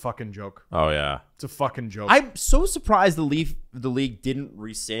Petro is a fucking joke. Oh yeah. It's a fucking joke. I'm so surprised the league didn't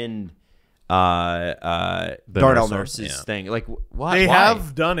rescind Darnell Nurse Nurse's thing. Like why? They why?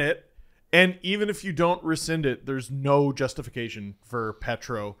 have done it, and even if you don't rescind it, there's no justification for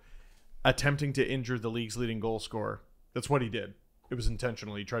Petro attempting to injure the league's leading goal scorer. That's what he did. It was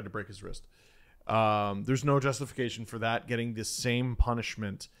intentional. He tried to break his wrist. There's no justification for that getting the same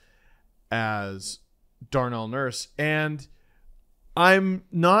punishment as Darnell Nurse. And I'm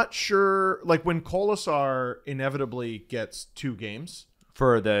not sure, like when Kolasar inevitably gets 2 games,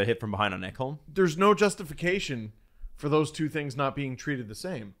 for the hit from behind on Ekholm. there's no justification for those two things not being treated the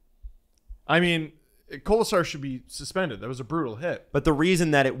same. I mean, Kolasar should be suspended. That was a brutal hit. But the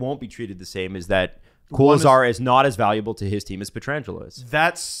reason that it won't be treated the same is that One is- Kulazar is not as valuable to his team as Pietrangelo is.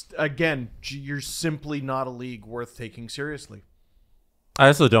 That's, again, you're simply not a league worth taking seriously. I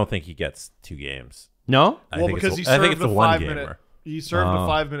also don't think he gets 2 games. No? I Well, think because he it's, I think served it's a a one 5-minute. gamer. He served a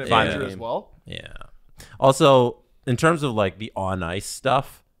 5-minute yeah. major as well. Yeah. Also, in terms of like the on ice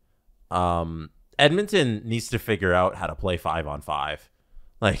stuff, Edmonton needs to figure out how to play 5-on-5.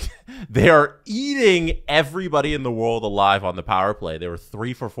 Like they are eating everybody in the world alive on the power play. They were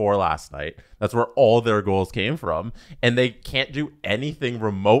 3 for 4 last night. That's where all their goals came from, and they can't do anything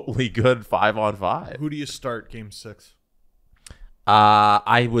remotely good 5-on-5. Who do you start game 6?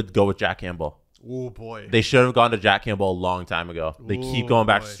 I would go with Jack Campbell. Oh, boy. They should have gone to Jack Campbell a long time ago. They keep going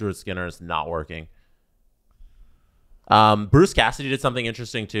back to boy. Stuart Skinner. It's not working. Bruce Cassidy did something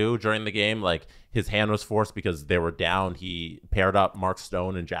interesting too during the game. Like his hand was forced because they were down. He paired up Mark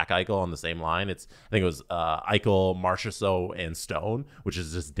Stone and Jack Eichel on the same line. I think it was Eichel, Marchessault, and Stone, which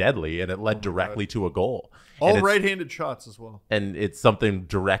is just deadly, and it led directly to a goal. All And it's- right-handed shots as well. and it's something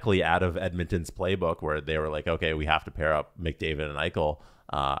directly out of Edmonton's playbook where they were like, okay, we have to pair up McDavid and Eichel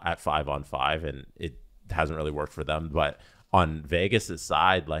at 5-on-5, and it hasn't really worked for them. But on Vegas's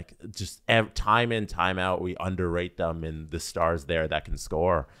side, like just time in, time out, we underrate them and the stars there that can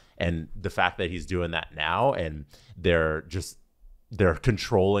score. And the fact that he's doing that now, and they're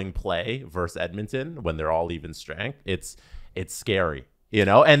controlling play versus Edmonton when they're all even strength, it's scary. You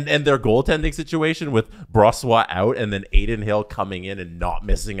know, and their goaltending situation with Brossois out and then Aiden Hill coming in and not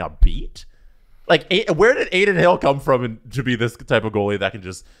missing a beat. Like, where did Aiden Hill come from to be this type of goalie that can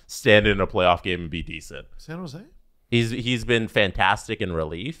just stand in a playoff game and be decent? San Jose? He's been fantastic in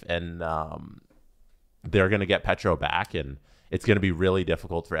relief, and they're going to get Petro back, and it's going to be really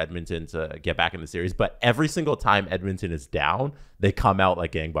difficult for Edmonton to get back in the series. But every single time Edmonton is down, they come out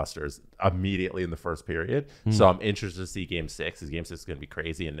like gangbusters immediately in the first period. So I'm interested to see Game 6. Because Game 6 is going to be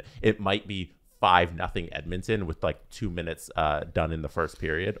crazy, and it might be 5-0 Edmonton with like 2 minutes done in the first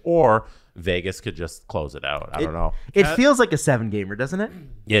period, or Vegas could just close it out. I don't know. It feels like a 7-gamer, doesn't it?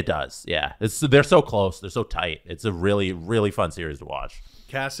 It does. Yeah. They're so close. They're so tight. It's a really, really fun series to watch.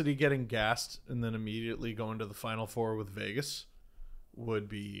 Cassidy getting gassed and then immediately going to the Final Four with Vegas would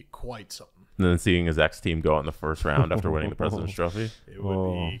be quite something. And then seeing his ex-team go in the first round after winning the President's Trophy. It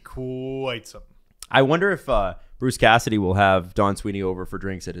would be quite something. I wonder if Bruce Cassidy will have Don Sweeney over for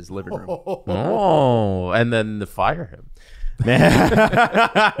drinks at his living room. Oh, and then fire him.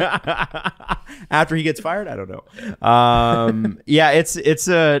 After he gets fired, I don't know. Yeah, it's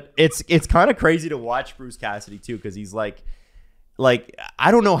kind of crazy to watch Bruce Cassidy too, because he's like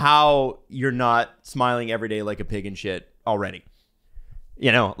I don't know how you're not smiling every day like a pig in shit already.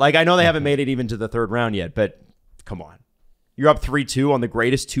 You know, like I know they haven't made it even to the third round yet, but come on. You're up 3-2 on the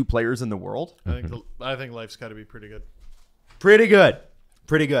greatest two players in the world. I think life's got to be pretty good. Pretty good.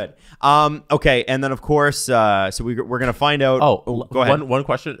 Okay, and then of course, so we're gonna find out. Oh, go ahead. One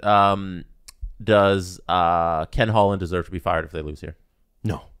question. Does Ken Holland deserve to be fired if they lose here?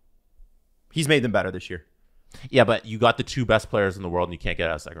 No, he's made them better this year. Yeah, but you got the two best players in the world, and you can't get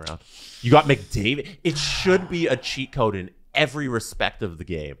out of the second round. You got McDavid. It should be a cheat code in every respect of the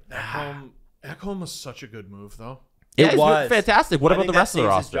game. Ekholm was such a good move, though. It was fantastic. What about the rest of the his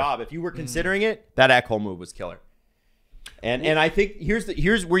roster? job. If you were considering it, that Ekholm move was killer. And I think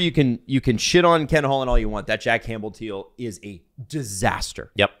here's where you can shit on Ken Holland all you want. That Jack Campbell deal is a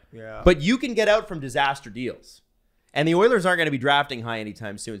disaster. Yep. Yeah. But you can get out from disaster deals. And the Oilers aren't going to be drafting high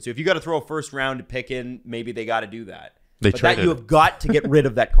anytime soon. So if you got to throw a first round pick in, maybe they got to do that. But traded. you have got to get rid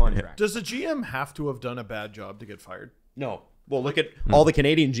of that contract. Does the GM have to have done a bad job to get fired? No. Well, look at all the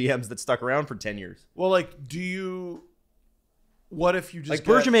Canadian GMs that stuck around for 10 years. Well, like, what if you just Like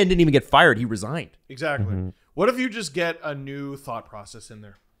Bergevin didn't even get fired. He resigned. Exactly. What if you just get a new thought process in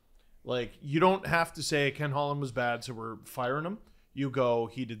there? Like, you don't have to say Ken Holland was bad, so we're firing him. You go,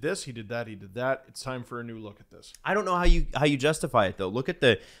 he did this, he did that, he did that. It's time for a new look at this. I don't know how you justify it though. Look at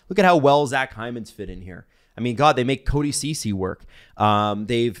how well Zach Hyman's fit in here. I mean, God, they make Cody Ceci work.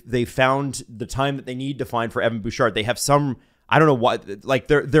 They've found the time that they need to find for Evan Bouchard. They have some. I don't know what, like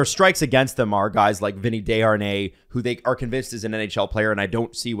their strikes against them are guys like Vinny Desharnais, who they are convinced is an NHL player, and I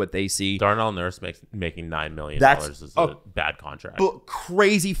don't see what they see. Darnell Nurse making $9 million is a bad contract.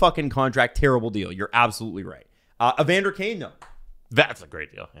 Crazy fucking contract, terrible deal. You're absolutely right. Evander Kane, though. That's a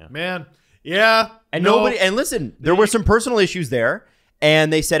great deal. Yeah. Man, yeah. And listen, there were some personal issues there,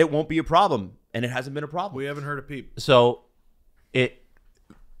 and they said it won't be a problem, and it hasn't been a problem. We haven't heard a peep. So it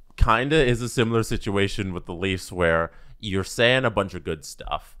kind of is a similar situation with the Leafs where you're saying a bunch of good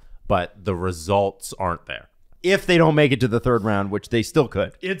stuff, but the results aren't there. If they don't make it to the third round, which they still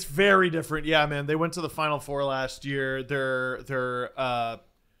could. It's very different. Yeah, man. They went to the Final Four last year. They're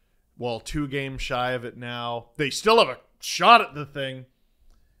 2 games shy of it now. They still have a shot at the thing.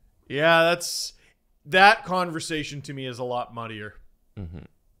 Yeah, that conversation to me is a lot muddier. Mm-hmm.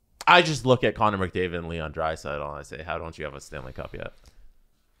 I just look at Connor McDavid and Leon Draisaitl and I say, how don't you have a Stanley Cup yet?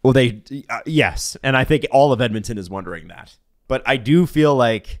 Well, yes, and I think all of Edmonton is wondering that. But I do feel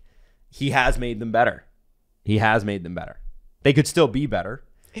like he has made them better. He has made them better. They could still be better.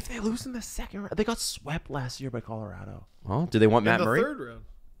 If they lose in the second round, they got swept last year by Colorado. Well, do they want Matt Murray? In the third round.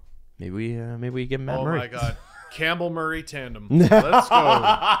 Maybe we give him Matt Murray. Oh my God. Campbell Murray tandem. Let's go.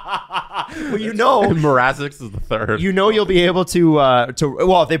 Well, you know, Mrazek is the third. You know, you'll be able to.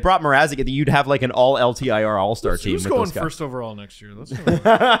 Well, if they brought Mrazek, you'd have like an all LTIR All Star team. Who's going first overall next year?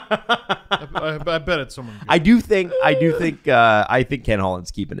 I bet it's someone good. I think Ken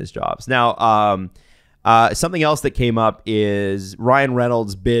Holland's keeping his jobs now. Something else that came up is Ryan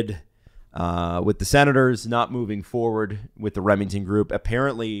Reynolds' bid with the Senators not moving forward with the Remington Group.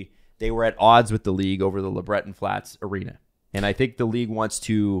 Apparently, they were at odds with the league over the LeBreton Flats arena. And I think the league wants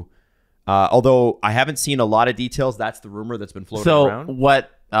to, although I haven't seen a lot of details, that's the rumor that's been floating around. So what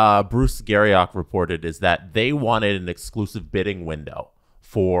Bruce Garriock reported is that they wanted an exclusive bidding window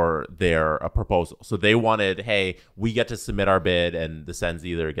for their proposal. So they wanted, hey, we get to submit our bid and the Sens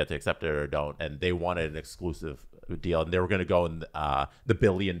either get to accept it or don't. And they wanted an exclusive deal. And they were going to go in the $1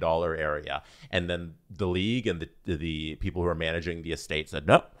 billion area. And then the league and the people who are managing the estate said,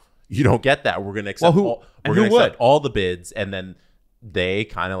 no. You don't get that. We're going to accept all the bids. And then they,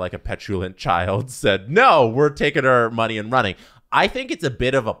 kind of like a petulant child, said, no, we're taking our money and running. I think it's a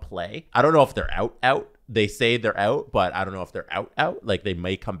bit of a play. I don't know if they're out. they say they're out, but I don't know if they're out. Like they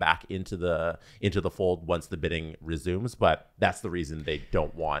may come back into the fold once the bidding resumes, but that's the reason they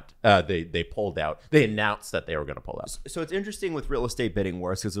don't want. They pulled out. They announced that they were going to pull out. So it's interesting with real estate bidding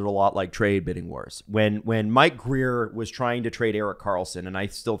wars because there's a lot like trade bidding wars. When Mike Greer was trying to trade Erik Karlsson, and I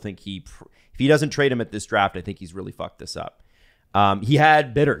still think if he doesn't trade him at this draft, I think he's really fucked this up. He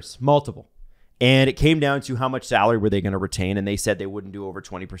had bidders, multiple. And it came down to how much salary were they going to retain, and they said they wouldn't do over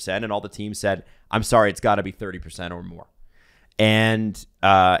 20%, and all the teams said, "I'm sorry, it's got to be 30% or more." And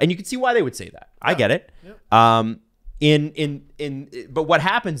you can see why they would say that. I get it. Yeah. But what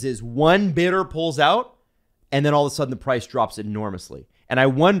happens is one bidder pulls out, and then all of a sudden the price drops enormously. And I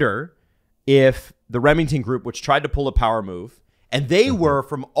wonder if the Remington Group, which tried to pull a power move, and they were,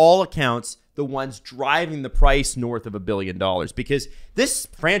 from all accounts, the ones driving the price north of $1 billion, because this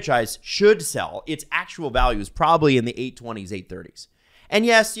franchise should sell. Its actual value is probably in the 820s, 830s. And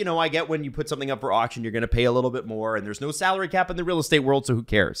yes, I get when you put something up for auction, you're going to pay a little bit more, and there's no salary cap in the real estate world, so who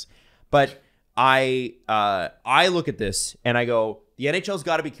cares? But I look at this and I go, the NHL's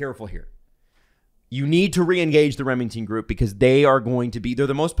got to be careful here. You need to re-engage the Remington Group because they're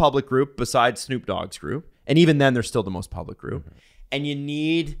the most public group besides Snoop Dogg's group. And even then, they're still the most public group. Mm-hmm. And you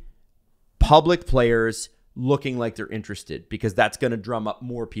need public players looking like they're interested because that's going to drum up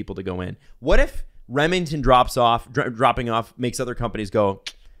more people to go in. What if Remington dropping off makes other companies go,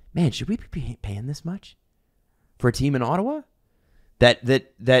 man, should we be paying this much for a team in Ottawa?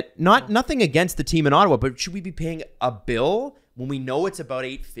 Nothing against the team in Ottawa, but should we be paying a bill when we know it's about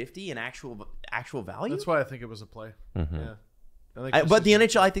 $850 in actual value? That's why I think it was a play. Mm-hmm. Yeah. But the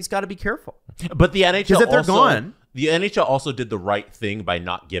NHL, I think, has got to be careful. But the NHL, because if they're gone, the NHL also did the right thing by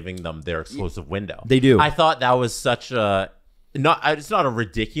not giving them their exclusive window. They do. I thought that was such a it's not a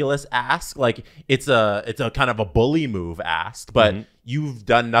ridiculous ask. Like it's a kind of a bully move ask, but you've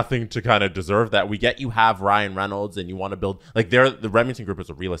done nothing to kind of deserve that. We get you have Ryan Reynolds and you want to build like the Remington Group is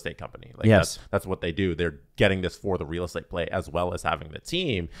a real estate company. Like yes. That's what they do. They're getting this for the real estate play as well as having the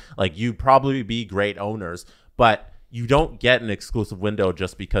team. Like you'd probably be great owners, but you don't get an exclusive window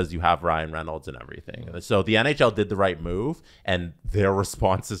just because you have Ryan Reynolds and everything. So the NHL did the right move, and their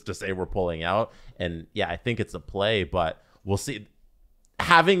response is to say we're pulling out. And yeah, I think it's a play, but we'll see.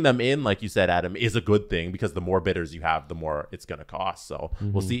 Having them in, like you said, Adam, is a good thing because the more bidders you have, the more it's going to cost. So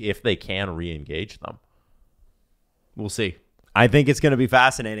we'll see if they can re-engage them. We'll see. I think it's going to be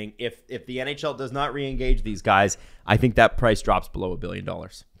fascinating. If the NHL does not re-engage these guys, I think that price drops below $1 billion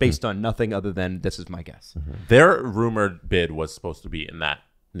based on nothing other than this is my guess. Their rumored bid was supposed to be in that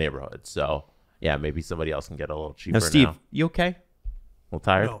neighborhood. So, yeah, maybe somebody else can get a little cheaper now. Steve, you okay? A little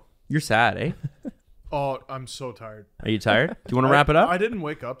tired? No. You're sad, eh? Oh, I'm so tired. Are you tired? Do you want to wrap it up? I didn't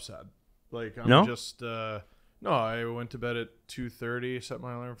wake up sad. Like, I'm just... no, I went to bed at 2:30, set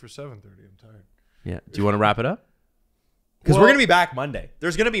my alarm for 7:30. I'm tired. Yeah. Do you want to wrap it up? Because we're going to be back Monday.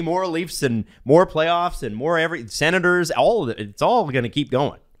 There's going to be more Leafs and more playoffs and more Senators. All of it. It's all going to keep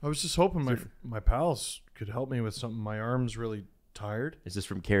going. I was just hoping my pals could help me with something. My arm's really tired. Is this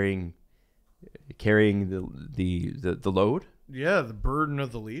from carrying the load? Yeah, the burden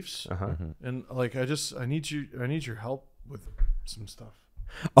of the Leafs. And like I need your help with some stuff.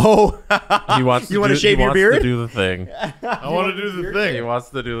 Oh, he wants. You want to shave your beard? To do the thing. I want to do the thing. He wants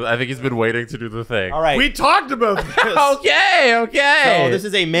to do. I think he's been waiting to do the thing. All right. We talked about this. Okay. So this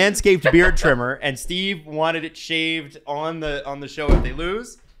is a Manscaped beard trimmer, and Steve wanted it shaved on the show if they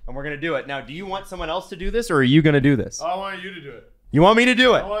lose, and we're gonna do it. Now, do you want someone else to do this, or are you gonna do this? I want you to do it. You want me to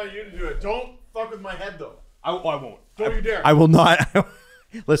do it? I want you to do it. Don't fuck with my head though. I won't. Don't you dare. I will not.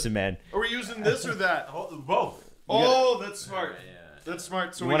 Listen, man. Are we using this or that? Both. Oh, that's smart. Yeah. That's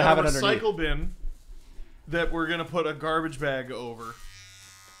smart. So we want to have have a it recycle bin that we're gonna put a garbage bag over.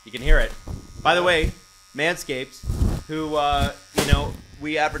 You can hear it. By the way, Manscaped, who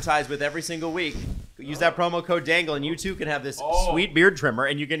we advertise with every single week. Use that promo code Dangle, and you too can have this sweet beard trimmer,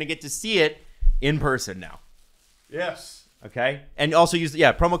 and you're gonna get to see it in person now. Yes. Okay, and also use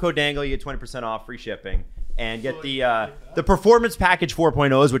promo code Dangle. You get 20% off, free shipping, and get the Performance Package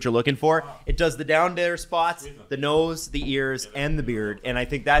 4.0 is what you're looking for. It does the down there spots, the nose, the ears, and the beard, and I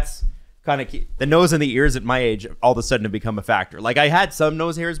think that's kind of key. The nose and the ears at my age all of a sudden have become a factor. Like I had some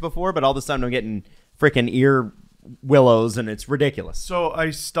nose hairs before, but all of a sudden I'm getting freaking ear willows, and it's ridiculous. So I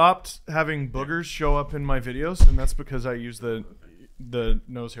stopped having boogers show up in my videos, and that's because I use the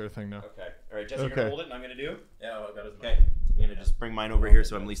nose hair thing now. Okay. All right, Jesse, you're going to hold it, and I'm going to do? Yeah, I got his mic. Okay. I'm going to just bring mine over here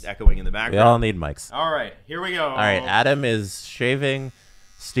so I'm at least echoing in the background. We all need mics. All right, here we go. All right, Adam is shaving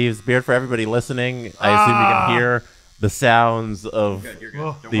Steve's beard for everybody listening. I assume you can hear the sounds of You're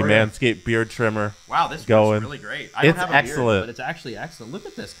good. the Manscaped beard trimmer. Wow, this going really great. I don't have a excellent. beard, but it's actually excellent. Look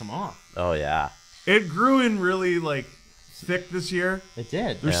at this. Come on. Oh, yeah. It grew in really like thick this year. It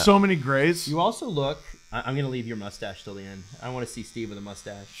did. There's so many grays. You also look. I'm gonna leave your mustache till the end. I want to see Steve with a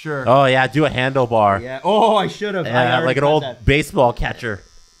mustache. Sure. Oh yeah, do a handlebar. Yeah. Oh, I should have. Yeah, like an old baseball catcher.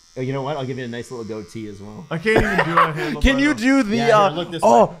 Oh, you know what? I'll give you a nice little goatee as well. I can't even do a handle. Can you do the? Yeah, here, look this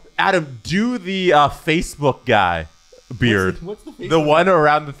way. Adam, do the Facebook guy beard. What's the The one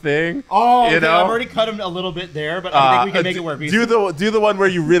around the thing. Oh, you okay, know? I've already cut him a little bit there, but I think we can make it work. Do the one where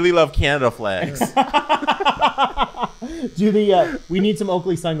you really love Canada flags. Do the. We need some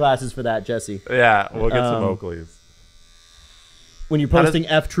Oakley sunglasses for that, Jesse. Yeah, we'll get some Oakleys. When you're posting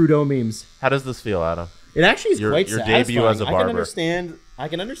F Trudeau memes. How does this feel, Adam? It actually is quite your satisfying. debut as a barber. I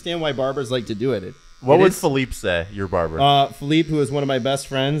can understand why barbers like to do it. What would Philippe say, your barber? Philippe, who is one of my best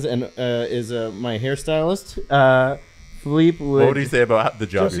friends and is my hairstylist. Philippe would. What would he say about the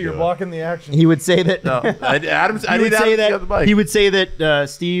job Jesse, you're you're doing? blocking the action. He would say that. No, Adam's. I he would need say Adam to be on the that. mic. He would say that.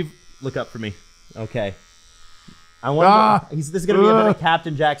 Steve, look up for me. Okay. I wonder. This is going to be a bit of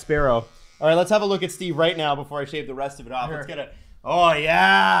Captain Jack Sparrow. All right, let's have a look at Steve right now before I shave the rest of it off. Let's get it. Oh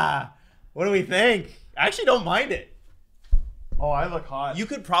yeah. What do we think? I actually don't mind it. Oh, I look hot. You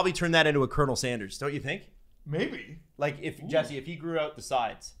could probably turn that into a Colonel Sanders, don't you think? Maybe. Like if Jesse, if he grew out the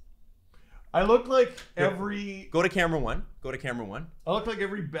sides. I look like every. Go to camera one. Go to camera one. I look like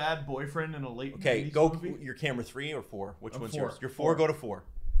every bad boyfriend in a late. Okay, 90s go. movie. Your camera 3 or 4? Which one's 4. yours? Your 4. Go to 4.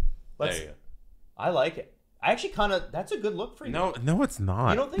 There you go. I like it. I actually kind of. That's a good look for you. No, it's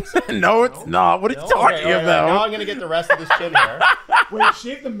not. You don't think so? No, it's not. What are you talking Okay, all right, about? now I'm gonna get the rest of this chin hair. Wait,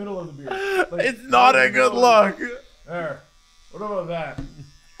 shave the middle of the beard. Like, It's not a good look. There. What about that?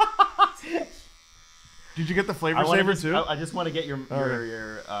 Did you get the flavor I wanna saver just- too? I just want to get your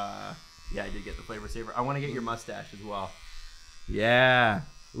yeah, I did get the flavor saver. I want to get your mustache as well. Yeah,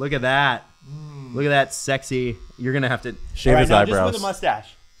 look at that. Look at that sexy. You're gonna have to Shave his eyebrows. Just with a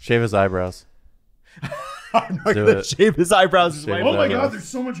mustache. Shave his eyebrows. I'm not Do gonna it. shave his eyebrows. His Shave wife, his Oh my eyebrows. god, there's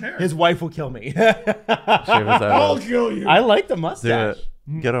so much hair. his wife will kill me. Shave his I'll eyebrows. kill you. I like the Do mustache.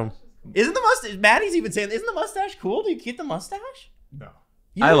 it. Get him. Isn't the mustache? Maddie's even saying, isn't the mustache cool? Do you keep the mustache? No.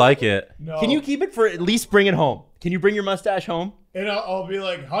 You I don't- like it. No. Can you keep it for at least bring it home? Can you bring your mustache home? And I'll be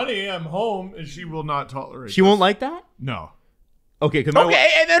like, honey, I'm home. And she will not tolerate She this. won't like that? No. Okay, because Okay,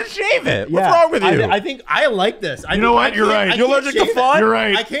 and then shave it. What's wrong with you? I think I like this. You know what? You're right. You're allergic to fun? You're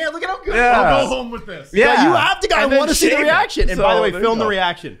right. I can't. Look at how good. Yeah. I'll go home with this. Yeah, you have to go. I And then want to see the shave it. reaction. And So, by the way, there you film the go.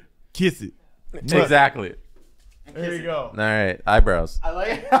 reaction. Kiss it. Exactly. There you go. All right, eyebrows. I like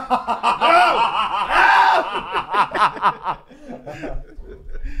it.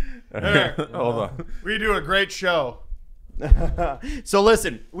 Hold on. We do a great show. So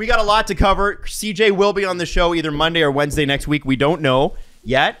listen, we got a lot to cover. CJ will be on the show either Monday or Wednesday next week. We don't know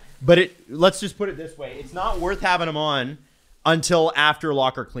yet, but let's just put it this way. It's not worth having him on until after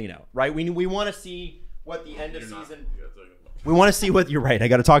locker cleanout, right? We want to see what the end of season... We want to see what... You're right. I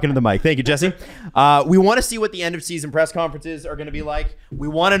got to talk into the mic. Thank you, Jesse. We want to see what the end of season press conferences are going to be like. We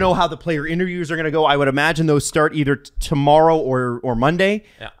want to know how the player interviews are going to go. I would imagine those start either tomorrow or Monday.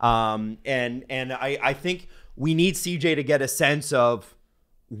 Yeah. And I think we need CJ to get a sense of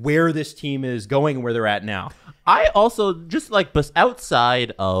where this team is going and where they're at now. I also just like, but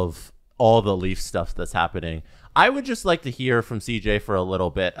outside of all the Leaf stuff that's happening, I would just like to hear from CJ for a little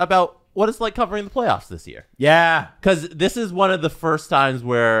bit about what it's like covering the playoffs this year. Yeah. Because this is one of the first times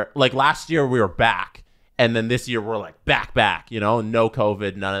where, like, last year we were back, and then this year we're like back, you know, no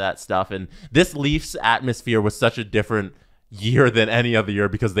COVID, none of that stuff. And this Leafs atmosphere was such a different year than any other year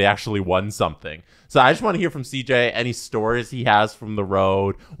because they actually won something. So I just want to hear from CJ any stories he has from the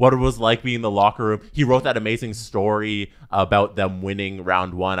road, what it was like being in the locker room. He wrote that amazing story about them winning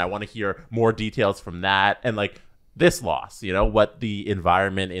round 1. I want to hear more details from that. And like this loss, you know, what the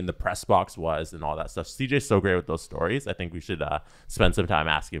environment in the press box was and all that stuff. CJ's so great with those stories. I think we should spend some time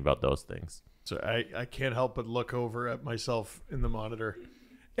asking about those things. So I can't help but look over at myself in the monitor.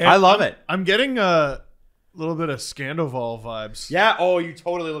 And I love it. I'm getting a little bit of Scandoval vibes. Yeah. Oh, you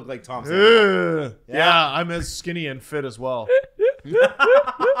totally look like Tom. Yeah, I'm as skinny and fit as well.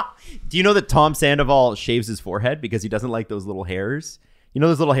 Do you know that Tom Sandoval shaves his forehead because he doesn't like those little hairs? You know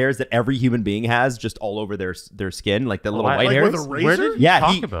those little hairs that every human being has just all over their skin, like the little white like hairs. with a razor? Where did you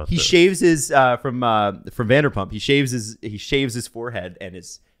talk he about he this? shaves his from Vanderpump. He shaves his forehead and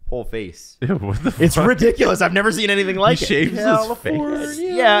his whole face. What the It's fuck? ridiculous. I've never seen anything like He it. shaves his face.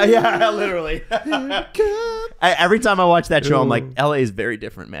 Yeah, literally. Every time I watch that show, I'm like, LA is very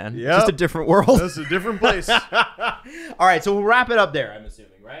different, man. Yep. Just a different world. That's a different place. All right, so we'll wrap it up there, I'm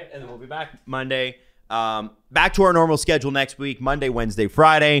assuming, right? And then we'll be back Monday. Back to our normal schedule next week, Monday, Wednesday,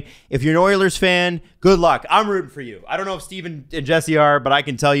 Friday. If you're an Oilers fan, good luck. I'm rooting for you. I don't know if Steven and Jesse are, but I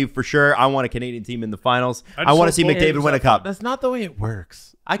can tell you for sure I want a Canadian team in the finals. I want to see McDavid win a cup. That's not the way it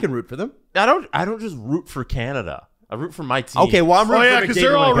works. I can root for them. I don't just root for Canada. I root for my team. Okay, well, I'm rooting for McDavid. Because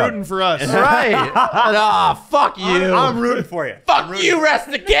they're all rooting for us. Right. Fuck you. I'm rooting for you. Fuck you, rest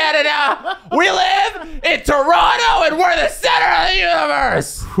of Canada. We live in Toronto, and we're the center of the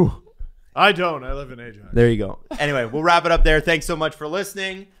universe. I don't. I live in Ajax. There you go. Anyway, we'll wrap it up there. Thanks so much for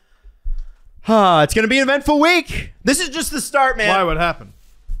listening. It's going to be an eventful week. This is just the start, man. Why? What happened?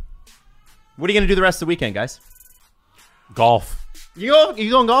 What are you going to do the rest of the weekend, guys? Golf. You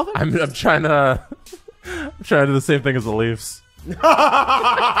going golfing? I'm trying to do the same thing as the Leafs.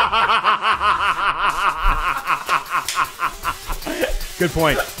 Good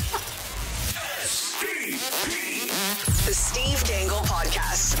point. The Steve Dangle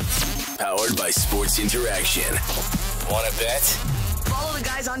Podcast. Powered by Sports Interaction. Want to bet? Follow the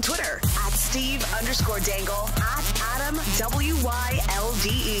guys on Twitter at Steve_Dangle, at Adam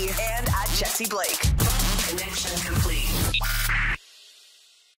WYLDE, and at Jesse Blake. Connection